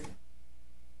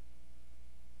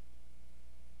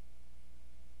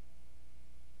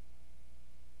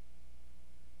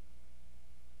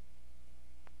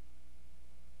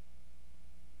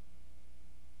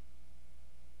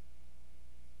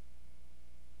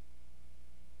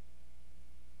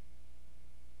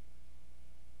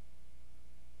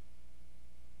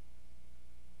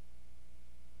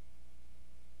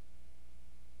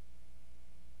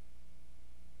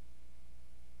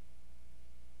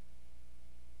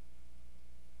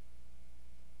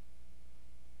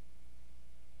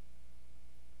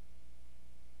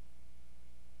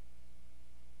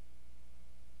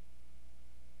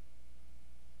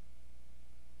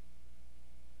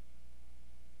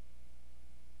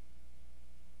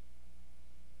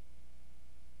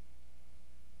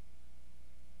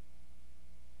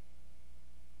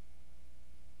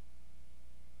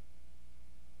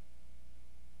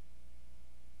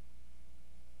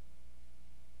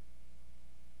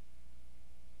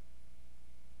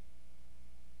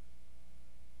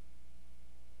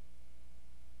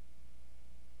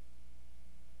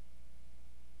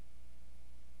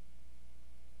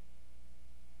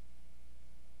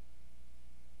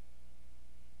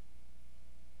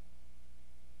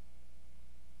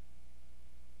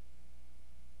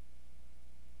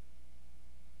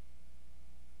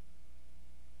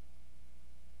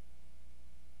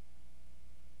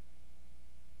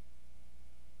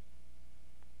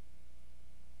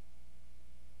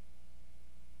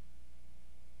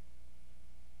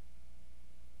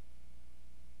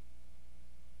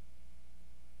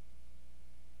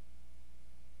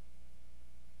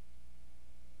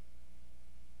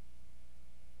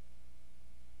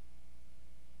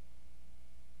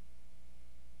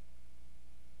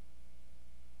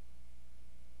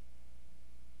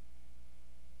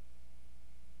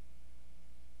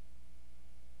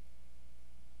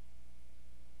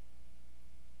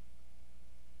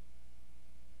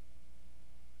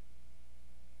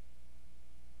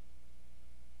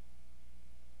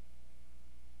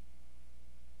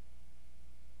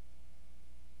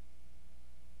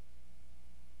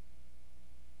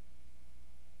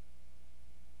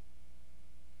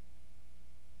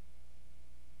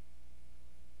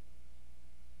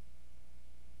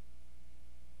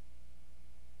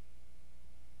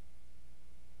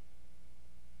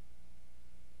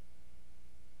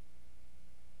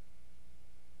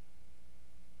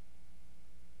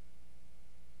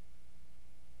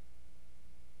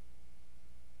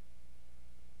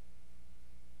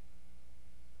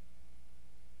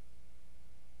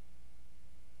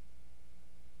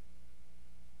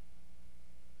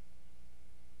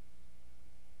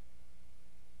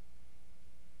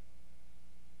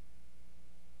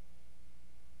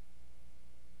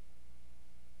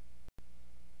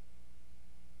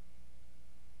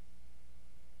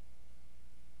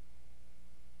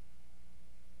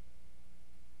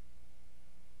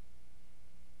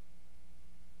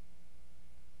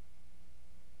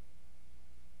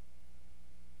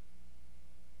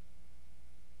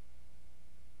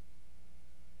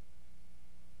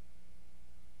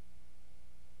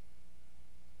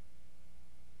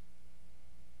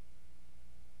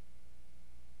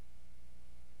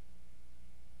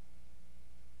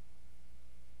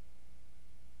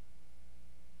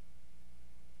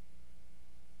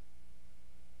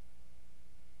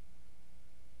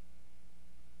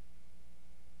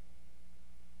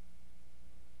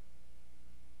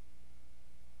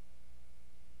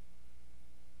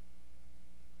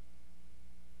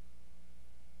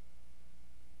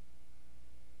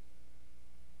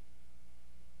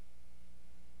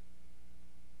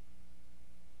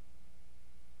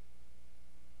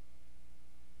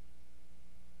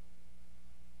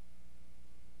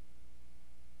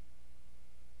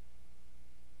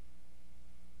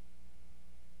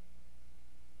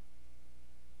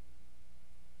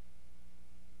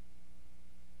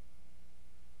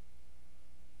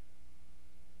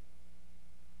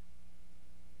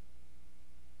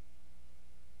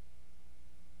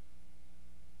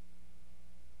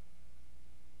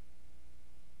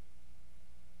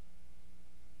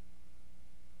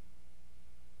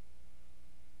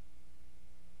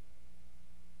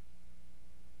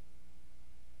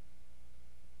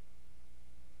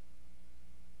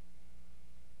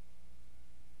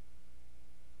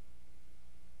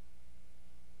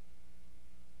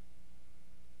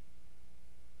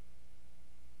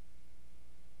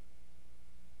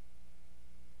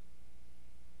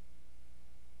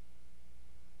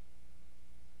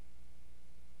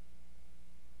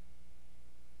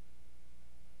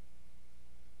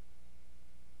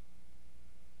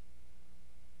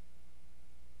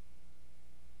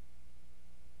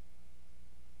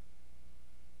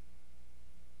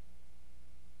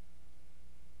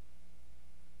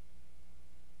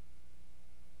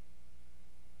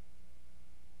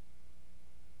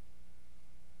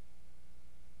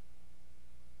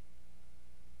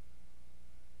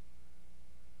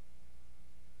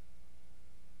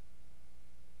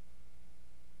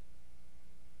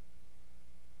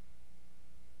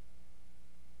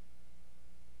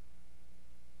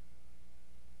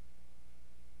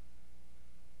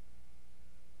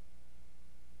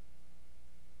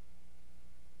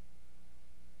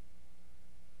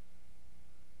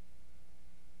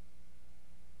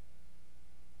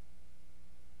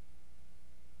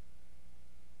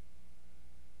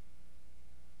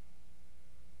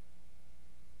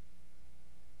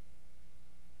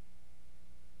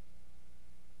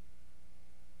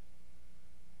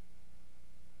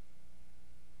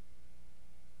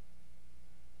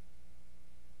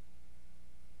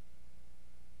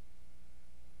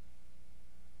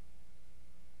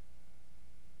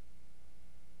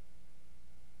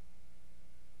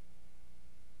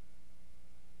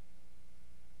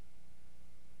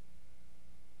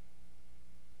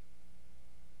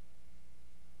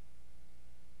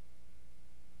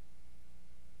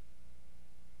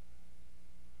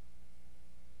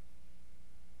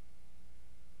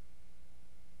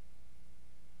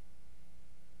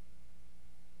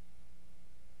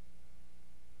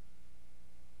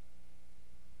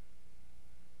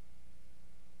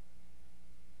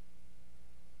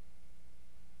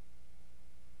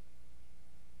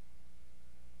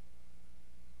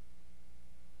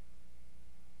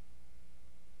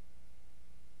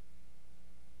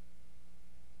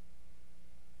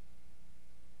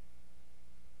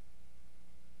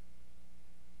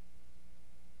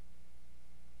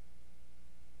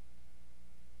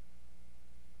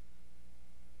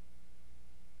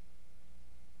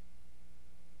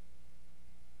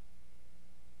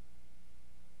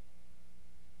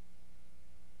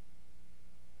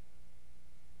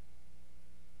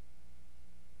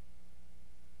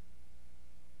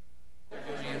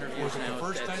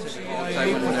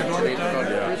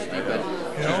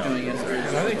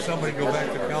 somebody go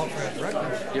back to Caltrans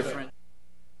records. Different.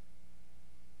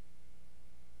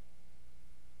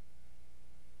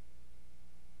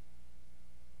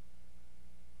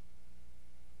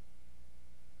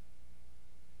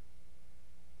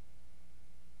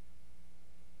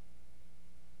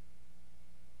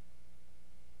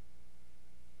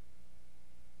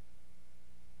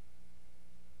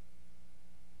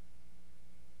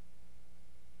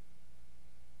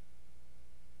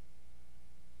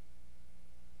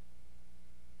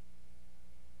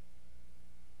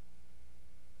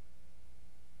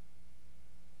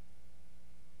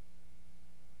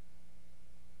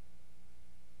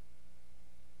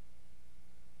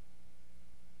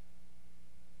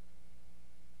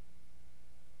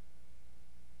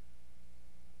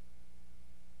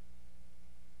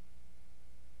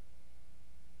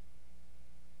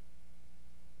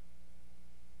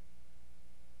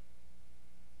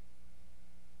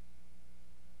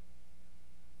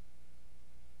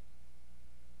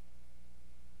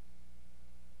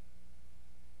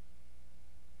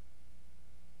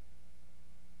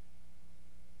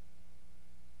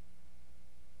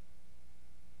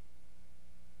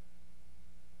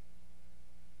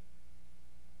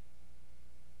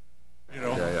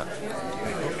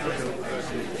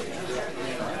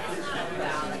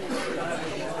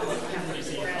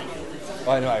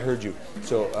 I know, I heard you.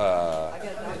 So,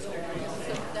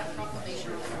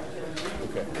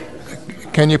 okay.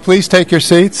 Can you please take your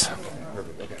seats?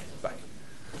 Perfect. Okay. Bye.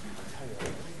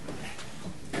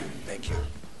 Thank you.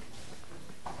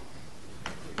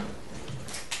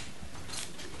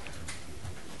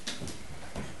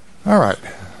 All right.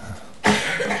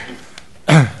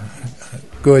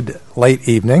 Good late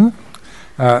evening.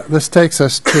 This takes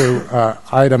us to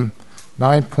item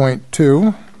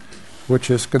 9.2, which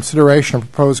is consideration of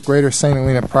proposed Greater St.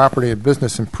 Helena Property and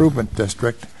Business Improvement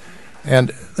District. And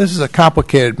this is a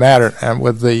complicated matter, and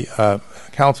with the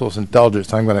council's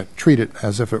indulgence, I'm going to treat it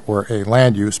as if it were a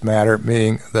land use matter,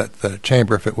 meaning that the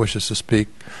chamber, if it wishes to speak,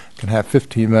 can have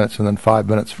 15 minutes and then 5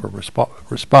 minutes for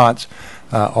response,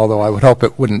 although I would hope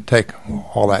it wouldn't take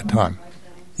all that time.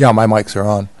 Yeah, my mics are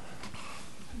on.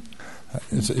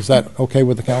 Is that okay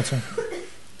with the council?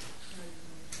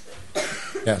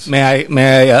 Yes.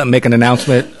 May I make an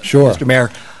announcement? Sure. Mr. Mayor.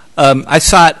 I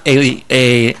sought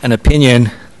an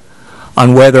opinion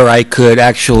on whether I could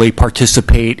actually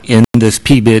participate in this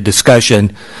PBID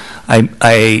discussion.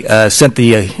 I sent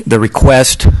the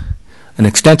request, an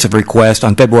extensive request,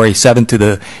 on February 7th to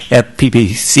the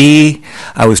FPPC.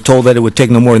 I was told that it would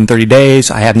take no more than 30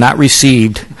 days. I have not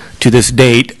received, to this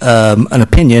date, an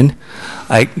opinion.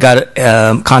 I got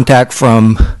contact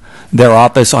from their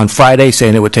office on Friday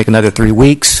saying it would take another 3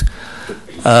 weeks.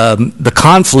 The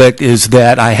conflict is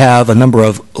that I have a number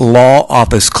of law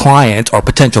office clients, or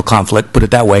potential conflict, put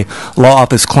it that way, law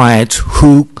office clients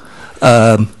who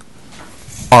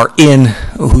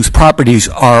whose properties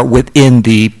are within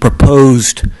the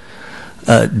proposed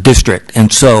district.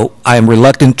 And so I am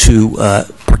reluctant to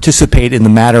participate in the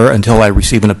matter until I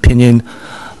receive an opinion,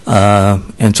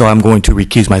 and so I'm going to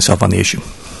recuse myself on the issue.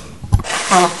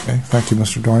 Okay, thank you,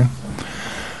 Mr. Dorian.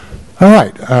 All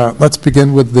right, let's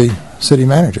begin with the city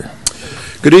manager.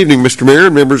 Good evening, Mr. Mayor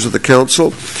and members of the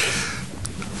council.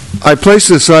 I placed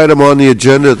this item on the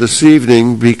agenda this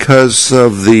evening because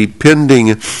of the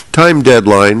pending time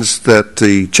deadlines that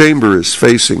the chamber is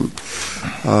facing.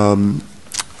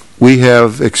 We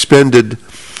have expended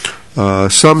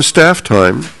some staff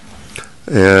time,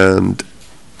 and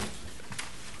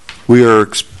we are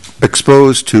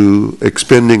exposed to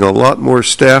expending a lot more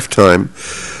staff time.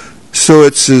 So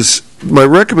my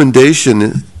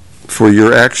recommendation for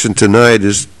your action tonight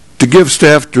is to give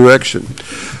staff direction.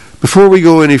 Before we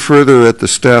go any further at the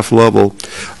staff level,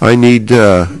 I need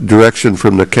direction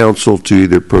from the council to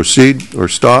either proceed or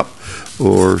stop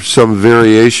or some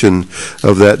variation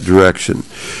of that direction.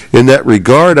 In that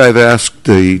regard, I've asked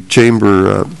the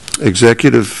chamber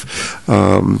executive,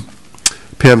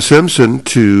 Pam Simpson,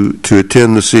 to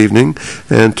attend this evening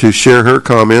and to share her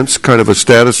comments, kind of a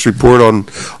status report on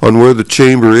where the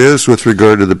chamber is with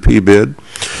regard to the PBID.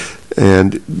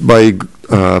 And by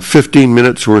 15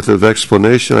 minutes worth of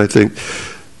explanation, I think,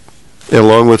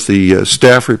 along with the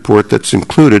staff report that's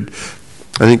included,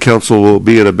 I think council will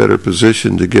be in a better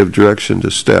position to give direction to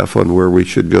staff on where we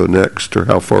should go next or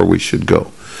how far we should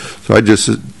go. So I just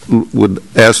would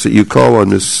ask that you call on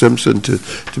Ms. Simpson to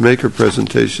make her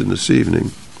presentation this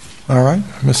evening. All right,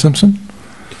 Ms. Simpson.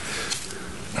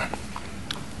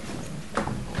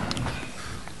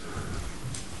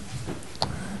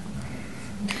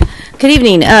 Good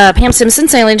evening. Pam Simpson,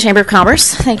 St. Helena Chamber of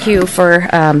Commerce. Thank you for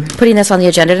putting this on the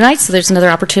agenda tonight. So there's another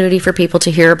opportunity for people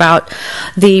to hear about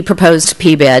the proposed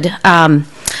P-bid.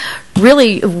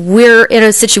 Really, we're in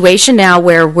a situation now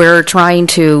where we're trying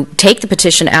to take the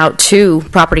petition out to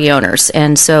property owners,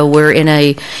 and so we're in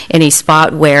a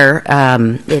spot where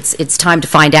it's time to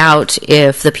find out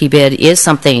if the P-bid is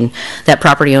something that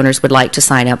property owners would like to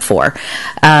sign up for,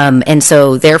 and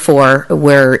so therefore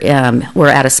we're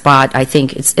at a spot. I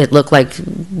think it looked like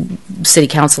City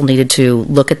Council needed to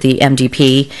look at the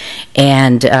MDP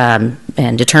and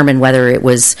determine whether it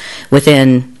was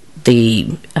within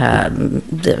the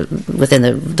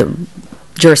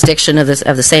jurisdiction of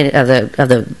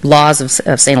the laws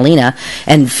of St. Helena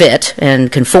and fit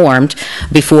and conformed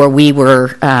before we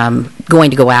were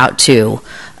going to go out to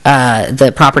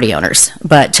the property owners.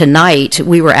 But tonight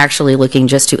we were actually looking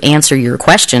just to answer your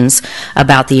questions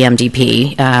about the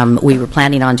MDP. We were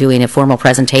planning on doing a formal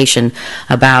presentation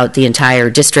about the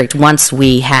entire district once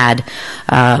we had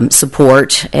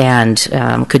support and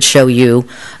could show you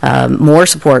more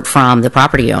support from the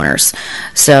property owners.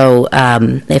 So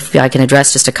if I can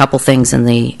address just a couple things in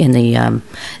the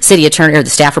city attorney or the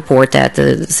staff report that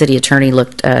the city attorney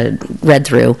read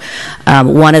through.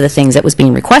 One of the things that was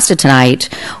being requested tonight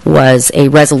was a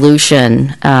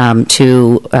resolution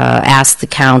to ask the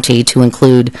county to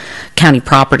include county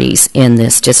properties in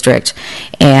this district,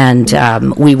 and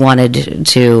we wanted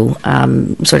to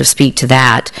sort of speak to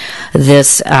that.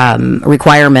 This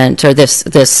requirement or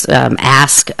this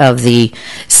ask of the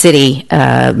city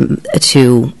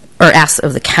or ask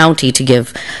of the county to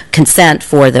give consent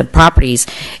for the properties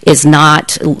is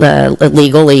not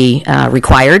legally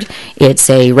required. It's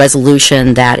a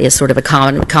resolution that is sort of a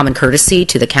common courtesy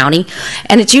to the county,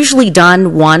 and it's usually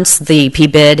done once the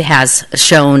P-bid has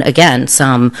shown, again,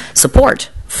 some support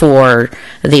for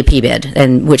the P-bid,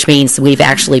 and which means we've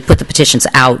actually put the petitions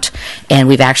out and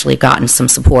we've actually gotten some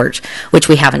support, which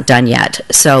we haven't done yet.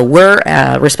 So we're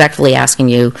respectfully asking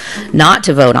you not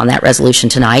to vote on that resolution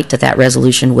tonight, that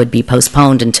resolution would be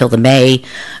postponed until the May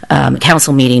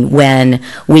council meeting when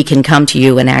we can come to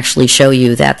you and actually show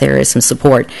you that there is some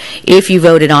support. If you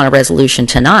voted on a resolution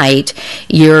tonight,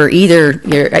 you're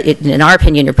in our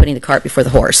opinion, you're putting the cart before the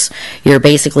horse. You're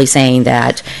basically saying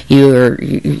that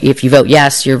if you vote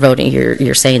yes,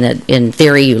 you're saying that in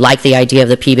theory you like the idea of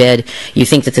the P-bid, you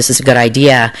think that this is a good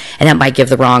idea, and that might give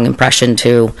the wrong impression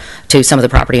to some of the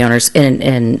property owners,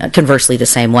 and conversely the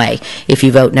same way. If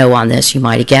you vote no on this, you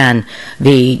might again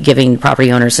be giving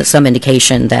property owners some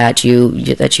indication that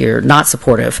you're not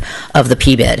supportive of the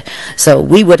P-bid. So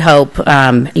we would hope,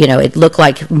 it looked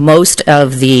like most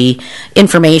of the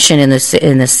information in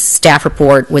the staff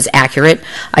report was accurate.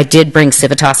 I did bring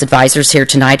Civitas advisors here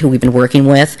tonight who we've been working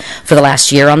with for the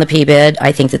last year on the P-bid.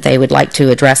 I think that they would like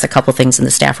to address a couple things in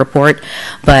the staff report,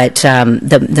 but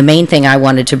the main thing I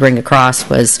wanted to bring across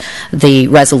was the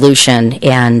resolution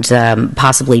and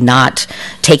possibly not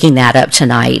taking that up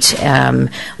tonight.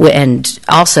 And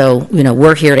also,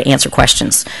 we're here to answer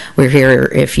questions. We're here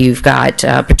if you've got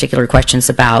particular questions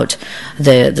about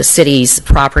the city's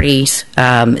properties,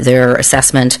 their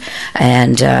assessment,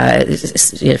 and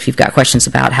if you've got questions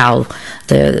about how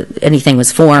anything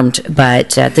was formed.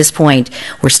 But at this point,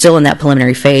 we're still in that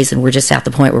preliminary phase, and we're just at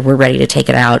the point where we're ready to take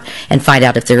it out and find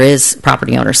out if there is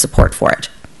property owner support for it.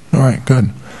 All right,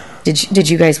 good. Did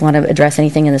you guys want to address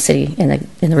anything in the city in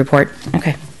the report?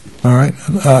 Okay. All right.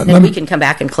 Then we can come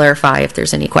back and clarify if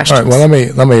there's any questions. All right. Well,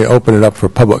 let me open it up for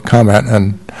public comment,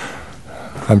 and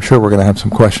I'm sure we're going to have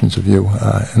some questions of you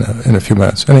in a few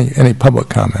minutes. Any public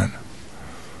comment?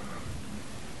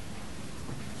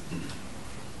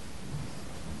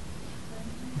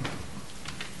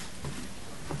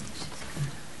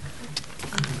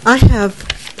 I have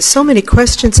so many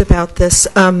questions about this.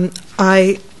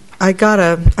 I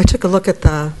took a look at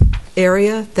the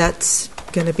area that's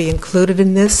going to be included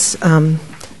in this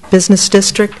business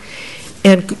district,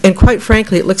 and quite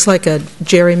frankly, it looks like a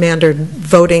gerrymandered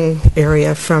voting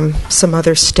area from some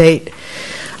other state.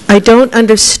 I don't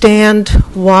understand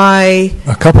why.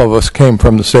 A couple of us came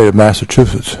from the state of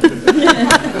Massachusetts.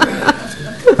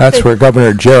 That's where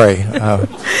Governor Jerry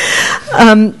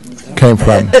came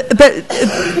from.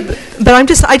 But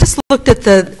I just looked at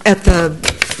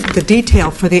the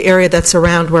detail for the area that's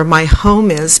around where my home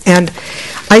is, and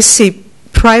I see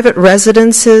private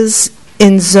residences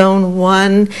in Zone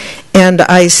 1, and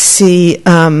I see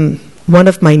one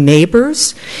of my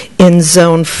neighbors in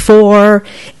Zone 4,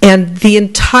 and the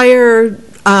entire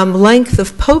length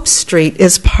of Pope Street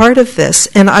is part of this,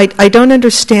 and I don't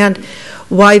understand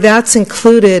why that's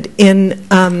included in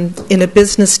a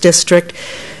business district,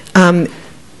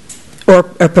 or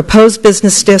a proposed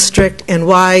business district, and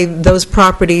why those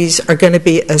properties are going to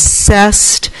be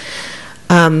assessed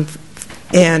and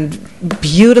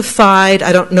beautified.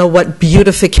 I don't know what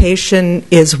beautification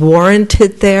is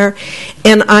warranted there.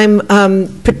 And I'm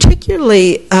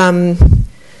particularly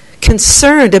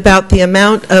concerned about the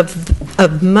amount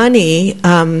of money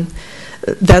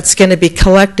that's going to be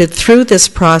collected through this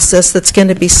process that's going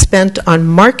to be spent on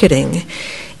marketing.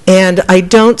 And I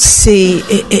don't see,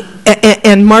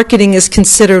 and marketing is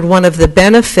considered one of the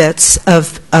benefits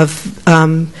of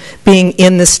being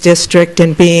in this district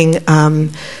and being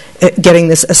getting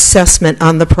this assessment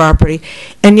on the property.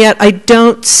 And yet I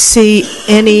don't see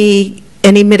any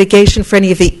mitigation for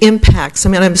any of the impacts. I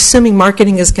mean, I'm assuming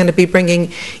marketing is going to be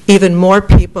bringing even more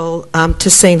people to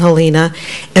St. Helena,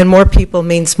 and more people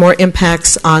means more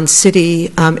impacts on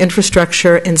city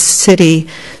infrastructure and city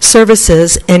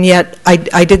services, and yet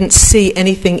I didn't see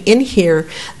anything in here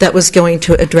that was going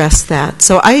to address that.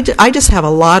 So I just have a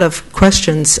lot of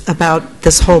questions about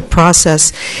this whole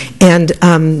process, and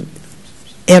I'm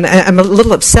a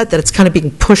little upset that it's kind of being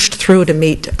pushed through to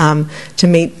meet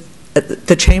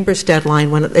the Chamber's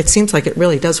deadline, when it seems like it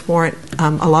really does warrant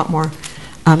a lot more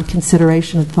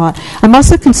consideration and thought. I'm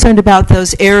also concerned about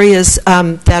those areas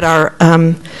that are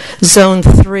Zone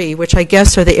 3, which I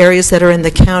guess are the areas that are in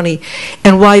the county,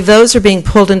 and why those are being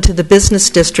pulled into the business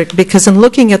district, because in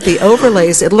looking at the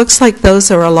overlays, it looks like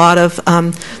those are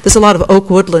there's a lot of oak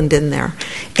woodland in there,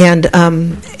 and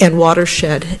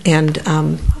watershed, and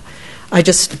I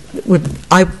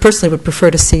personally would prefer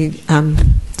to see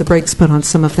the brakes put on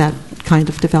some of that kind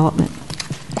of development.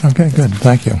 Okay, good.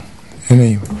 Thank you.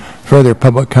 Any further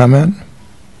public comment?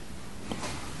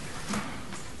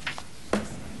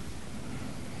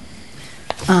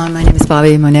 My name is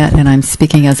Bobby Monette, and I'm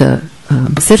speaking as a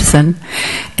citizen.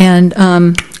 And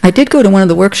I did go to one of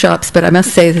the workshops, but I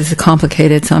must say this is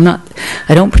complicated, so I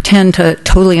don't pretend to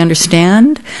totally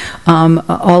understand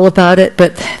all about it,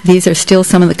 but these are still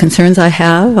some of the concerns I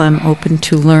have. I'm open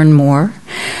to learn more.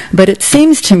 But it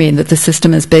seems to me that the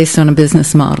system is based on a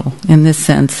business model, in this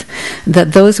sense,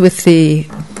 that those with the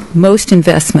most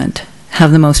investment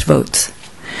have the most votes.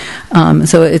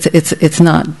 So it's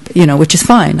not, which is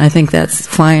fine. I think that's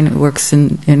fine. It works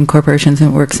in corporations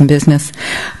and it works in business.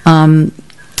 And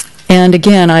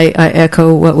again, I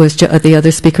echo what was the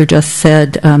other speaker just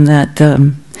said, that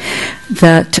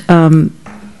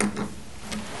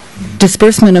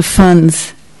disbursement of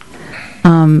funds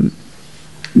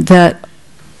that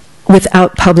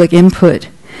without public input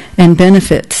and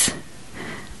benefits,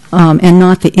 and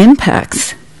not the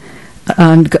impacts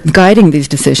guiding these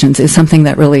decisions, is something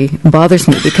that really bothers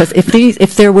me, because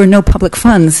if there were no public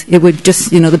funds, it would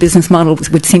just, the business model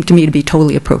would seem to me to be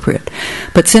totally appropriate.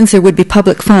 But since there would be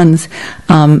public funds,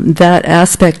 that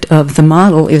aspect of the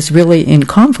model is really in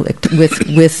conflict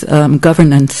with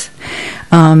governance.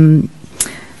 I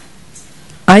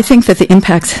think that the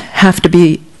impacts have to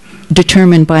be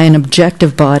determined by an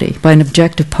objective body, by an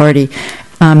objective party,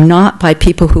 not by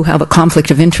people who have a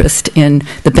conflict of interest in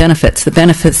the benefits. The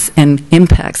benefits and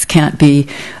impacts can't be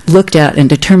looked at and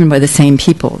determined by the same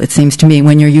people, it seems to me,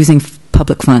 when you're using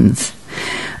public funds.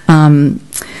 And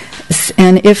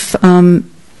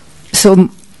so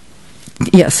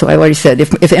I already said,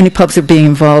 if any pubs are being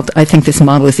involved, I think this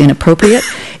model is inappropriate.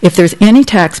 If there's any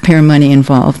taxpayer money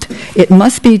involved, it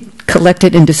must be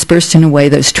collected and dispersed in a way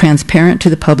that is transparent to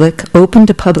the public, open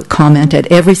to public comment at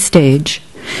every stage.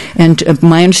 And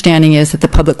my understanding is that the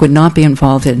public would not be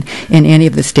involved in any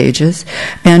of the stages,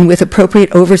 and with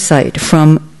appropriate oversight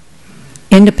from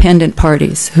independent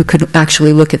parties who could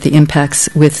actually look at the impacts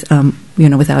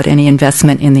without any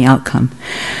investment in the outcome.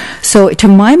 So to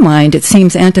my mind, it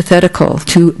seems antithetical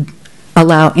to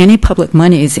allow any public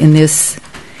monies in this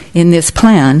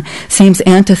plan, seems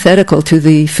antithetical to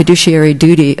the fiduciary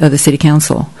duty of the City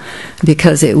Council,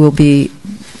 because it will be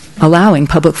allowing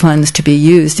public funds to be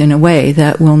used in a way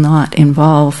that will not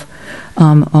involve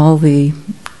all the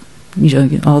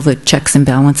checks and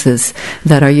balances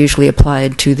that are usually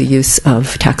applied to the use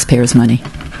of taxpayers' money.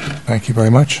 Thank you very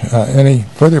much. Any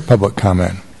further public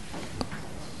comment?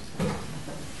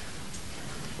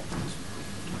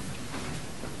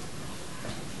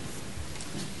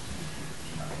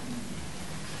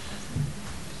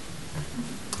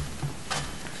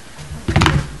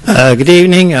 Good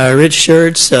evening, Rich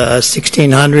Schertz,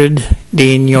 1600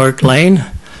 Dean York Lane.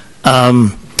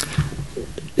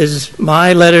 Is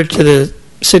my letter to the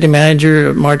city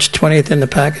manager March 20th in the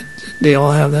packet? Do you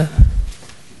all have that?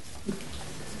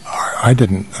 I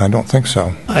don't think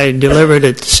so. I delivered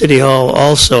it to City Hall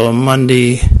also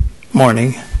Monday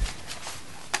morning.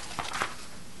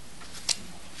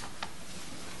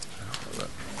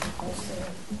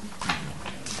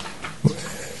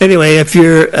 Anyway, if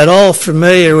you're at all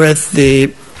familiar with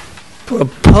the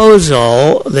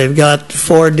proposal, they've got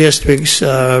 4 districts,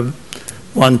 1,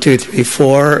 2, 3,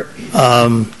 4.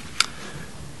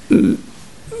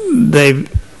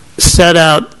 They've set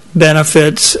out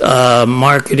benefits,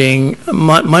 marketing,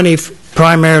 money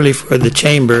primarily for the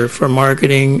chamber, for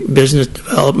marketing, business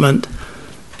development,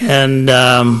 and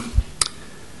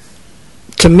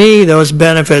to me, those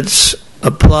benefits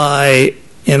apply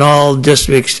in all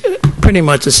districts pretty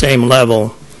much the same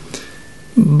level.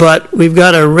 But we've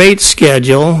got a rate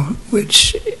schedule,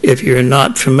 which, if you're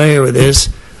not familiar with this,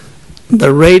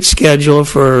 the rate schedule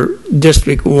for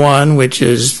District 1, which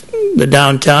is the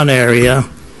downtown area,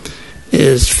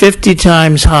 is 50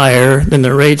 times higher than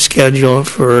the rate schedule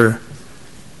for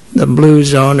the blue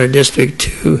zone or District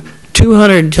 2,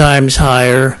 200 times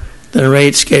higher than the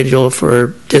rate schedule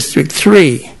for District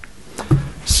 3.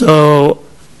 So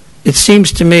it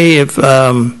seems to me if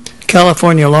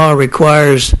California law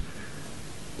requires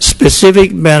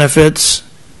specific benefits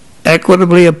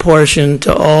equitably apportioned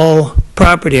to all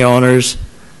property owners,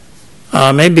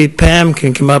 maybe Pam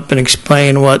can come up and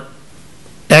explain what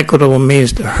equitable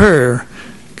means to her,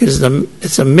 because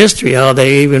it's a mystery how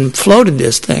they even floated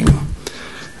this thing.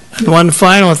 And one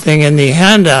final thing, in the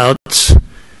handouts,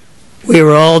 we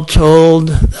were all told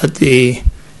that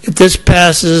if this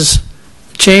passes,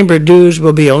 chamber dues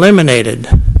will be eliminated.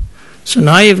 So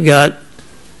now you've got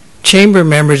chamber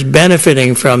members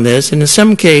benefiting from this, and in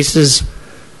some cases,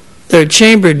 their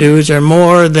chamber dues are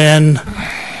more than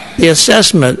the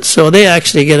assessment, so they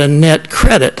actually get a net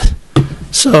credit.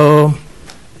 So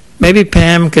maybe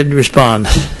Pam could respond.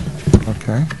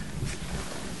 Okay.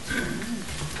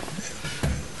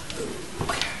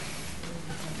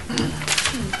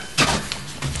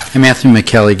 I'm Anthony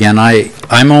McKelly again.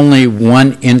 I'm only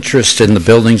one interest in the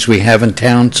buildings we have in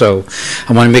town, so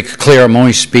I want to make it clear I'm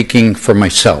only speaking for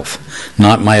myself,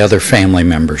 not my other family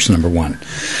members, number one.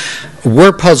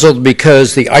 We're puzzled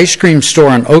because the ice cream store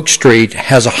on Oak Street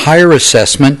has a higher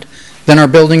assessment than our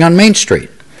building on Main Street.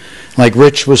 Like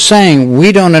Rich was saying,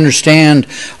 we don't understand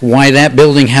why that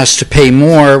building has to pay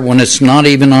more when it's not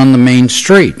even on the main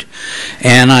street.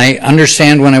 And I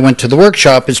understand when I went to the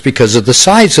workshop, it's because of the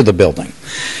size of the building.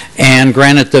 And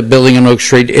granted, the building on Oak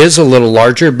Street is a little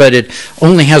larger, but it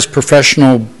only has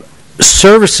professional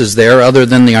services there other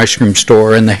than the ice cream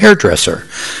store and the hairdresser,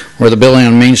 where the building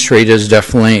on Main Street is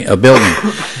definitely a building.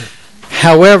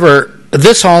 However,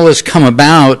 this all has come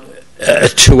about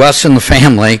to us in the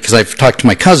family, because I've talked to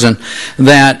my cousin,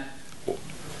 that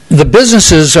the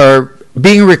businesses are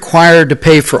being required to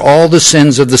pay for all the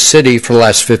sins of the city for the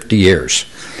last 50 years.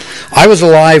 I was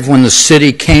alive when the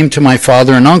city came to my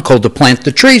father and uncle to plant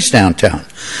the trees downtown.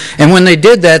 And when they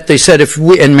did that, they said if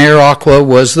we, and Mayor Aqua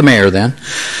was the mayor then,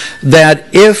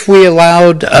 that if we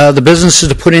allowed the businesses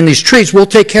to put in these trees, we'll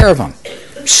take care of them.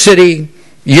 City,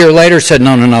 a year later, said,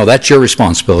 no, that's your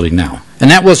responsibility now. And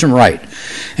that wasn't right.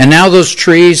 And now those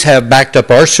trees have backed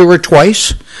up our sewer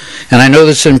twice. And I know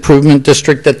this improvement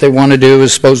district that they want to do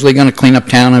is supposedly going to clean up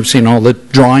town. I've seen all the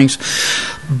drawings.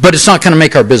 But it's not going to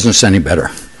make our business any better.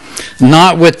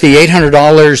 Not with the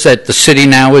 $800 that the city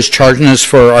now is charging us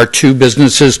for our 2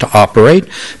 businesses to operate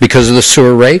because of the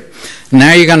sewer rate.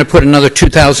 Now you're going to put another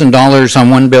 $2,000 on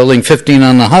one building, $1,500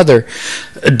 on the other.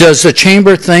 Does the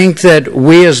chamber think that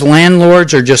we as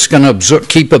landlords are just going to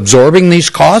keep absorbing these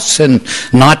costs and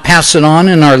not pass it on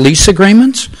in our lease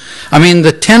agreements? I mean,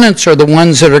 the tenants are the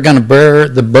ones that are going to bear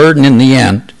the burden in the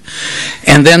end.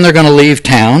 And then they're going to leave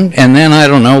town, and then, I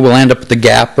don't know, we'll end up at the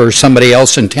Gap or somebody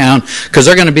else in town, because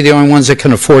they're going to be the only ones that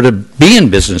can afford to be in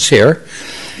business here.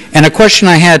 And a question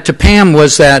I had to Pam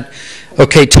was that,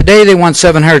 okay, today they want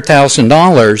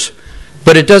 $700,000,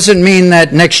 but it doesn't mean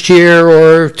that next year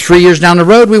or 3 years down the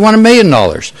road we want $1 million.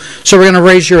 So we're going to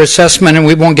raise your assessment and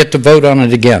we won't get to vote on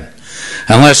it again.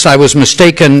 Unless I was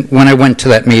mistaken when I went to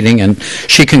that meeting, and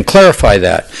she can clarify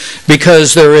that.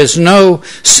 Because there is no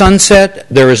sunset,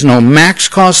 there is no max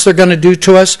cost they're going to do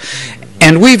to us.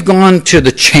 And we've gone to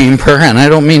the chamber, and I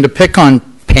don't mean to pick on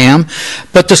Pam,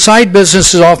 but the side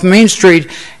businesses off Main Street,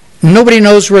 nobody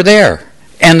knows we're there.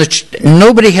 And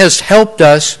nobody has helped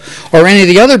us, or any of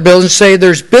the other buildings, say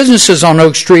there's businesses on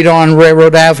Oak Street on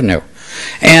Railroad Avenue.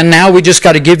 And now we just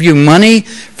got to give you money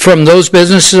from those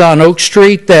businesses on Oak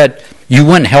Street that you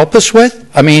wouldn't help us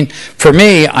with? I mean, for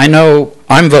me, I know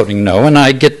I'm voting no, and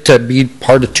I get to be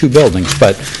part of 2 buildings,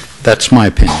 but that's my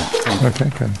opinion. Okay,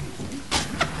 good.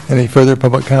 Any further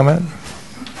public comment?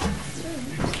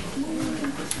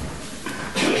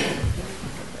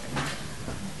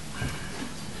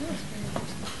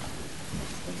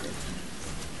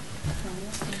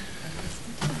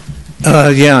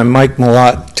 Yeah, I'm Mike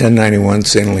Malott, 1091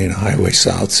 St. Helena Highway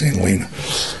South, St. Helena.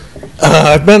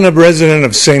 I've been a resident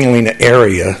of St. Helena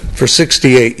area for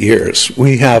 68 years.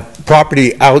 We have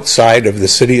property outside of the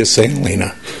city of St.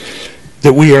 Helena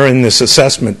that we are in this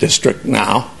assessment district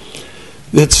now.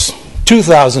 It's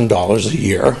 $2,000 a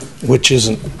year, which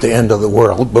isn't the end of the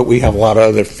world, but we have a lot of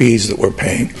other fees that we're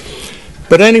paying.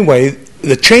 But anyway,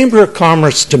 the Chamber of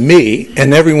Commerce to me,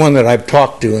 and everyone that I've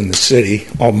talked to in the city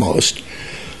almost,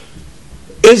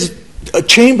 is a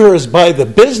chamber is by the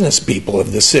business people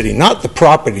of the city, not the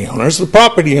property owners. The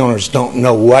property owners don't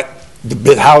know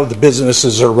how the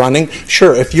businesses are running.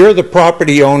 Sure, if you're the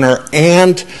property owner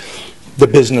and the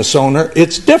business owner,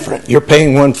 it's different. You're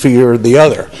paying one fee or the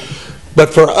other.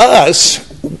 But for us,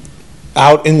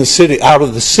 out of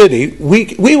the city,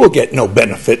 we will get no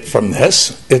benefit from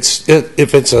this.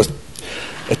 If it's a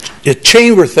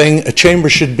chamber thing, a chamber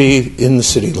should be in the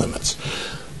city limits.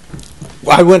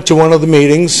 I went to one of the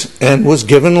meetings and was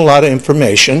given a lot of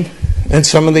information, and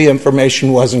some of the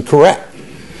information wasn't correct.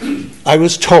 I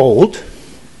was told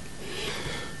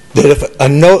that if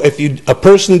a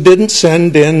person didn't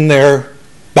send in their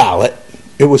ballot,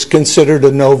 it was considered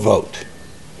a no vote.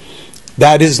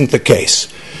 That isn't the case.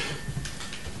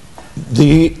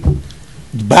 The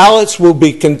ballots will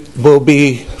be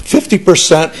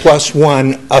 50% plus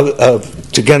one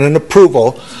to get an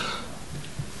approval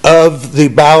of the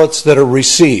ballots that are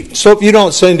received. So if you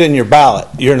don't send in your ballot,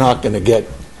 you're not going to get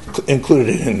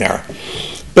included in there.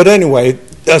 But anyway,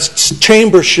 a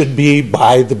chamber should be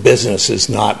by the businesses,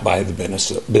 not by the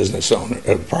business owner,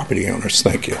 property owners.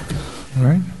 Thank you. All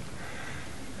right.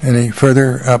 Any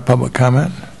further public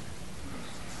comment?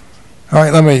 All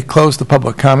right, let me close the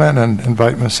public comment and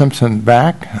invite Ms. Simpson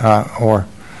back, or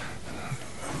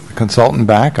the consultant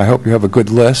back. I hope you have a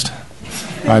good list.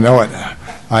 I know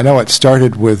it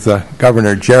started with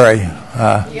Governor Jerry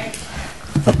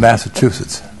of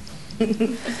Massachusetts.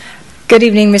 Good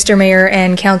evening, Mr. Mayor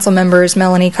and council members.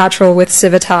 Melanie Cottrell with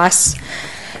Civitas.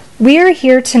 We are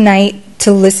here tonight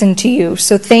to listen to you,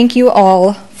 so thank you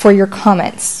all for your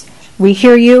comments. We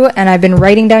hear you, and I've been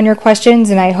writing down your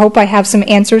questions, and I hope I have some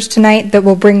answers tonight that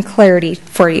will bring clarity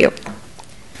for you.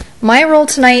 My role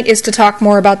tonight is to talk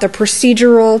more about the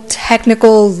procedural,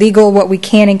 technical, legal, what we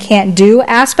can and can't do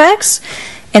aspects,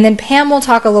 and then Pam will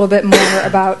talk a little bit more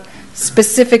about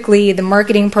specifically the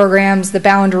marketing programs, the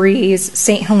boundaries,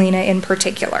 St. Helena in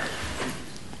particular.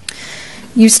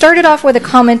 You started off with a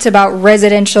comment about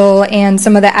residential and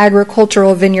some of the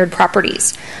agricultural vineyard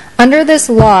properties. Under this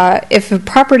law, if a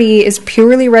property is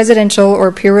purely residential or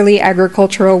purely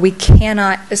agricultural, we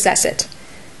cannot assess it.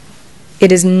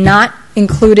 It is not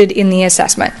included in the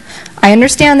assessment. I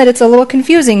understand that it's a little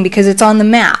confusing because it's on the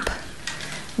map.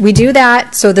 We do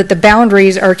that so that the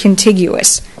boundaries are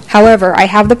contiguous. However, I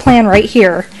have the plan right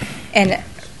here, and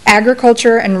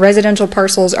agriculture and residential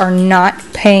parcels are not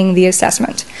paying the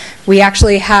assessment. We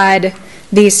actually had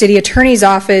the city attorney's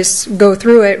office go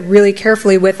through it really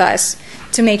carefully with us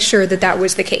to make sure that that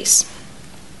was the case.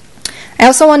 I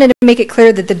also wanted to make it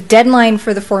clear that the deadline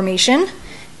for the formation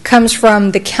comes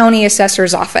from the county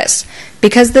assessor's office.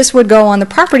 Because this would go on the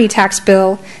property tax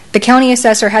bill, the county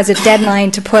assessor has a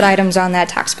deadline to put items on that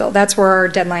tax bill. That's where our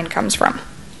deadline comes from.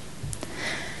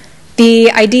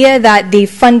 The idea that the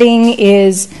funding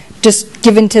is just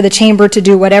given to the chamber to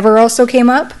do whatever also came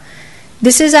up,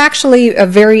 this is actually a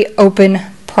very open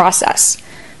process.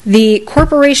 The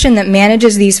corporation that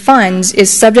manages these funds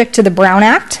is subject to the Brown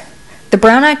Act. The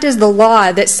Brown Act is the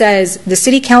law that says the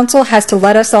city council has to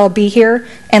let us all be here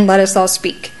and let us all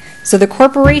speak. So the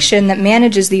corporation that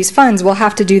manages these funds will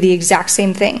have to do the exact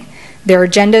same thing. Their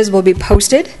agendas will be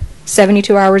posted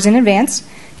 72 hours in advance.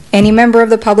 Any member of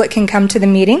the public can come to the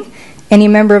meeting. Any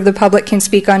member of the public can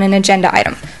speak on an agenda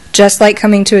item, just like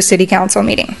coming to a city council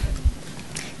meeting.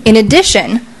 In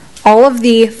addition, all of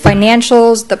the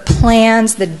financials, the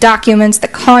plans, the documents, the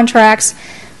contracts,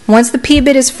 once the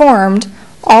PBID is formed,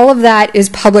 all of that is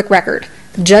public record,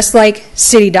 just like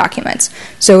city documents.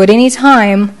 So at any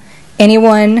time,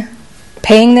 anyone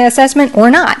paying the assessment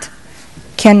or not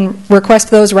can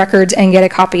request those records and get a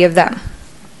copy of them.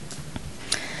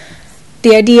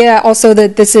 The idea also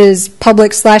that this is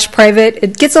public/private,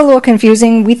 it gets a little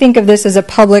confusing. We think of this as a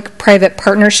public-private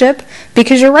partnership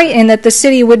because you're right in that the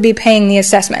city would be paying the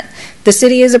assessment. The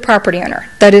city is a property owner.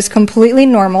 That is completely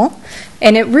normal.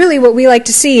 And it really, what we like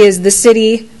to see is the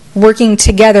city working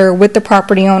together with the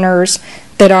property owners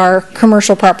that are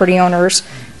commercial property owners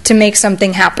to make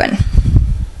something happen.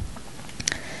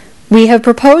 We have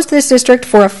proposed this district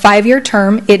for a 5-year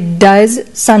term. It does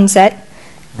sunset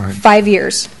 5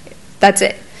 years. That's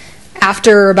it.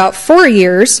 After about 4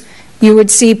 years, you would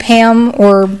see Pam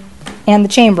or and the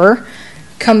chamber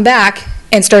come back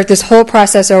and start this whole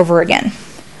process over again.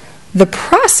 The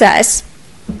process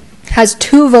has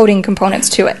 2 voting components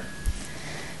to it.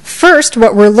 First,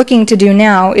 what we're looking to do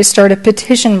now is start a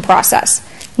petition process.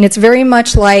 And it's very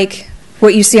much like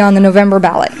what you see on the November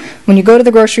ballot. When you go to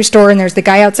the grocery store and there's the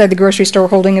guy outside the grocery store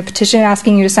holding a petition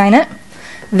asking you to sign it,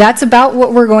 that's about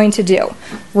what we're going to do.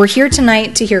 We're here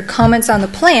tonight to hear comments on the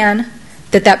plan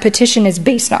that petition is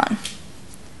based on.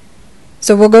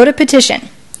 So we'll go to petition.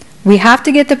 We have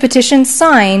to get the petition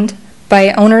signed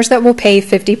by owners that will pay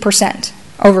 50%,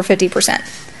 over 50%.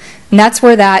 And that's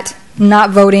where that not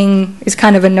voting is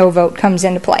kind of a no vote comes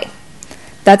into play.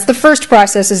 That's the first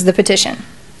process, is the petition.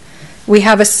 We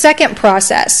have a second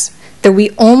process that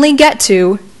we only get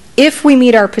to if we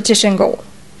meet our petition goal.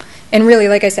 And really,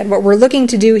 like I said, what we're looking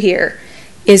to do here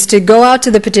is to go out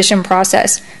to the petition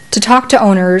process, to talk to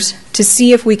owners, to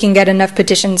see if we can get enough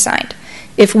petitions signed.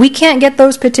 If we can't get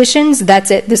those petitions,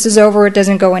 that's it. This is over. It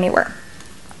doesn't go anywhere.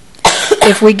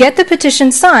 If we get the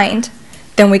petition signed,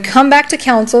 then we come back to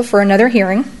council for another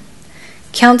hearing.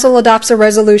 Council adopts a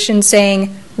resolution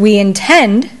saying we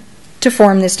intend to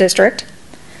form this district.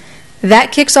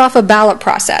 That kicks off a ballot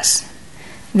process.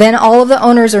 Then all of the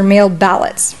owners are mailed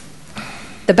ballots.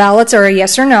 The ballots are a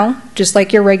yes or no, just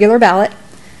like your regular ballot.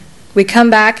 We come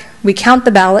back, we count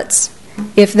the ballots.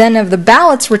 If then of the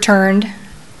ballots returned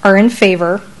are in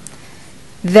favor,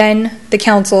 then the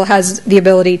council has the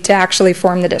ability to actually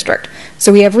form the district.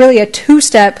 So we have really a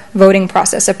 2-step voting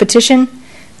process, a petition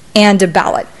and a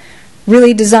ballot,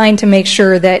 really designed to make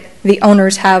sure that the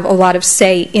owners have a lot of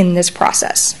say in this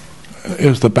process.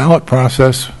 Is the ballot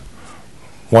process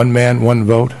one man, one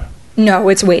vote? No,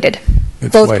 it's weighted.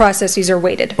 Both processes are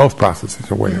weighted. Both processes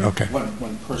are weighted, okay.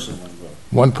 One person, one vote.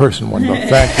 One person, one vote.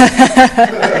 Thank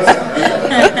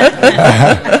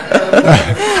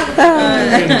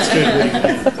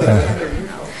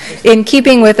you. In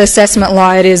keeping with assessment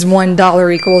law, it is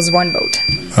 $1 equals 1 vote.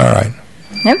 All right.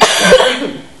 Yep.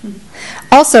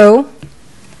 Also,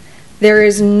 there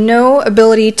is no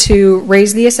ability to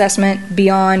raise the assessment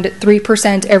beyond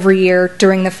 3% every year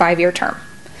during the 5-year term.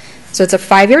 So it's a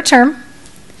 5-year term.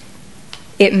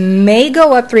 It may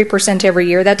go up 3% every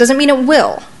year. That doesn't mean it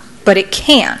will, but it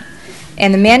can.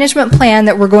 And the management plan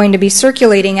that we're going to be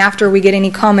circulating after we get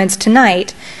any comments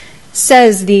tonight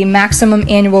says the maximum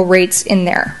annual rates in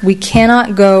there. We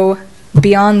cannot go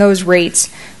beyond those rates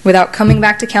without coming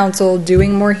back to council,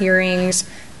 doing more hearings,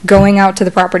 going out to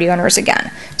the property owners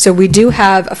again. So we do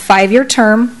have a 5-year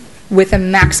term with a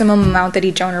maximum amount that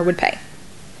each owner would pay.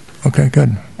 Okay,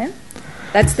 good. Okay.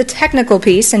 That's the technical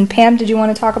piece. And Pam, did you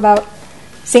want to talk about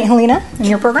St. Helena and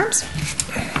your programs?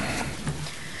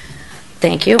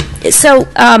 Thank you. So,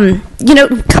 a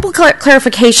couple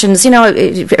clarifications.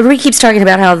 Everybody keeps talking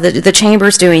about how the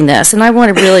chamber's doing this, and I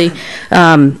want to really,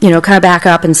 kind of back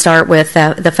up and start with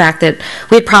the fact that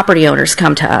we had property owners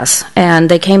come to us, and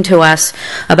they came to us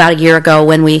about a year ago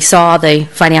when we saw the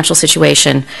financial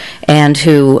situation, and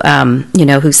who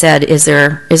said, "Is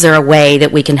there a way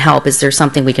that we can help? Is there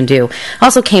something we can do?"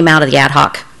 Also came out of the ad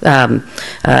hoc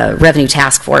revenue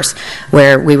task force,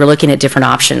 where we were looking at different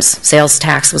options. Sales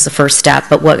tax was the first step,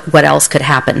 but what else could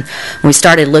happen? When we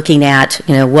started looking at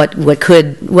what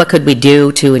could we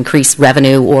do to increase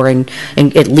revenue or and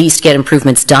at least get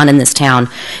improvements done in this town,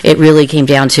 it really came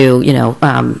down to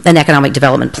an economic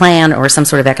development plan or some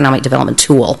sort of economic development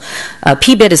tool.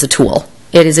 PBIT is a tool.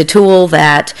 It is a tool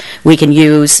that we can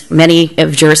use, many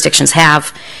of jurisdictions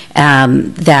have,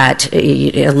 that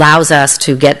allows us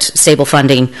to get stable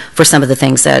funding for some of the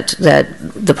things that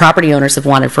the property owners have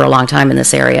wanted for a long time in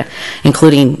this area,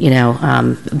 including,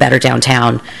 better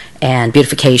downtown and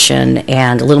beautification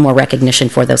and a little more recognition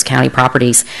for those county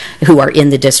properties who are in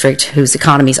the district, whose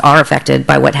economies are affected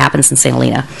by what happens in St.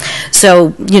 Helena.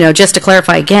 So, just to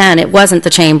clarify again, it wasn't the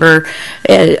chamber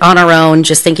on our own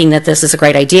just thinking that this is a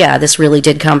great idea. This really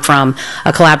did come from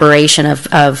a collaboration of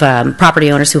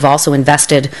property owners who've also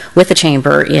invested with the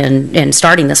chamber in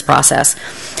starting this process.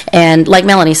 And like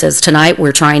Melanie says, tonight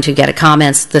we're trying to get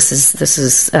comments. This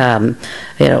is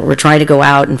we're trying to go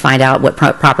out and find out what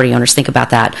property owners think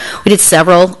about that. We did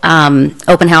several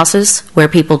open houses where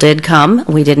people did come.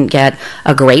 We didn't get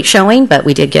a great showing, but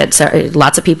we did get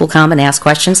lots of people come and ask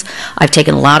questions. I've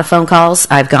taken a lot of phone calls.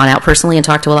 I've gone out personally and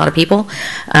talked to a lot of people.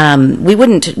 We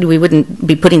wouldn't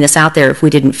be putting this out there if we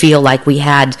didn't feel like we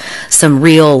had some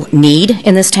real need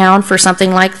in this town for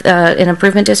something like an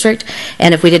improvement district,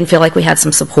 and if we didn't feel like we had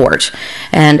some support.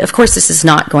 And of course, this is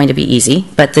not going to be easy,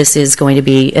 but this is going to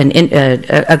be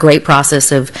a great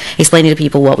process of explaining to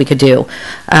people what we could do.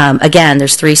 Again,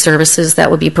 there's 3 services that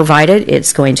would be provided.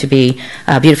 It's going to be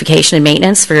beautification and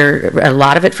maintenance, for a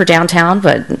lot of it for downtown,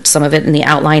 but some of it in the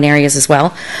outlying areas as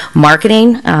well.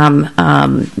 Marketing,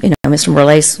 Mr.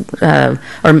 Morley's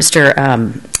or Mr.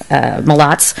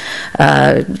 Malat's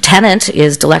tenant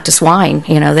is Delectus Wine.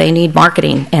 They need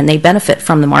marketing, and they benefit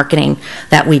from the marketing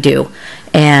that we do.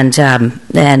 And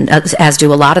as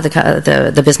do a lot of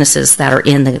the businesses that are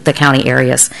in the county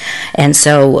areas. And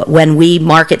so when we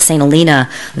market St. Helena,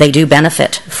 they do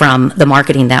benefit from the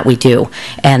marketing that we do.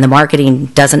 And the marketing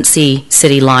doesn't see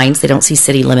city lines. They don't see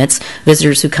city limits.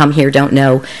 Visitors who come here don't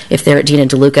know if they're at Dean and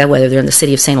DeLuca, whether they're in the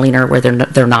city of St. Helena or whether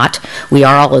they're not. We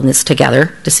are all in this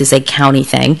together. This is a county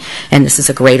thing, and this is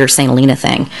a greater St. Helena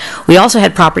thing. We also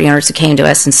had property owners who came to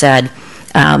us and said,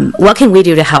 what can we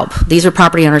do to help? These are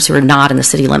property owners who are not in the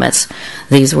city limits.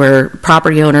 These were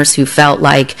property owners who felt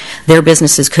like their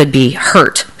businesses could be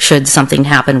hurt should something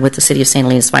happen with the city of St.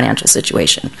 Helena's financial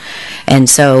situation. And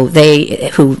so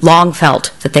who long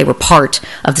felt that they were part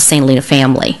of the St. Helena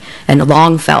family and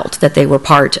long felt that they were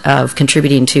part of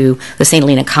contributing to the St.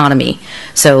 Helena economy.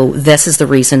 So this is the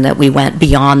reason that we went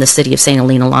beyond the city of St.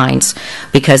 Helena lines,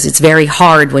 because it's very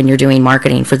hard when you're doing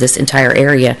marketing for this entire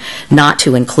area not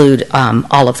to include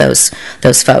all of those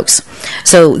folks.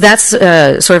 So that's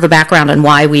sort of a background on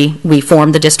why we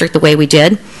formed the district the way we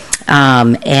did.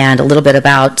 And a little bit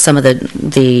about some of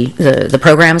the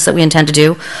programs that we intend to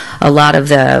do. One of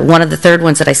the third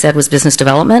ones that I said was business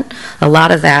development. A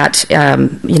lot of that,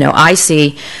 I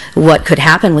see what could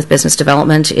happen with business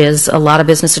development is a lot of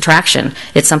business attraction.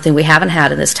 It's something we haven't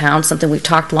had in this town, something we've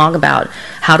talked long about.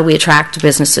 How do we attract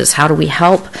businesses? How do we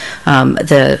help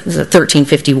the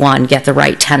 1351 get the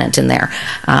right tenant in there?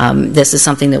 This is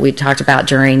something that we talked about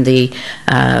during the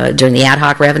ad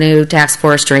hoc revenue task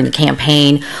force, during the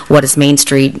campaign. What does Main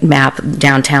Street map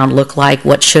downtown look like?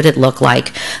 What should it look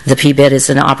like? The PBID is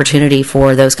an opportunity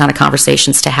for those kind of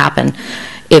conversations to happen.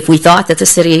 If we thought that the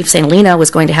city of St. Helena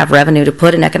was going to have revenue to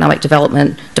put an economic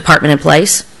development department in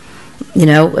place,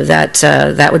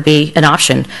 that would be an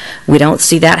option. We don't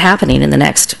see that happening in the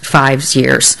next 5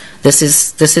 years. This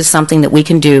is something that we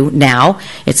can do now.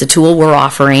 It's a tool we're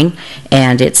offering,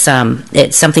 and it's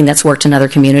something that's worked in other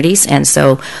communities. And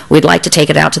so we'd like to take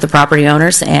it out to the property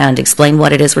owners and explain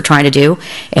what it is we're trying to do,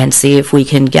 and see if we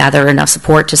can gather enough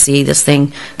support to see this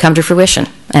thing come to fruition.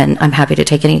 And I'm happy to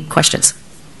take any questions.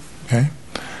 Okay.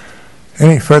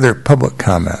 Any further public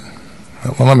comment?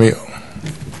 Well, let me.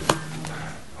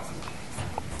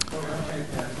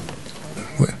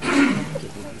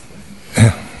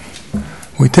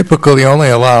 We typically only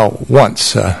allow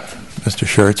once, Mr.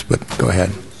 Schertz, but go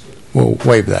ahead. We'll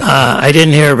waive that. I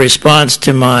didn't hear a response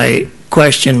to my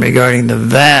question regarding the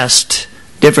vast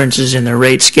differences in the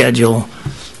rate schedule.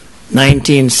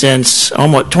 19 cents,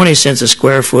 almost 20 cents a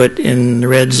square foot in the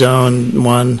red zone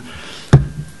 1,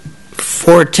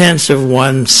 4/10 of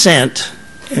 1 cent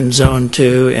in zone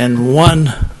 2, and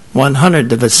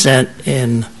 1/100th of a cent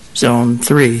in zone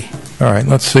 3. All right,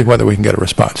 let's see whether we can get a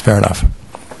response. Fair enough.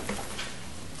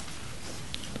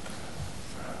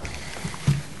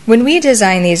 When we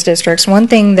design these districts, one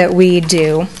thing that we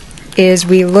do is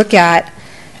we look at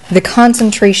the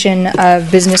concentration of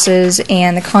businesses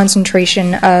and the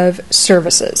concentration of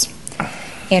services.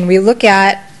 And we look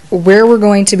at where we're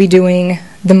going to be doing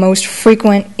the most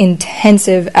frequent,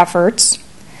 intensive efforts,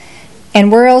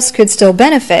 and where else could still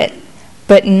benefit,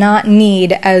 but not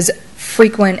need as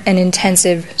frequent and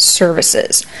intensive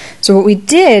services. So what we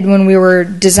did when we were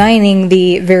designing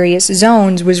the various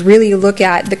zones was really look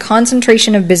at the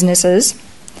concentration of businesses,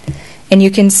 and you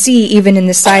can see even in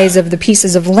the size of the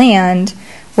pieces of land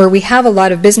where we have a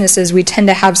lot of businesses, we tend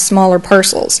to have smaller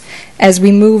parcels. As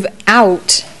we move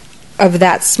out of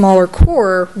that smaller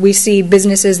core, we see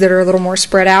businesses that are a little more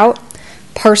spread out,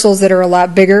 parcels that are a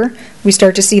lot bigger. We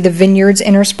start to see the vineyards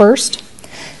interspersed.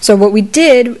 So what we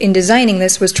did in designing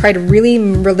this was try to really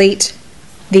relate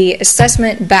the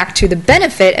assessment back to the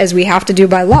benefit, as we have to do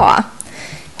by law,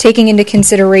 taking into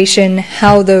consideration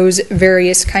how those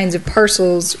various kinds of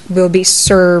parcels will be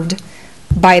served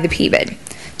by the PBID.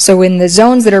 So in the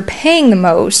zones that are paying the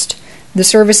most, the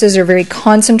services are very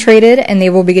concentrated and they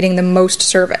will be getting the most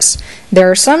service. There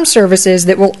are some services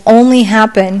that will only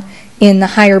happen in the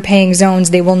higher paying zones.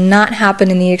 They will not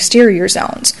happen in the exterior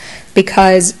zones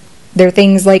because they're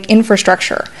things like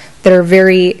infrastructure that are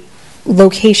very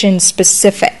location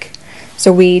specific.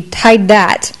 So we tied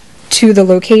that to the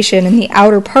location, and the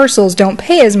outer parcels don't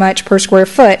pay as much per square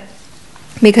foot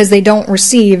because they don't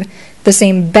receive the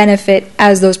same benefit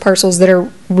as those parcels that are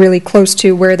really close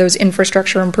to where those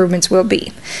infrastructure improvements will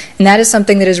be. And that is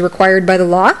something that is required by the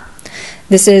law.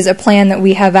 This is a plan that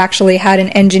we have actually had an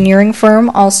engineering firm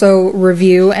also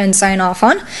review and sign off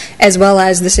on, as well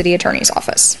as the city attorney's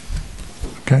office.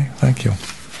 Okay, thank you.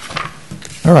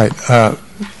 All right,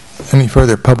 any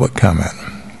further public comment?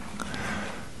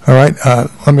 All right,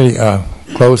 let me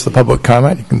close the public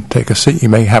comment. You can take a seat. You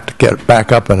may have to get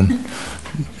back up in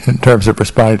terms of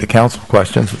responding to council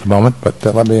questions at the moment, but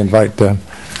let me invite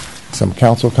some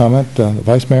council comment. The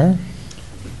Vice Mayor?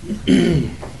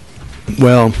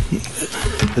 Well,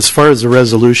 as far as the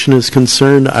resolution is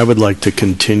concerned, I would like to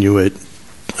continue it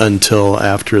until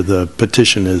after the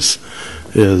petition is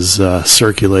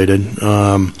circulated.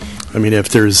 I mean, if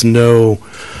there's no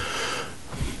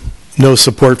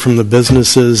support from the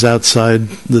businesses outside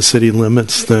the city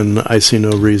limits, then I see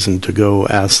no reason to go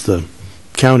ask the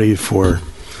county for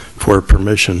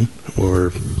permission or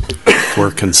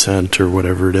for consent or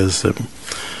whatever it is that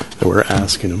we're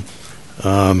asking them.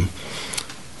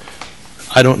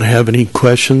 I don't have any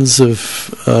questions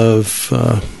of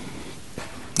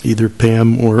either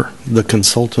Pam or the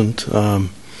consultant.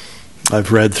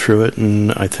 I've read through it,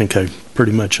 and I think I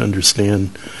pretty much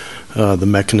understand the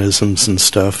mechanisms and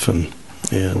stuff, and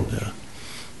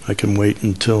I can wait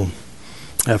until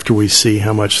after we see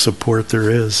how much support there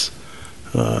is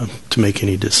to make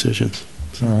any decisions.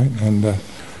 All right, and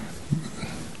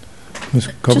Ms.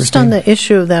 Coberstein? Just on the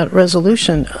issue of that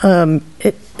resolution,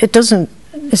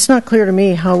 it's not clear to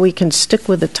me how we can stick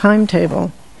with the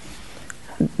timetable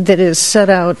that is set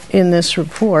out in this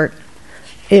report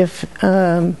if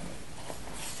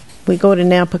we go to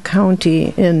Napa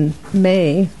County in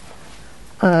May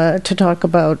to talk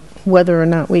about whether or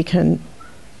not we can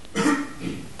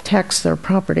tax their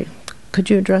property. Could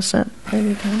you address that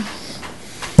maybe, Tom?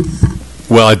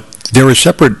 Well, there are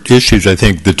separate issues, I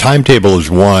think. The timetable is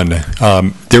one.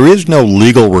 There is no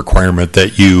legal requirement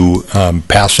that you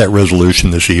pass that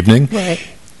resolution this evening. Right.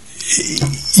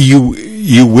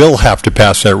 You will have to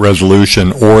pass that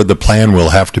resolution, or the plan will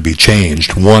have to be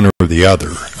changed, one or the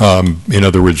other. In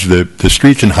other words, the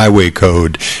Streets and Highway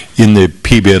Code in the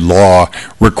PBID law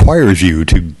requires you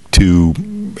to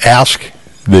ask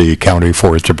the county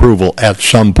for its approval at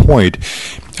some point.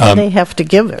 And they have to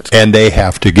give it. And they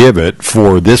have to give it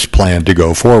for this plan to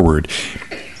go forward.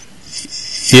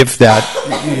 If that,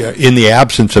 in the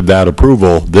absence of that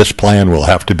approval, this plan will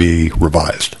have to be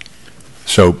revised.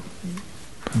 So,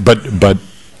 but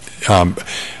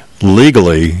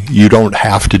legally, you don't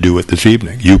have to do it this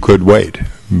evening. You could wait,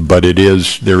 but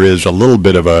there is a little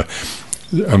bit of a,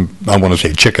 I want to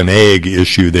say chicken egg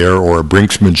issue there, or a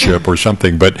brinksmanship or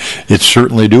something, but it's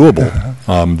certainly doable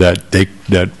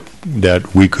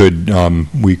that we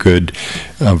could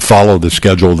follow the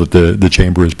schedule that the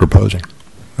chamber is proposing.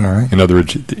 All right. In other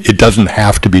words, it doesn't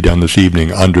have to be done this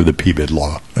evening under the PBID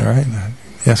law. All right.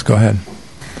 Yes, go ahead.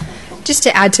 Just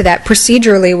to add to that,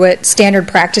 procedurally, what standard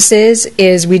practice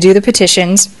is we do the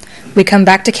petitions, we come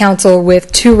back to council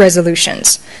with two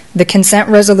resolutions, the consent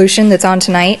resolution that's on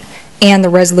tonight and the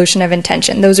resolution of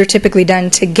intention. Those are typically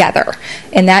done together,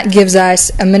 and that gives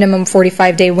us a minimum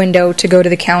 45-day window to go to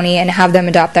the county and have them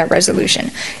adopt that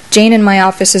resolution. Jane in my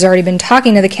office has already been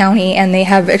talking to the county, and they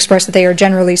have expressed that they are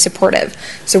generally supportive.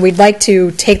 So we'd like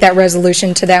to take that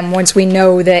resolution to them once we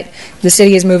know that the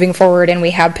city is moving forward and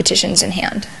we have petitions in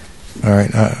hand. All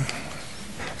right.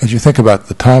 As you think about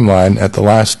the timeline, at the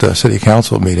last city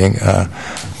council meeting,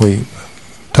 we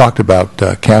talked about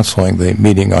canceling the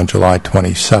meeting on July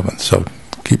 27th, so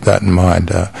keep that in mind.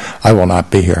 I will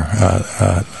not be here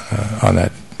on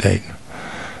that date.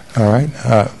 All right.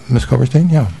 Ms.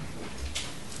 Coberstein? Yeah.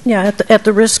 Yeah, at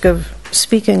the risk of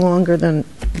speaking longer than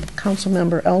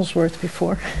Councilmember Ellsworth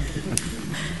before,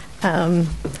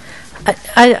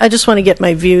 I just want to get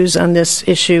my views on this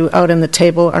issue out on the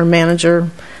table. Our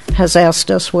manager has asked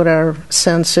us what our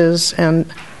sense is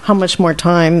and how much more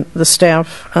time the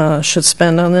staff should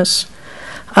spend on this.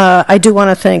 I do want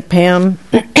to thank Pam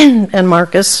and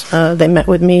Marcus. They met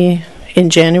with me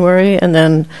in January, and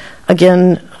then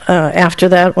again after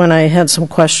that when I had some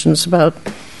questions about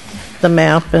the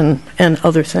map and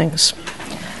other things.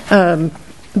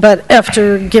 But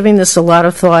after giving this a lot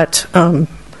of thought,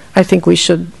 I think we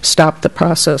should stop the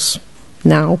process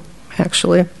now,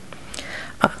 actually.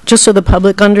 Just so the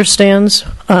public understands,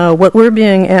 what we're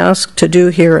being asked to do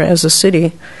here as a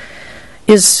city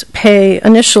is pay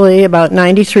initially about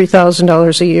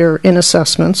 $93,000 a year in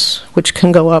assessments, which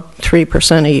can go up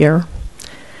 3% a year,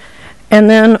 and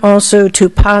then also to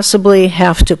possibly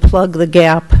have to plug the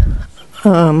gap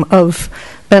of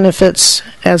benefits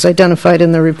as identified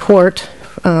in the report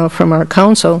from our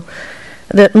council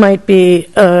that might be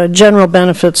general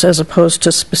benefits as opposed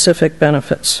to specific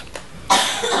benefits.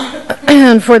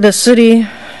 And for the city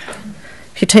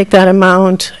if you take that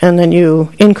amount and then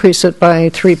you increase it by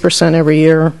 3% every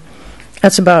year,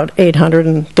 that's about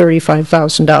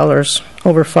 $835,000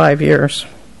 over 5 years.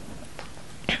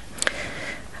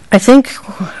 I think,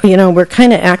 we're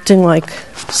kind of acting like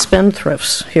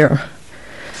spendthrifts here.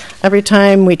 Every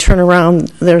time we turn around,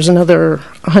 there's another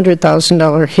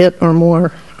 $100,000 hit or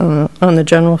more on the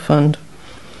general fund.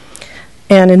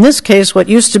 And in this case, what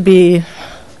used to be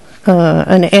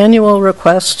an annual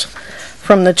request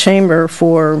from the chamber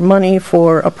for money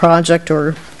for a project or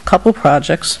a couple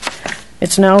projects,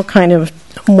 it's now kind of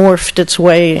morphed its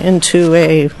way into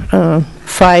a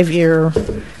 5-year,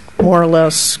 more or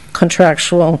less,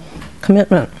 contractual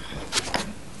commitment.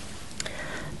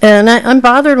 And I'm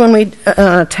bothered when we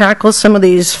tackle some of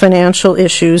these financial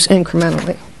issues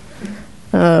incrementally.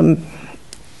 And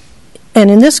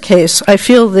in this case, I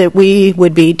feel that we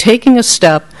would be taking a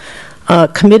step,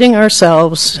 committing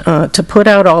ourselves to put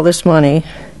out all this money,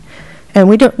 and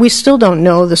we still don't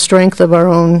know the strength of our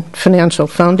own financial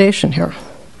foundation here.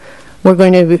 We're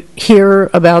going to hear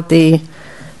about the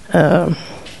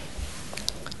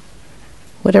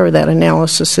whatever that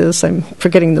analysis is. I'm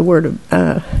forgetting the word.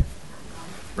 The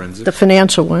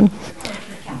financial one.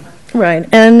 Right.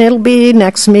 And it'll be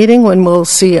next meeting when we'll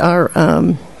see our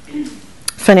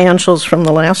financials from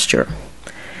the last year.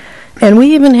 And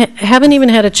we haven't even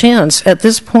had a chance at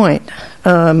this point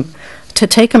to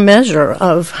take a measure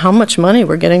of how much money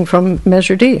we're getting from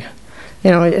Measure D.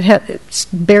 It's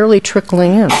barely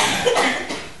trickling in.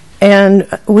 And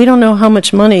we don't know how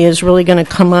much money is really going to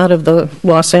come out of the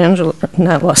Los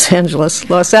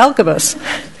Alcabas,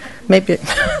 maybe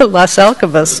Los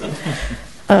Alcabas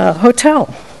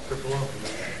hotel.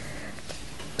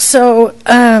 So,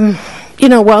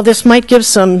 while this might give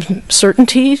some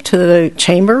certainty to the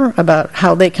chamber about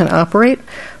how they can operate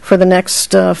for the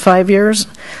next 5 years,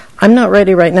 I'm not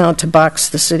ready right now to box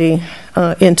the city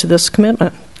into this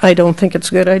commitment. I don't think it's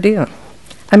a good idea.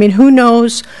 I mean, who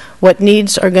knows what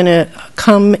needs are going to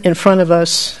come in front of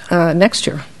us next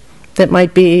year that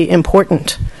might be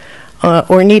important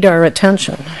or need our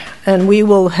attention. And we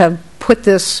will have put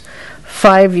this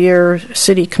 5-year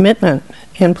city commitment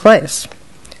in place.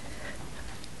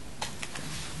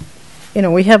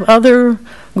 We have other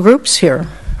groups here,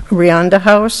 Rianda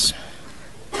House,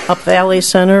 Up Valley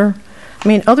Center. I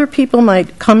mean, other people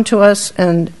might come to us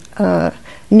and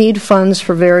need funds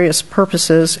for various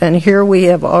purposes, and here we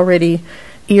have already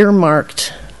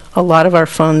earmarked a lot of our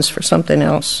funds for something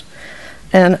else.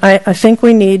 And I think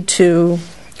we need to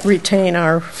retain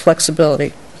our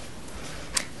flexibility.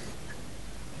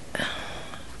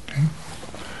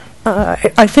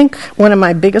 I think one of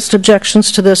my biggest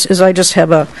objections to this is I just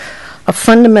have a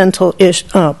fundamental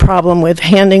problem with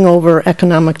handing over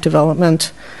economic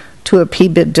development to a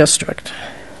PBID district.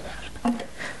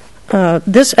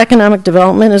 This economic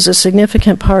development is a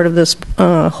significant part of this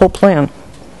whole plan.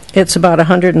 It's about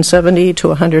 $170,000 to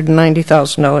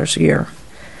 $190,000 a year.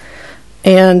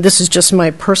 And this is just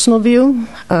my personal view.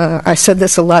 I said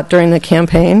this a lot during the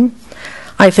campaign.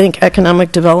 I think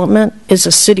economic development is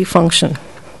a city function.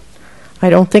 I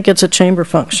don't think it's a chamber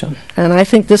function. And I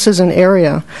think this is an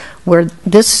area where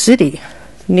this city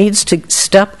needs to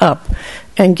step up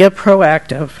and get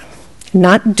proactive,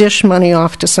 not dish money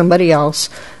off to somebody else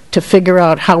to figure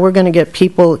out how we're going to get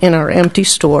people in our empty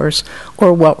stores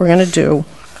or what we're going to do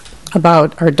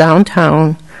about our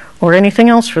downtown or anything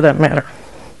else for that matter.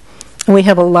 And we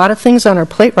have a lot of things on our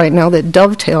plate right now that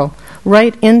dovetail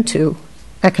right into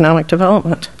economic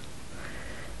development.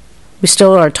 We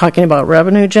still are talking about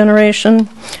revenue generation.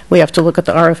 We have to look at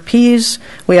the RFPs.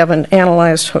 We haven't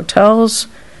analyzed hotels.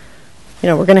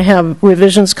 We're going to have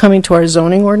revisions coming to our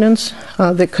zoning ordinance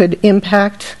that could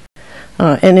impact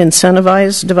and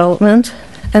incentivize development.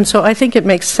 And so I think it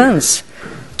makes sense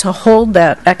to hold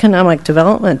that economic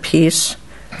development piece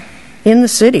in the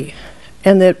city,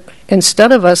 and that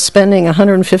instead of us spending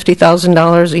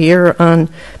 $150,000 a year on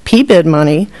PBID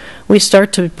money, we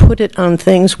start to put it on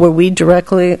things where we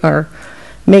directly are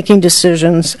making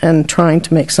decisions and trying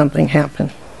to make something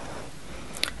happen.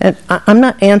 And I'm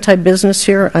not anti-business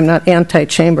here. I'm not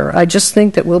anti-chamber. I just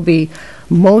think that we'll be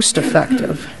most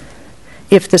effective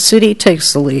if the city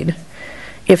takes the lead,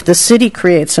 if the city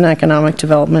creates an economic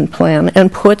development plan and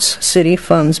puts city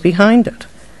funds behind it.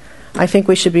 I think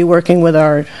we should be working with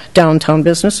our downtown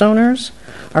business owners,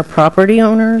 our property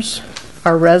owners,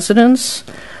 our residents,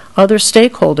 other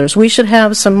stakeholders. We should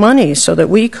have some money so that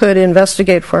we could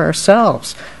investigate for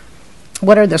ourselves.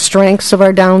 What are the strengths of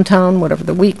our downtown? What are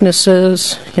the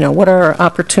weaknesses? What are our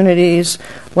opportunities?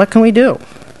 What can we do?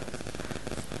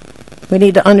 We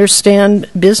need to understand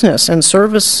business and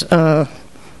service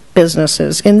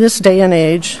businesses. In this day and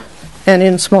age, and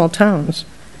in small towns.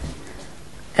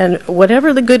 And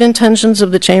whatever the good intentions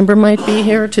of the chamber might be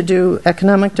here to do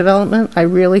economic development, I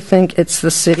really think it's the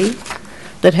city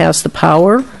that has the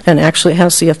power and actually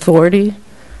has the authority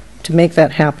to make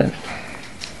that happen.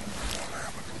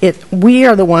 We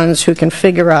are the ones who can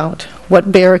figure out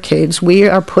what barricades we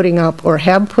are putting up or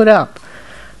have put up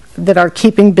that are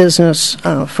keeping business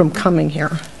from coming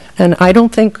here. And I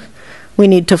don't think we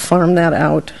need to farm that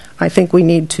out. I think we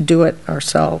need to do it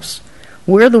ourselves.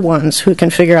 We're the ones who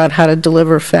can figure out how to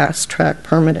deliver fast-track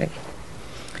permitting.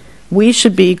 We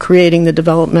should be creating the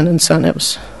development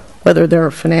incentives, whether they're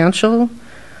financial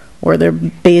or they're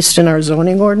based in our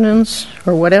zoning ordinance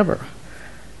or whatever.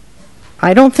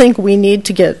 I don't think we need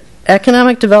to get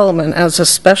economic development as a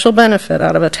special benefit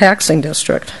out of a taxing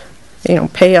district,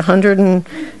 pay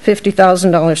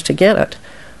 $150,000 to get it.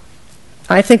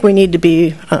 I think we need to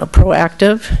be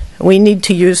proactive. We need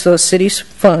to use those city's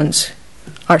funds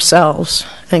ourselves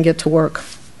and get to work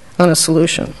on a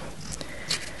solution.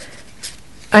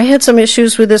 I had some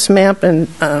issues with this map, and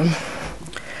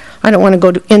I don't want to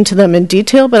go into them in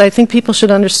detail, but I think people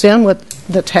should understand what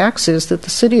the tax is that the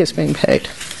city is being paid.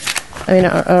 I mean,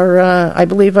 I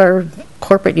believe our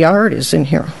corporate yard is in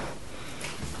here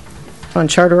on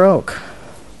Charter Oak.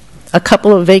 A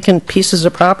couple of vacant pieces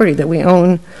of property that we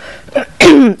own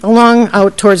along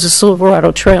out towards the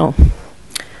Silverado Trail.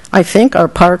 I think our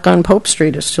park on Pope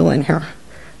Street is still in here.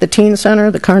 The Teen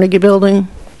Center, the Carnegie Building.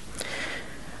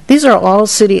 These are all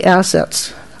city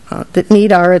assets that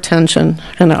need our attention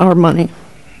and our money.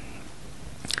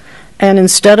 And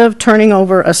instead of turning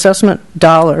over assessment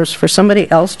dollars for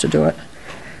somebody else to do it,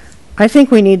 I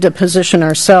think we need to position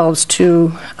ourselves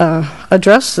to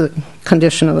address the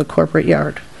condition of the corporate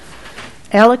yard.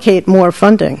 Allocate more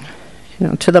funding,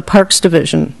 to the Parks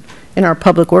Division in our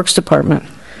Public Works Department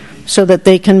so that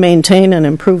they can maintain and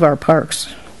improve our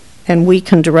parks, and we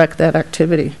can direct that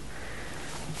activity.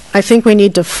 I think we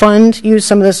need to use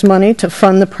some of this money to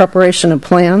fund the preparation of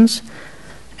plans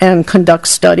and conduct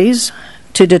studies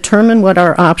to determine what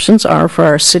our options are for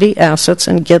our city assets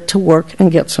and get to work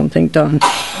and get something done.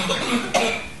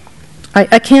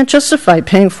 I can't justify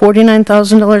paying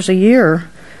 $49,000 a year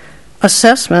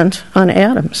assessment on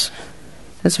Adams.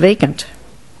 It's vacant.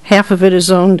 Half of it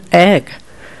is owned ag.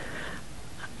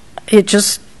 It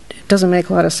doesn't make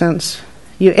a lot of sense.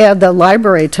 You add the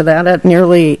library to that at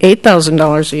nearly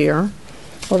 $8,000 a year.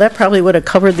 Well, that probably would have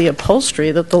covered the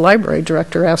upholstery that the library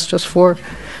director asked us for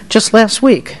just last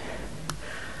week.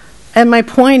 And my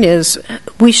point is,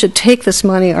 we should take this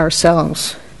money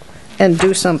ourselves and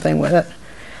do something with it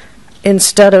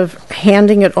instead of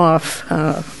handing it off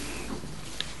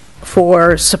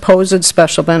for supposed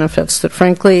special benefits that,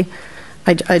 frankly,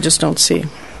 I just don't see.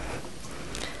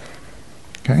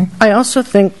 Okay. I also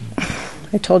think,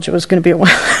 I told you it was going to be a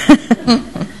while.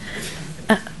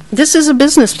 This is a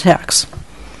business tax.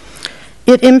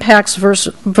 It impacts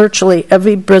virtually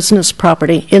every business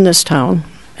property in this town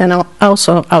and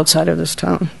also outside of this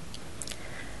town.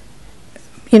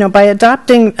 By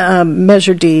adopting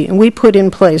Measure D, we put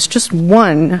in place just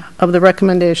one of the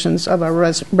recommendations of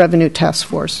our Revenue Task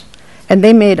Force, and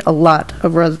they made a lot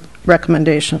of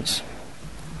recommendations.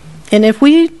 And if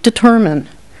we determine,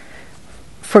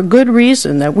 for good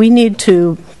reason, that we need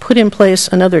to put in place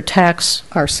another tax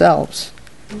ourselves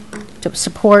to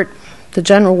support the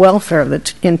general welfare of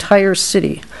the entire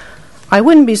city, I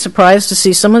wouldn't be surprised to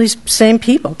see some of these same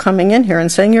people coming in here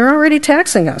and saying, you're already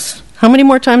taxing us. How many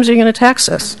more times are you going to tax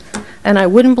us? And I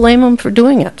wouldn't blame them for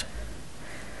doing it.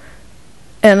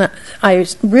 And I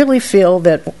really feel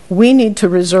that we need to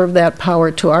reserve that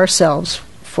power to ourselves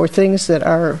for things that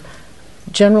are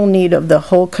general need of the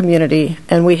whole community,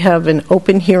 and we have an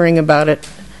open hearing about it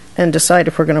and decide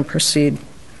if we're going to proceed.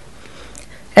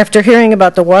 After hearing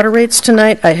about the water rates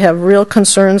tonight, I have real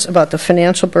concerns about the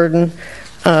financial burden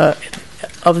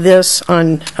of this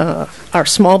on our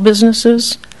small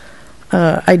businesses.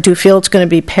 I do feel it's going to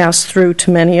be passed through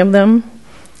to many of them.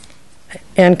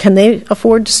 And can they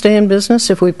afford to stay in business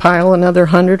if we pile another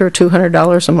 $100 or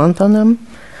 $200 a month on them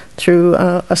through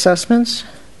assessments?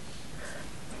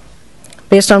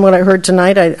 Based on what I heard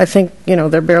tonight, I think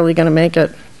they're barely going to make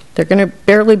it. They're going to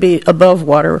barely be above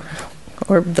water,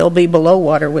 or they'll be below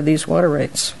water with these water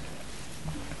rates.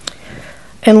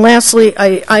 And lastly,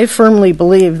 I firmly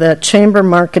believe that chamber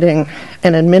marketing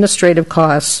and administrative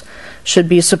costs should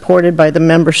be supported by the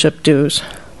membership dues.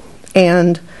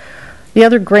 And the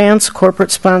other grants, corporate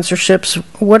sponsorships,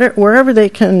 wherever they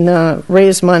can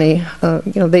raise money,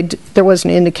 there was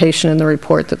an indication in the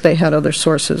report that they had other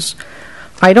sources.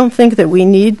 I don't think that we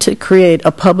need to create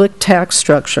a public tax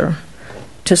structure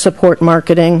to support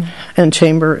marketing and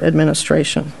chamber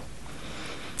administration.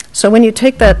 So when you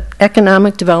take that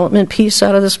economic development piece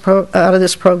out of this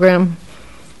program,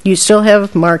 you still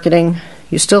have marketing,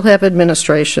 you still have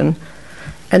administration,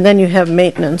 and then you have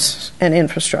maintenance and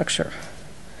infrastructure.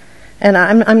 And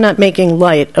I'm not making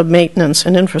light of maintenance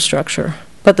and infrastructure,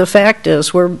 but the fact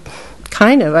is we're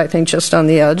kind of, I think, just on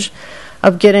the edge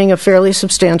of getting a fairly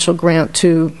substantial grant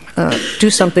to do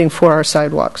something for our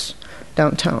sidewalks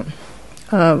downtown,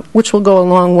 which will go a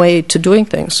long way to doing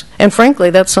things. And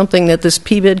frankly, that's something that this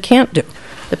PBID can't do.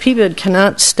 The PBID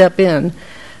cannot step in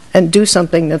and do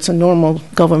something that's a normal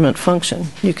government function.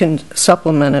 You can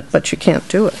supplement it, but you can't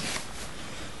do it.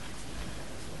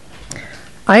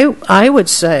 I would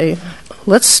say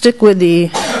let's stick with the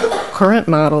current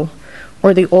model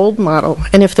or the old model,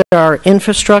 and if there are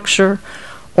infrastructure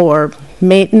or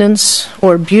maintenance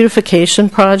or beautification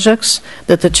projects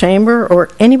that the chamber or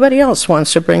anybody else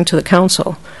wants to bring to the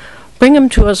council, bring them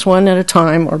to us one at a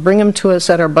time or bring them to us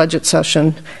at our budget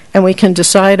session, and we can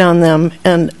decide on them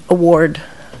and award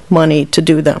money to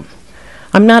do them.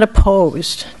 I'm not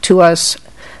opposed to us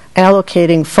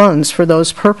allocating funds for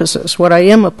those purposes. What I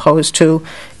am opposed to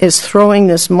is throwing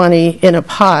this money in a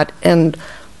pot and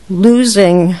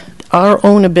losing our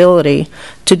own ability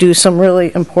to do some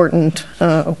really important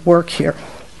work here.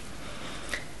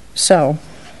 So,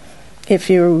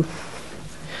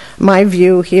 my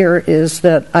view here is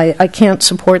that I can't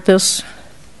support this.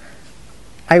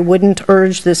 I wouldn't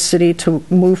urge this city to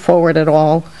move forward at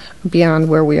all beyond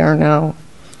where we are now.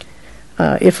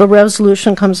 If a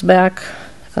resolution comes back,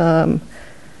 to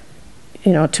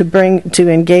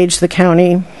engage the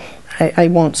county, I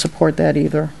won't support that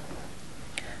either.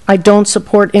 I don't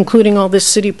support including all this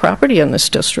city property in this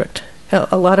district.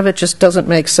 A lot of it just doesn't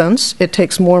make sense. It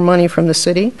takes more money from the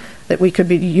city that we could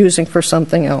be using for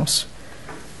something else.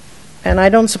 And I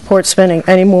don't support spending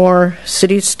any more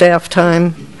city staff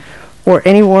time or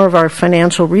any more of our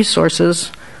financial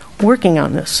resources working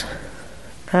on this.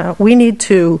 We need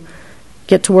to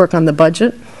get to work on the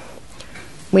budget.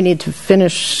 We need to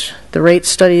finish the rate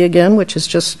study again, which has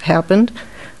just happened.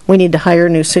 We need to hire a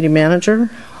new city manager.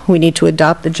 We need to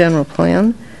adopt the general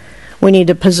plan. We need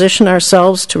to position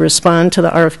ourselves to respond to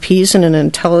the RFPs in an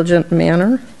intelligent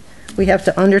manner. We have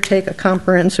to undertake a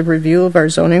comprehensive review of our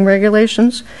zoning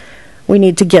regulations. We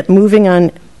need to get moving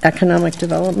on economic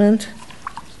development.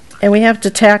 And we have to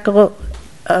tackle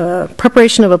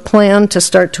preparation of a plan to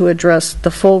start to address the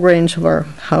full range of our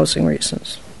housing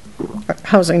needs.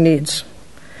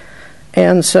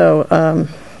 And so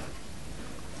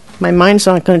my mind's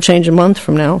not going to change a month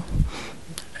from now.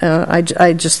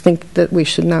 I just think that we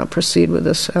should not proceed with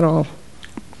this at all.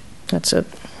 That's it.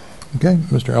 Okay,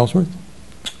 Mr. Ellsworth.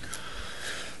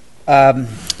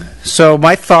 So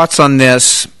my thoughts on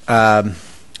this, when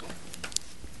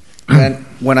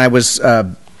I was, I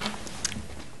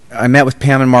met with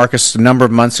Pam and Marcus a number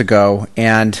of months ago,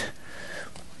 and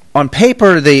on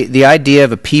paper, the idea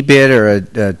of a PBID or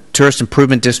a tourist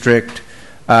improvement district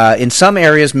in some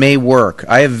areas may work.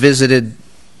 I have visited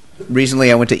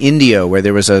recently. I went to Indio, where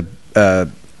there was an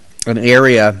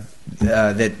area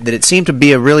that it seemed to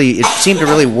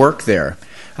really work there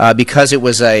because it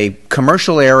was a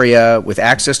commercial area with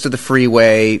access to the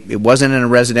freeway. It wasn't in a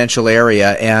residential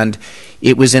area, and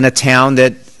it was in a town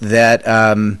that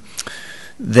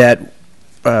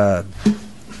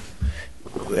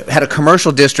had a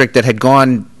commercial district that had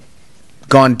gone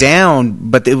down,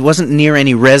 but it wasn't near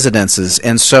any residences,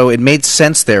 and so it made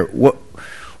sense there. What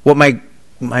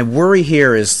my worry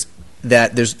here is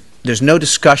that there's no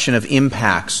discussion of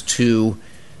impacts to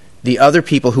the other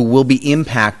people who will be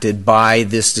impacted by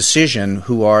this decision,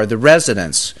 who are the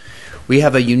residents. We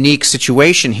have a unique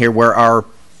situation here where our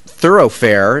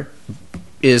thoroughfare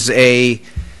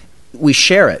we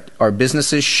share it. Our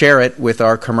businesses share it with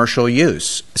our commercial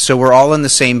use. So we're all in the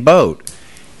same boat.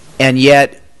 And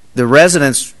yet the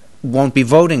residents won't be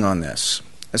voting on this.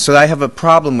 So I have a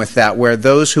problem with that, where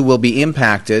those who will be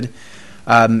impacted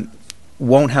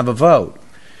won't have a vote.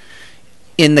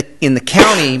 In the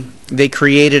county, they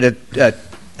created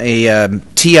a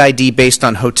TID based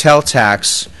on hotel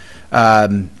tax,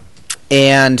 and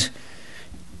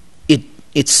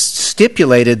it's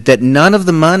stipulated that none of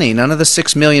the money, none of the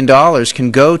 $6 million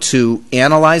can go to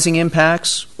analyzing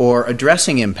impacts or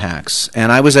addressing impacts.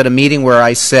 And I was at a meeting where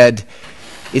I said,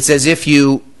 it's as if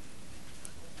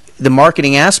the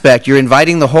marketing aspect, you're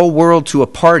inviting the whole world to a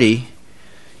party.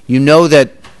 You know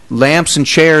that lamps and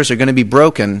chairs are going to be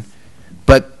broken,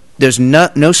 but there's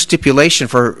no stipulation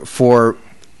for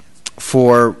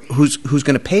who's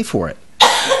going to pay for it.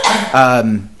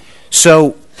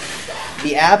 So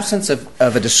the absence of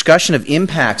a discussion of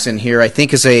impacts in here, I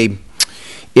think,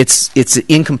 it's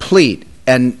incomplete.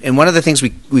 And one of the things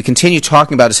we continue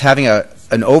talking about is having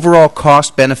an overall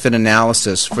cost-benefit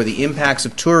analysis for the impacts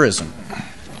of tourism.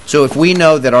 So if we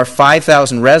know that our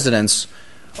 5,000 residents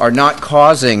are not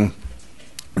causing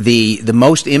the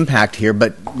most impact here,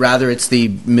 but rather it's the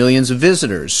millions of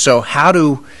visitors. So how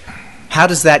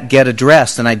does that get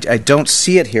addressed? And I don't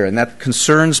see it here, and that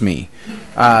concerns me.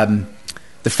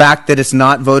 The fact that it's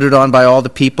not voted on by all the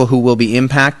people who will be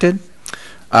impacted.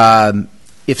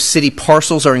 If city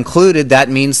parcels are included, that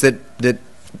means that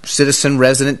citizen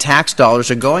resident tax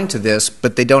dollars are going to this,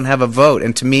 but they don't have a vote.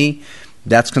 And to me,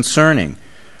 that's concerning.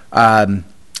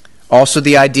 Also,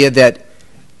 the idea that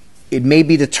it may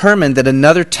be determined that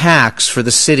another tax for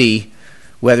the city,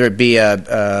 whether it be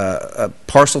a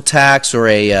parcel tax or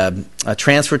a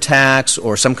transfer tax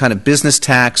or some kind of business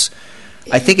tax,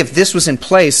 I think if this was in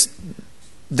place,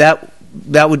 that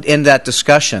would end that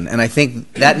discussion. And I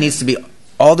think that needs to be,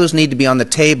 all those need to be on the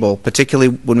table, particularly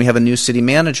when we have a new city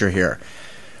manager here.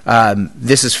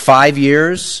 This is 5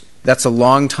 years. That's a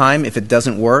long time if it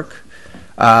doesn't work.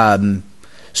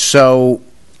 So,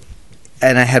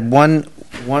 and I had one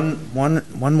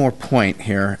more point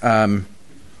here.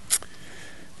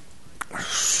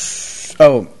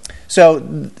 So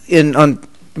on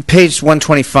page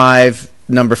 125,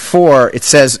 number 4, it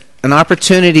says an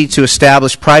opportunity to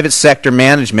establish private sector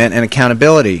management and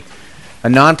accountability. A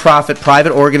nonprofit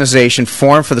private organization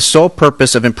formed for the sole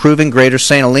purpose of improving Greater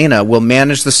St. Helena will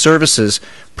manage the services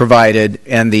provided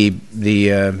and the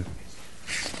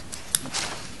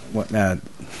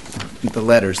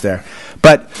letters there.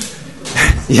 But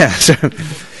yeah, so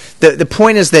the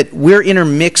point is that we're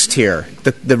intermixed here.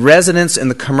 The residents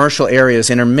and the commercial areas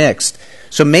intermixed.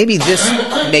 So maybe this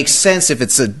makes sense if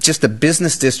it's just a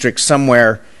business district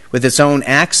somewhere with its own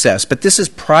access. But this is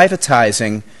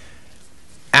privatizing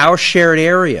our shared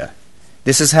area.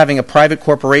 This is having a private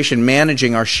corporation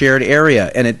managing our shared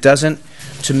area, and it doesn't,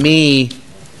 to me,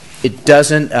 it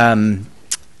doesn't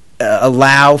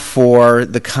allow for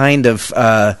the kind of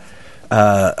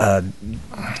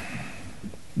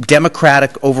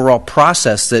democratic overall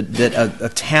process that a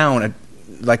town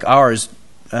like ours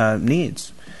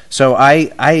needs. So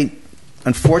I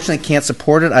unfortunately can't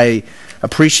support it. I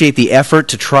appreciate the effort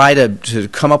to try to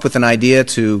come up with an idea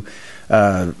to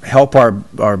help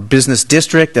our business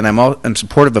district, and I'm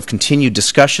supportive of continued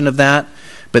discussion of that.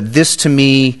 But this, to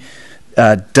me,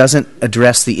 doesn't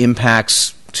address the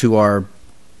impacts to our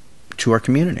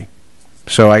community.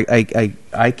 So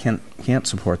I can't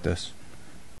support this.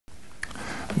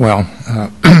 Well,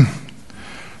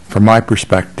 from my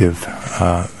perspective,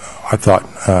 I thought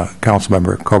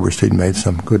Councilmember Koberstein made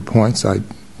some good points. I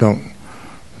don't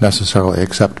necessarily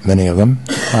accept many of them,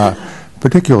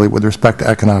 particularly with respect to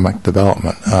economic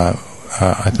development.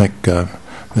 I think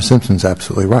Ms. Simpson's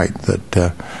absolutely right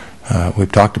that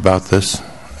we've talked about this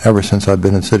ever since I've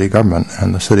been in city government,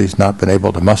 and the city's not been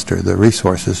able to muster the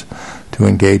resources to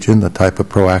engage in the type of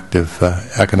proactive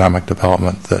economic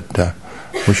development that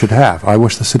we should have. I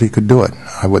wish the city could do it.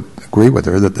 I would agree with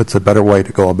her that it's a better way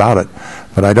to go about it,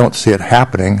 but I don't see it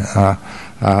happening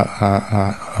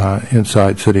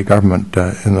inside city government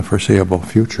in the foreseeable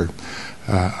future.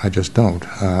 I just don't.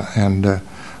 And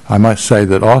I must say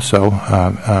that also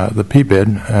the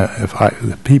PBID,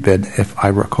 if I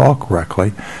recall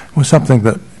correctly, was something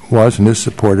that was and is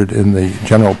supported in the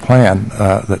general plan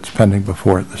that's pending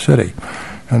before the city.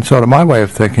 And so to my way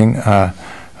of thinking,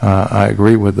 I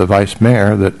agree with the Vice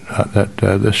Mayor that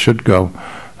this should go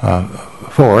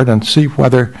forward and see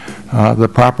whether the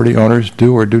property owners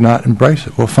do or do not embrace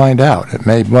it. We'll find out. It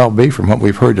may well be, from what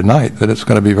we've heard tonight, that it's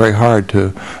going to be very hard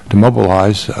to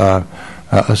mobilize a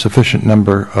sufficient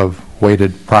number of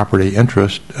weighted property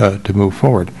interest to move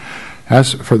forward.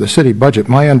 As for the city budget,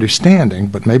 my understanding,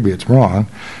 but maybe it's wrong,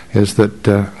 is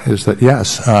that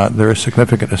yes, there is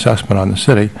significant assessment on the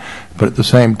city, but at the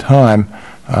same time,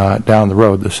 down the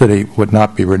road, the city would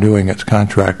not be renewing its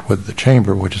contract with the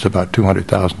chamber, which is about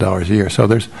 $200,000 a year. So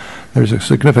there's a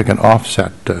significant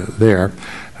offset there,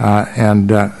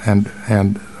 and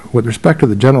with respect to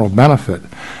the general benefit,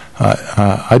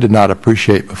 I did not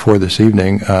appreciate before this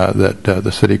evening that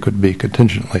the city could be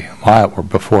contingently liable, or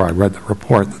before I read the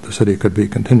report, that the city could be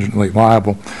contingently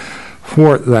liable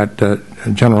for that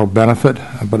general benefit,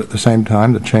 but at the same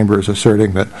time the chamber is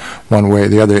asserting that one way or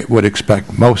the other it would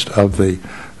expect most of the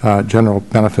general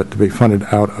benefit to be funded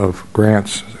out of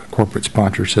grants, corporate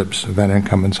sponsorships, event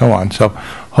income, and so on. So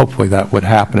hopefully that would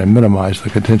happen and minimize the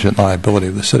contingent liability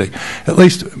of the city. At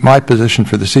least my position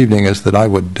for this evening is that I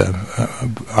would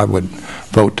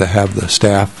vote to have the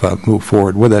staff move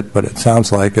forward with it, but it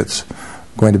sounds like it's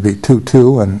going to be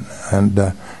 2-2,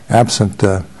 and absent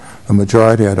a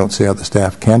majority. I don't see how the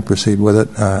staff can proceed with it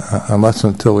unless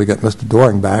until we get Mr.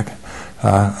 Doring back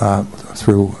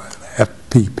through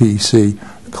FPPC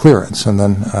clearance, and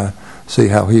then see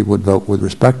how he would vote with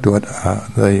respect to it.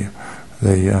 The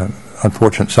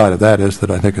unfortunate side of that is that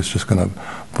I think it's just going to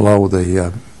blow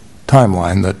the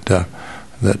timeline that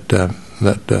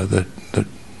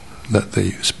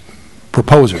the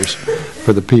proposers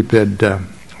for the PPID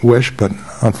wish, but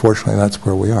unfortunately that's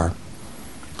where we are.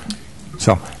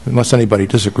 So unless anybody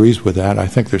disagrees with that, I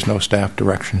think there's no staff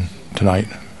direction tonight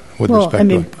with respect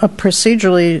to it.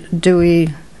 Procedurally, do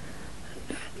we,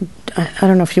 I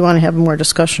don't know if you want to have more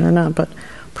discussion or not, but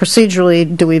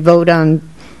procedurally, do we vote on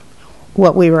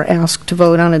what we were asked to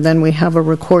vote on, and then we have a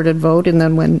recorded vote, and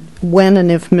then when and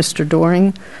if Mr.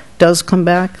 Doring does come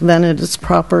back, then it is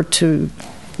proper to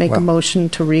make a motion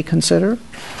to reconsider?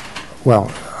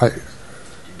 Well,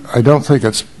 I don't think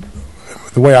it's,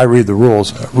 the way I read the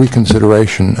rules,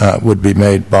 reconsideration would be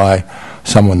made by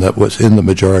someone that was in the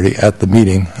majority at the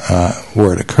meeting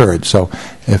where it occurred. So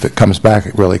if it comes back,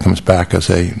 it really comes back as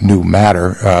a new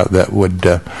matter that would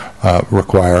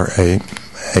require a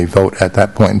vote at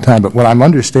that point in time. But what I'm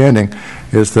understanding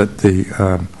is that the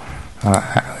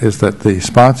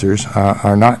sponsors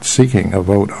are not seeking a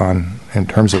vote on in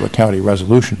terms of a county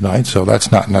resolution tonight, so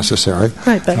that's not necessary.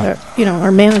 Right, but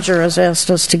our manager has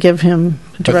asked us to give him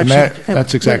direction.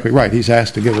 That's exactly right. He's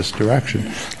asked to give us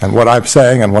direction. And what I'm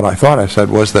saying, and what I thought I said,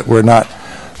 was that we're not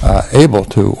able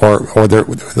to, or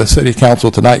the city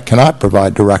council tonight cannot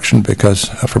provide direction because,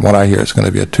 from what I hear, it's going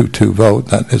to be a 2-2 vote.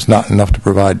 That is not enough to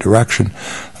provide direction,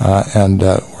 and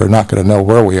we're not going to know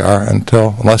where we are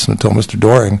unless Mr.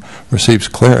 Doring receives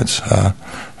clearance.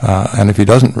 And if he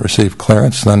doesn't receive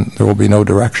clearance, then there will be no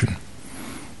direction.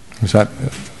 Is that?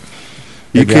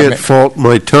 You can't fault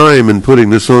my time in putting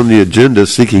this on the agenda,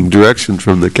 seeking direction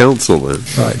from the council. Then.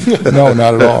 Right? No,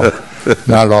 not at all.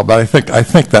 Not at all. But I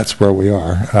think that's where we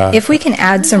are. If we can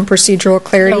add some procedural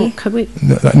clarity, could we?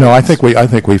 No, I think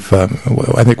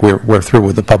we're through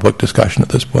with the public discussion at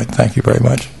this point. Thank you very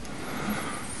much.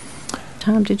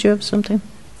 Tom, did you have something?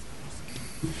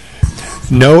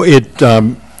 No,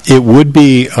 it would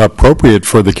be appropriate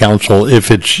for the council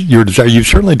if it's your desire. You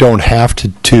certainly don't have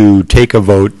to take a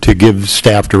vote to give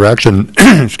staff direction,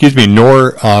 excuse me,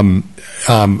 nor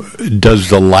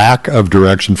does the lack of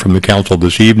direction from the council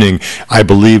this evening, I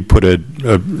believe, put a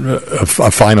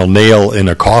final nail in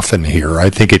a coffin here. I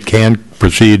think it can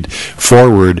proceed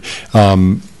forward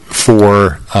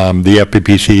for the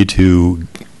FPPC to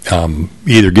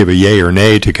either give a yay or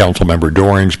nay to Councilmember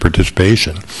Doring's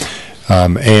participation.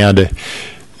 And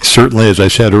certainly, as I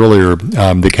said earlier,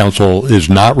 the council is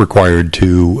not required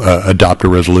to adopt a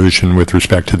resolution with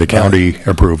respect to the county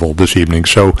approval this evening.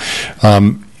 So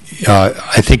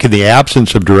I think in the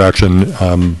absence of direction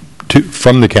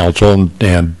from the council,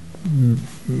 and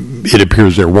it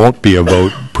appears there won't be a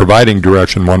vote providing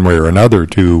direction one way or another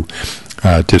to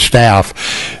staff,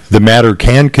 the matter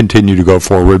can continue to go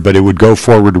forward, but it would go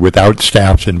forward without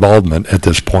staff's involvement at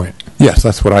this point. Yes,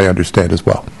 that's what I understand as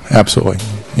well. Absolutely.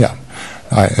 Yeah.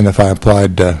 And if I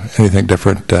implied anything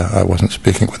different, I wasn't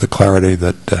speaking with the clarity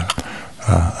that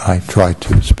I tried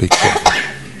to speak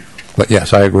with. But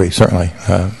yes, I agree, certainly.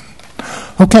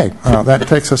 Okay, that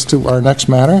takes us to our next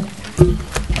matter.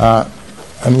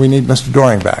 And we need Mr.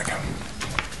 Doring back.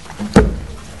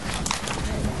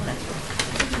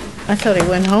 I thought he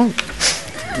went home.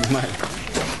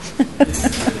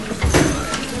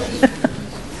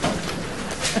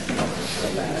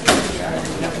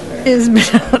 He's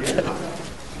been out there.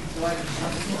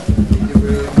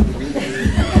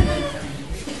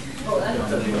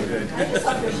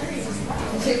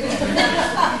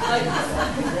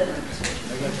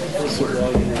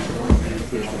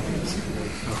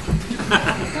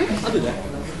 I'll do that.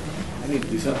 I need to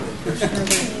do something.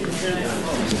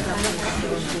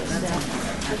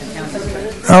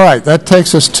 All right, that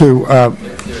takes us to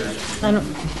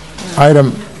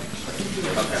item.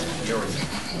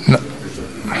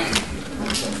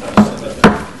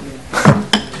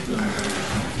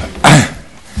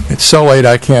 It's so late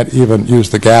I can't even use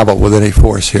the gavel with any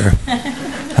force here.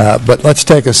 But let's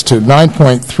take us to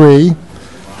 9.3.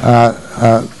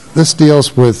 This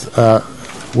deals with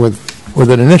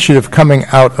an initiative coming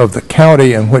out of the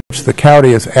county in which the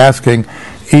county is asking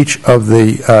each of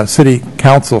the city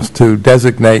councils to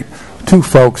designate two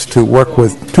folks to work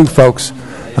with two folks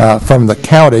from the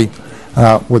county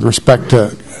with respect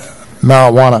to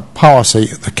marijuana policy.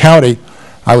 The county,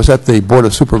 I was at the Board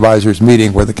of Supervisors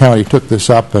meeting where the county took this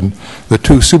up, and the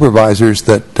two supervisors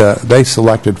that they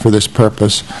selected for this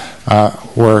purpose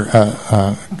were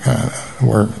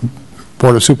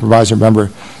Board of Supervisor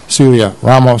member Celia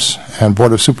Ramos and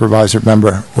Board of Supervisor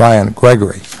member Ryan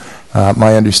Gregory.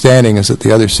 My understanding is that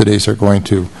the other cities are going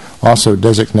to also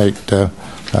designate 2,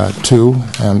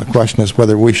 and the question is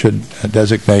whether we should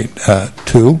designate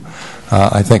 2.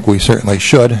 I think we certainly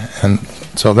should, and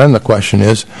so then the question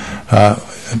is,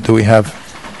 do we have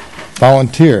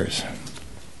volunteers?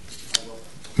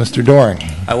 Mr. Doring.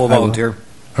 I will volunteer.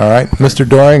 All right, Mr.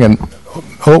 Doring, and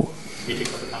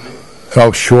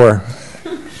sure.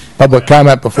 Public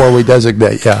comment before we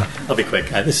designate. Yeah. I'll be quick.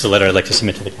 This is a letter I'd like to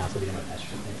submit to the council.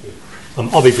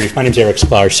 I'll be brief. My name is Eric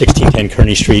Sklar, 1610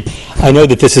 Kearney Street. I know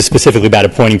that this is specifically about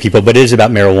appointing people, but it is about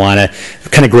marijuana.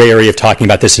 Kind of gray area of talking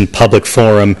about this in public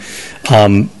forum.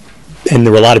 And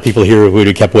there were a lot of people here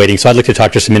who kept waiting, so I'd like to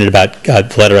talk just a minute about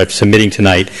the letter I'm submitting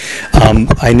tonight.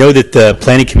 I know that the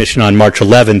Planning Commission on March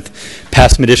 11th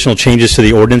passed some additional changes to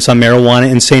the ordinance on marijuana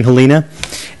in St. Helena,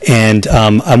 and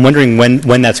I'm wondering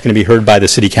when that's going to be heard by the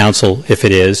City Council, if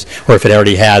it is, or if it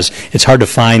already has. It's hard to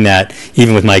find that,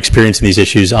 even with my experience in these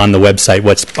issues, on the website,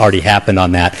 what's already happened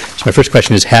on that. So my first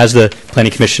question is, has the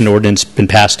Planning Commission ordinance been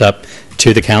passed up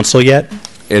to the Council yet?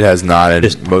 It has not,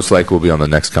 and most likely will be on the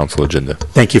next council agenda.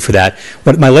 Thank you for that.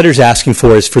 What my letter is asking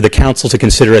for is for the council to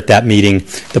consider at that meeting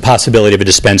the possibility of a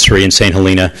dispensary in St.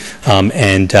 Helena.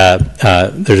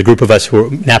 There's a group of us who are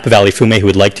Napa Valley Fume who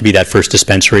would like to be that first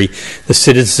dispensary. The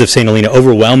citizens of St. Helena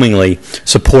overwhelmingly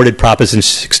supported Proposition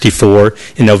 64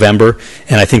 in November,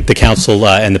 and I think the council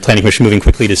and the Planning Commission moving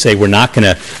quickly to say we're not going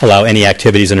to allow any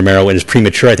activities under marijuana is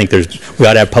premature. I think we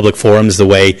ought to have public forums the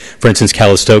way, for instance,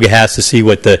 Calistoga has, to see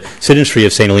what the citizenry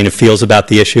of St. Helena feels about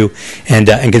the issue, and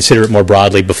consider it more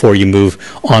broadly before you move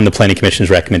on the Planning Commission's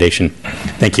recommendation.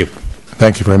 Thank you.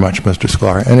 Thank you very much, Mr.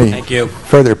 Sklar. Any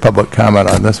further public comment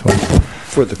on this one?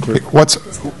 For the clerk.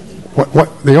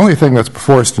 The only thing that's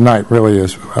before us tonight really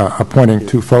is appointing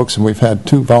 2 folks, and we've had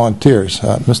 2 volunteers,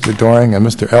 Mr. Doring and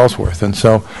Mr. Ellsworth, and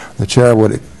so the chair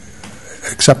would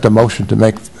accept a motion to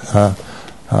make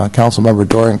Councilmember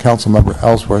Doring and Councilmember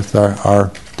Ellsworth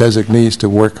our designees to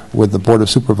work with the Board of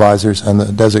Supervisors and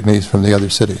the designees from the other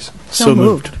cities. So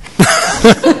moved.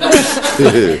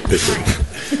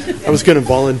 I was going to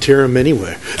volunteer him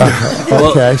anyway.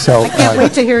 Okay, so... I can't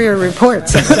wait to hear your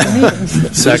reports.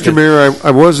 Mr. Mayor,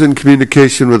 I was in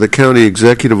communication with the county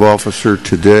executive officer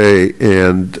today,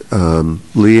 and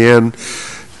Leanne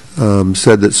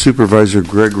said that Supervisor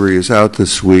Gregory is out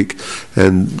this week,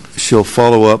 and she'll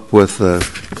follow up with the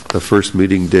first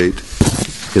meeting date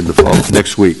in the fall.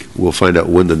 Next week, we'll find out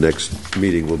when the next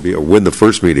meeting will be, or when the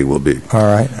first meeting will be. All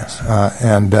right,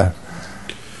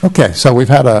 okay. So we've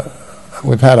had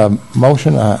a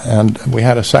motion, and we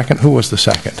had a second. Who was the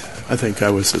second? I think I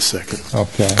was the second.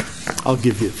 Okay, I'll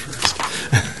give you it first.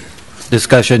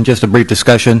 Discussion, just a brief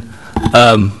discussion.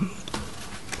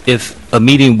 If a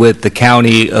meeting with the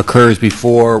county occurs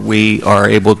before we are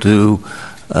able to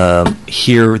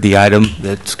hear the item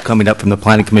that's coming up from the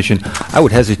Planning Commission, I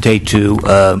would hesitate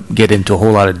to get into a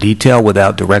whole lot of detail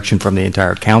without direction from the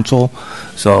entire council.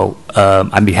 So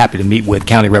I'd be happy to meet with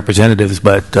county representatives,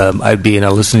 but I'd be in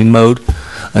a listening mode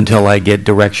until I get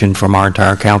direction from our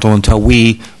entire council, until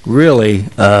we really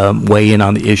weigh in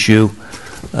on the issue.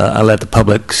 I let the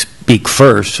public speak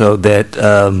first so that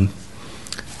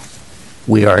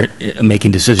we are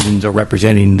making decisions or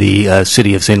representing the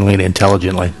city of St. Helena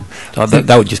intelligently. So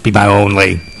that would just be my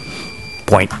only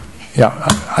point. Yeah,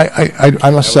 I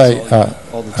must say,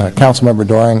 Councilmember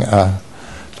Doring,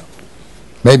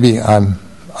 maybe I'm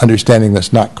understanding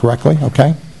this not correctly,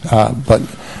 okay? But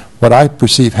what I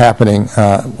perceive happening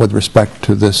with respect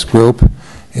to this group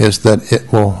is that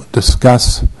it will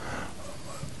discuss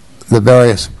the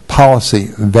various policy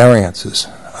variances,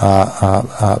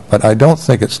 but I don't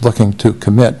think it's looking to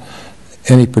commit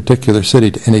any particular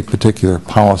city to any particular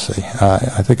policy.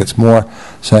 I think it's more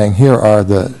saying here are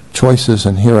the choices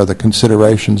and here are the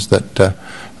considerations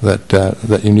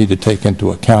that you need to take into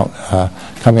account,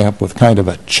 coming up with kind of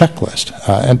a checklist,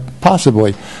 and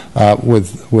possibly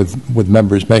with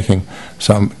members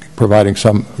providing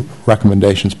some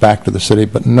recommendations back to the city,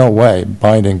 but no way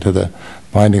binding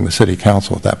the city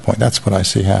council at that point. That's what I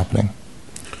see happening.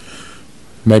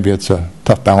 Maybe it's a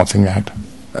tough balancing act.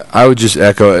 I would just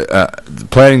echo the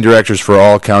planning directors for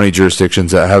all county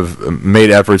jurisdictions that have made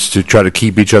efforts to try to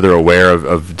keep each other aware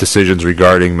of decisions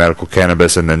regarding medical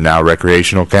cannabis and then now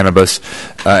recreational cannabis.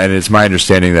 And it's my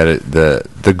understanding that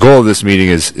the goal of this meeting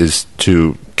is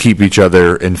to keep each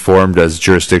other informed as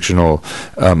jurisdictional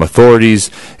authorities,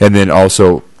 and then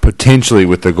also potentially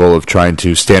with the goal of trying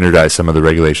to standardize some of the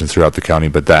regulations throughout the county,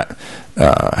 but that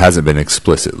hasn't been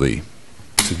explicitly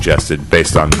suggested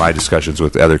based on my discussions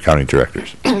with other county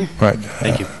directors. Right.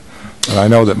 Thank you. And I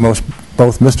know that most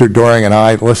both Mr. Doring and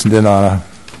I listened in on an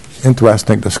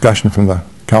interesting discussion from the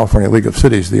California League of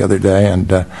Cities the other day,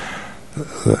 and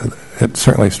it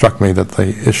certainly struck me that the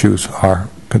issues are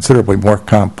considerably more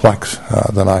complex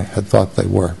than I had thought they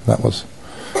were. That was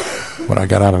what I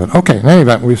got out of it. Okay, in any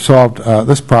event, we've solved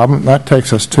this problem. That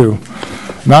takes us to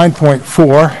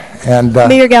 9.4. And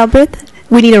Mayor Galbraith,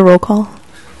 we need a roll call.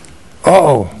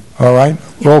 Oh, all right.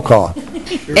 Roll call.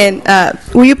 And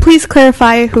will you please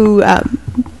clarify who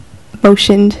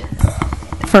motioned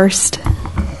first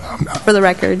for the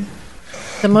record?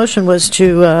 The motion was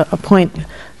to appoint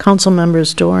council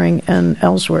members Doring and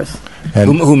Ellsworth.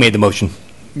 And who made the motion?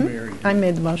 I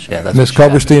made the motion. Yeah, that's Ms.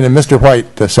 Culberstein and Mr.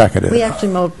 White seconded We it.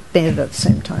 actually made it at the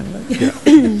same time.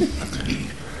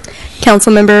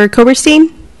 Councilmember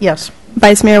Koberstein? Yes.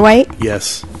 Vice Mayor White?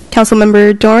 Yes.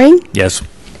 Councilmember Doring? Yes.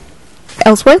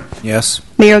 Ellsworth? Yes.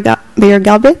 Mayor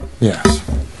Galbraith? Yes.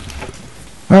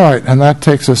 All right, and that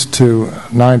takes us to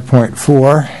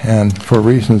 9.4, and for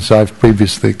reasons I've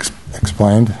previously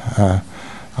explained,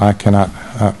 I cannot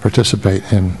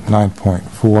participate in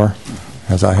 9.4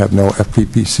 as I have no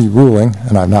FPPC ruling,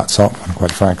 and I've not sought one,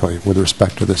 quite frankly, with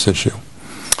respect to this issue.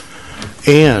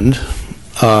 And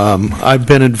I've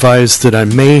been advised that I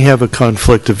may have a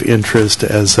conflict of interest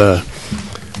as a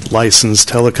licensed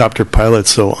helicopter pilot,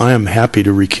 so I am happy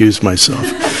to recuse myself.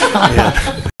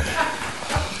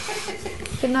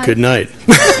 Good night.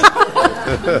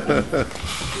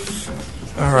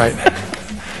 All right.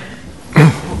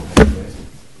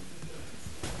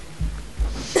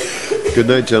 Good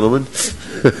night, gentlemen.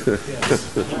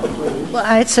 Well,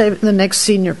 I'd say the next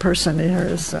senior person here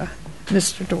is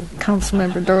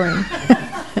Councilmember Doring.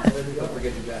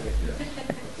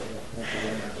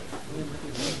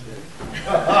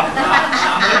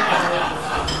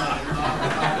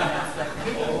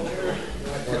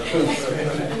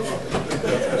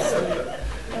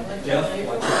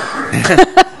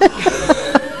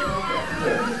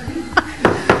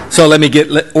 So let me get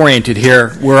oriented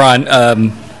here. We're on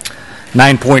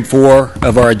 9.4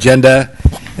 of our agenda,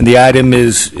 and the item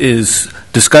is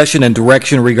discussion and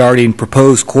direction regarding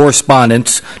proposed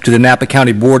correspondence to the Napa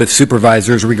County Board of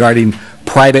Supervisors regarding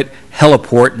private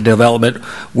heliport development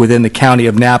within the county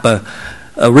of Napa.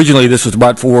 Originally, this was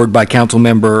brought forward by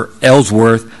Councilmember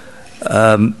Ellsworth.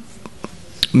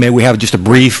 May we have just a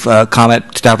brief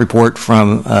comment, staff report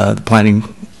from the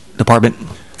Planning Department?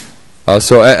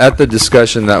 So at the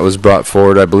discussion that was brought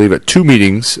forward, I believe at 2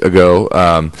 meetings ago,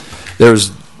 there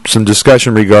was some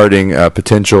discussion regarding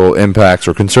potential impacts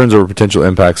or concerns over potential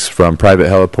impacts from private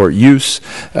heliport use,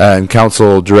 and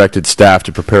council directed staff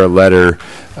to prepare a letter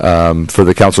for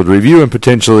the council to review and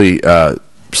potentially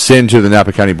send to the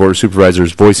Napa County Board of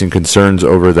Supervisors voicing concerns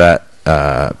over that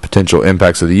potential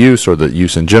impacts of the use or the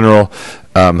use in general.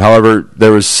 However,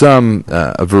 there was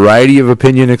a variety of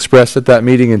opinion expressed at that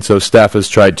meeting, and so staff has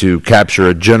tried to capture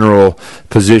a general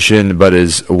position, but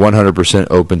is 100%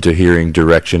 open to hearing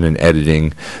direction and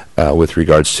editing with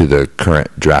regards to the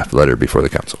current draft letter before the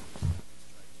council.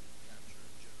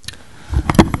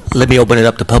 Let me open it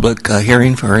up to public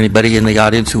hearing for anybody in the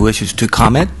audience who wishes to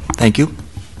comment. Thank you.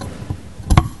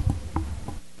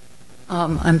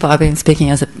 I'm Bobby, and speaking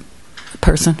as a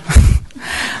person,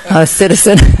 a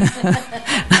citizen.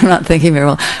 I'm not thinking very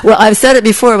well. Well, I've said it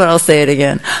before, but I'll say it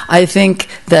again. I think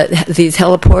that these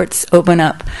heliports open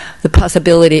up the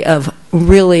possibility of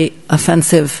really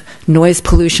offensive noise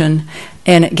pollution,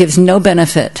 and it gives no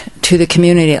benefit to the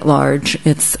community at large.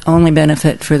 It's only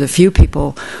benefit for the few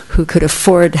people who could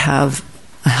afford to have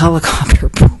a helicopter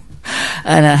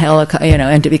and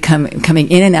and to be coming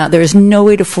in and out. There is no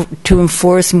way to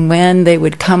enforce when they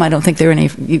would come. I don't think there are any.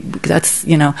 That's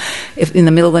if in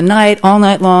the middle of the night, all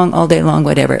night long, all day long,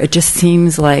 whatever. It just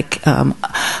seems like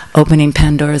opening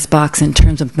Pandora's box in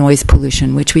terms of noise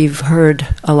pollution, which we've heard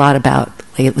a lot about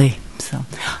lately. So,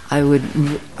 I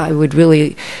would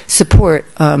really support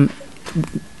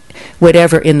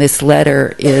whatever in this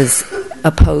letter is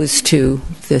opposed to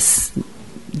this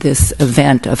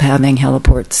event of having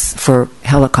heliports for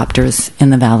helicopters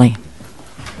in the valley.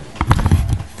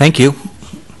 Thank you.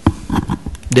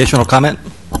 Additional comment?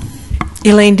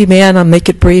 Elaine DeMann, I'll make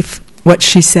it brief, what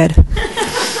she said.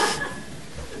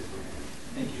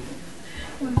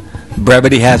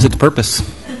 Brevity has its purpose.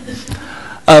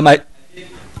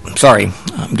 Sorry,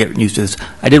 I'm getting used to this.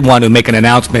 I did want to make an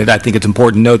announcement. I think it's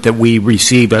important to note that we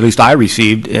received, at least I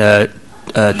received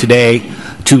today,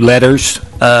 2 letters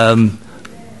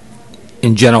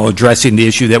in general addressing the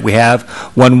issue that we have.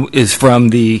 One is from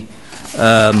the,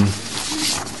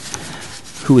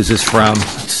 who is this from?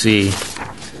 Let's see.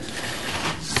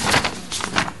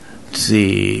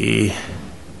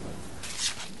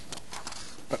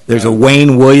 There's a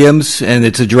Wayne Williams, and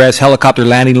it's addressed helicopter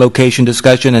landing location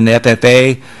discussion in the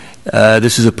FFA.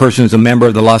 This is a person who's a member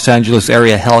of the Los Angeles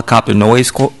Area Helicopter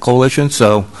Noise Coalition,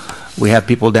 so we have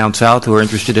people down south who are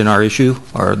interested in our issue,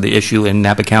 or the issue in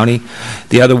Napa County.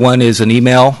 The other one is an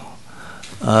email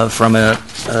from a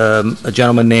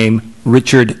gentleman named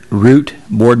Richard Root,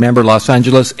 board member, Los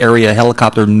Angeles Area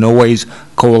Helicopter Noise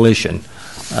Coalition.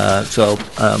 So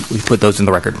we put those in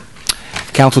the record.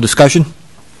 Council discussion?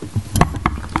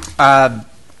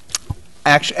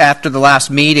 Actually, after the last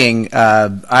meeting,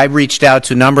 I reached out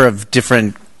to a number of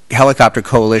different helicopter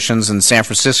coalitions in San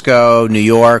Francisco, New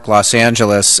York, Los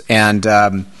Angeles, and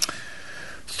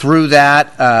through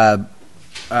that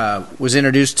was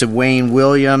introduced to Wayne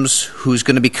Williams, who's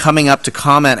going to be coming up to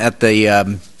comment at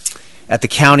the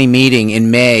county meeting in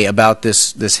May about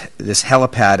this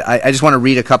helipad. I just want to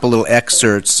read a couple little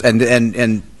excerpts,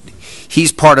 and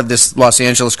he's part of this Los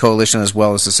Angeles coalition as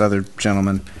well as this other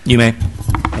gentleman. You may.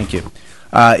 Thank you.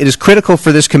 It is critical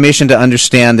for this commission to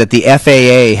understand that the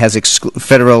FAA has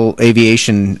Federal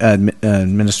Aviation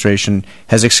Administration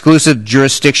has exclusive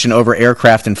jurisdiction over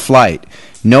aircraft in flight.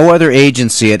 No other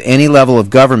agency at any level of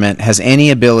government has any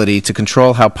ability to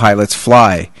control how pilots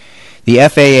fly. The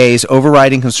FAA's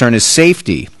overriding concern is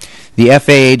safety. The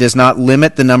FAA does not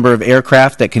limit the number of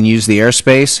aircraft that can use the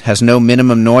airspace, has no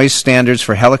minimum noise standards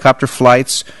for helicopter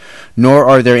flights, nor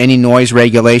are there any noise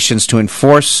regulations to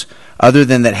enforce, other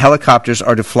than that helicopters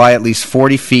are to fly at least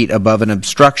 40 feet above an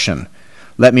obstruction.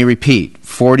 Let me repeat,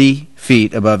 40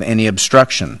 feet above any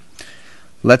obstruction.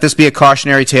 Let this be a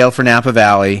cautionary tale for Napa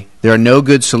Valley. There are no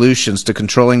good solutions to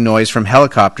controlling noise from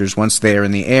helicopters once they are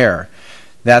in the air.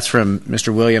 That's from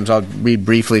Mr. Williams. I'll read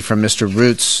briefly from Mr.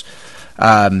 Roots.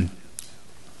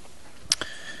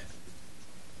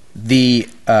 The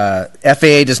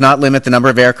FAA does not limit the number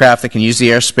of aircraft that can use the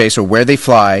airspace or where they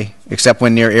fly, except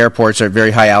when near airports or at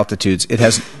very high altitudes. It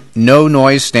has no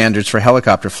noise standards for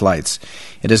helicopter flights.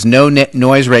 It has no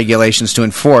noise regulations to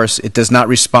enforce. It does not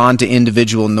respond to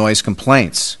individual noise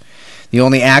complaints. The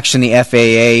only action the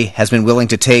FAA has been willing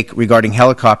to take regarding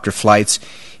helicopter flights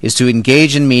is to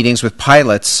engage in meetings with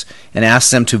pilots and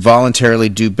ask them to voluntarily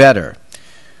do better.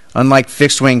 Unlike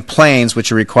fixed-wing planes,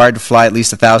 which are required to fly at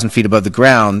least 1,000 feet above the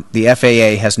ground, the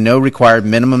FAA has no required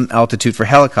minimum altitude for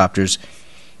helicopters.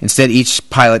 Instead, each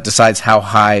pilot decides how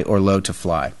high or low to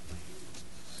fly.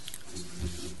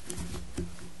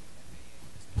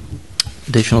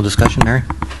 Additional discussion, Mary?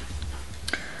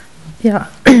 Yeah,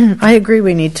 I agree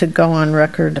we need to go on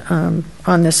record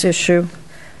on this issue,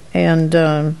 and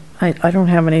I don't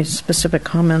have any specific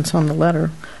comments on the letter.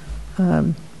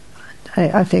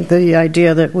 I think the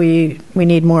idea that we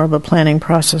need more of a planning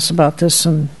process about this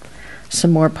and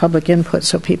some more public input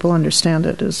so people understand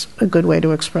it is a good way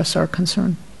to express our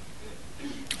concern.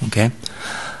 Okay.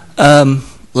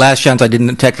 Last chance, I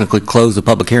didn't technically close the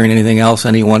public hearing. Anything else?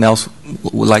 Anyone else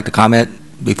would like to comment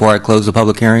before I close the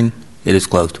public hearing? It is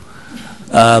closed.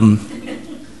 I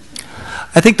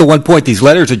think the one point these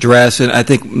letters address, and I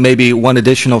think maybe one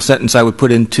additional sentence I would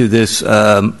put into this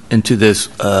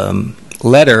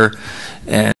letter,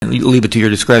 and leave it to your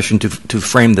discretion to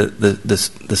frame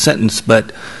the sentence,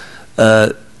 but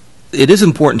it is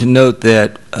important to note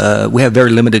that we have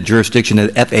very limited jurisdiction, and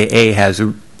the FAA has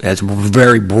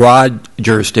very broad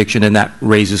jurisdiction, and that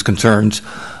raises concerns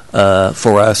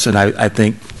for us, and I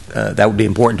think that would be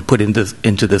important to put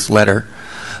into this letter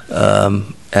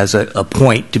as a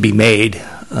point to be made,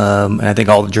 and I think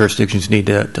all the jurisdictions need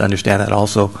to understand that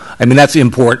also. I mean, that's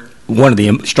one of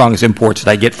the strongest imports that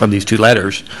I get from these two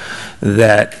letters,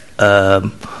 that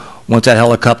once that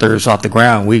helicopter is off the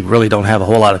ground, we really don't have a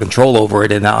whole lot of control over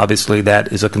it, and obviously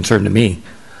that is a concern to me.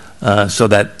 So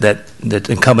that's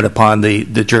incumbent upon the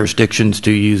jurisdictions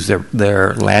to use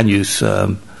their land use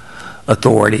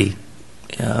authority,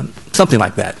 something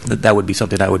like that. That would be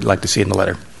something I would like to see in the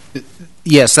letter.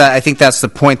 Yes, I think that's the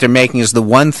point they're making. Is the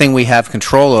one thing we have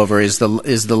control over is the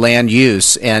land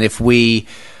use, and if we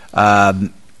as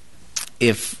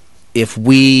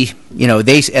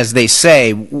they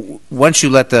say, once you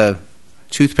let the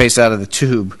toothpaste out of the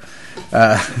tube,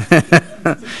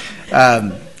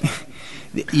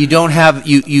 you don't have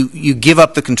you give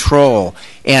up the control,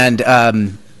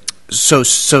 and so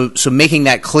making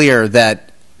that clear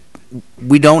that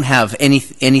we don't have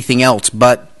anything else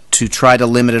but to try to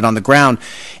limit it on the ground,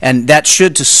 and that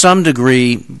should to some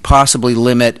degree possibly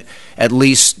limit at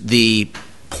least the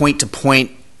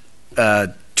point-to-point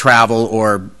travel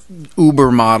or Uber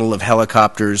model of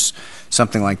helicopters,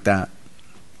 something like that.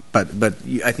 But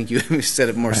I think you said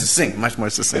it more succinct, much more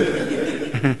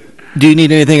succinct. Do you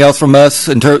need anything else from us?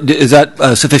 Is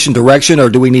that sufficient direction, or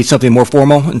do we need something more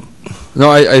formal?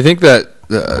 No, I think that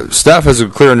staff has a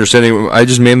clear understanding. I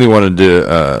just mainly wanted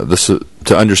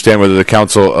to understand whether the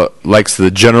council likes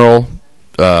the general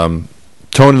tone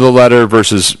of the letter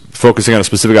versus focusing on a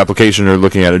specific application or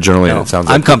looking at it generally. No, and it sounds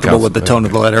I'm like comfortable with the tone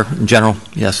of the letter in general.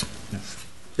 Yes.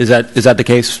 Is that the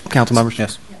case, council members?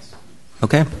 Yes.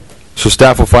 Okay. So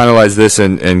staff will finalize this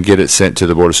and get it sent to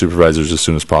the Board of Supervisors as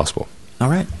soon as possible. All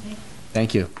right.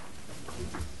 Thank you.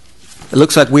 It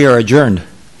looks like we are adjourned.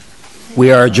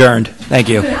 We are adjourned. Thank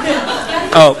you.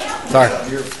 Oh,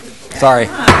 sorry.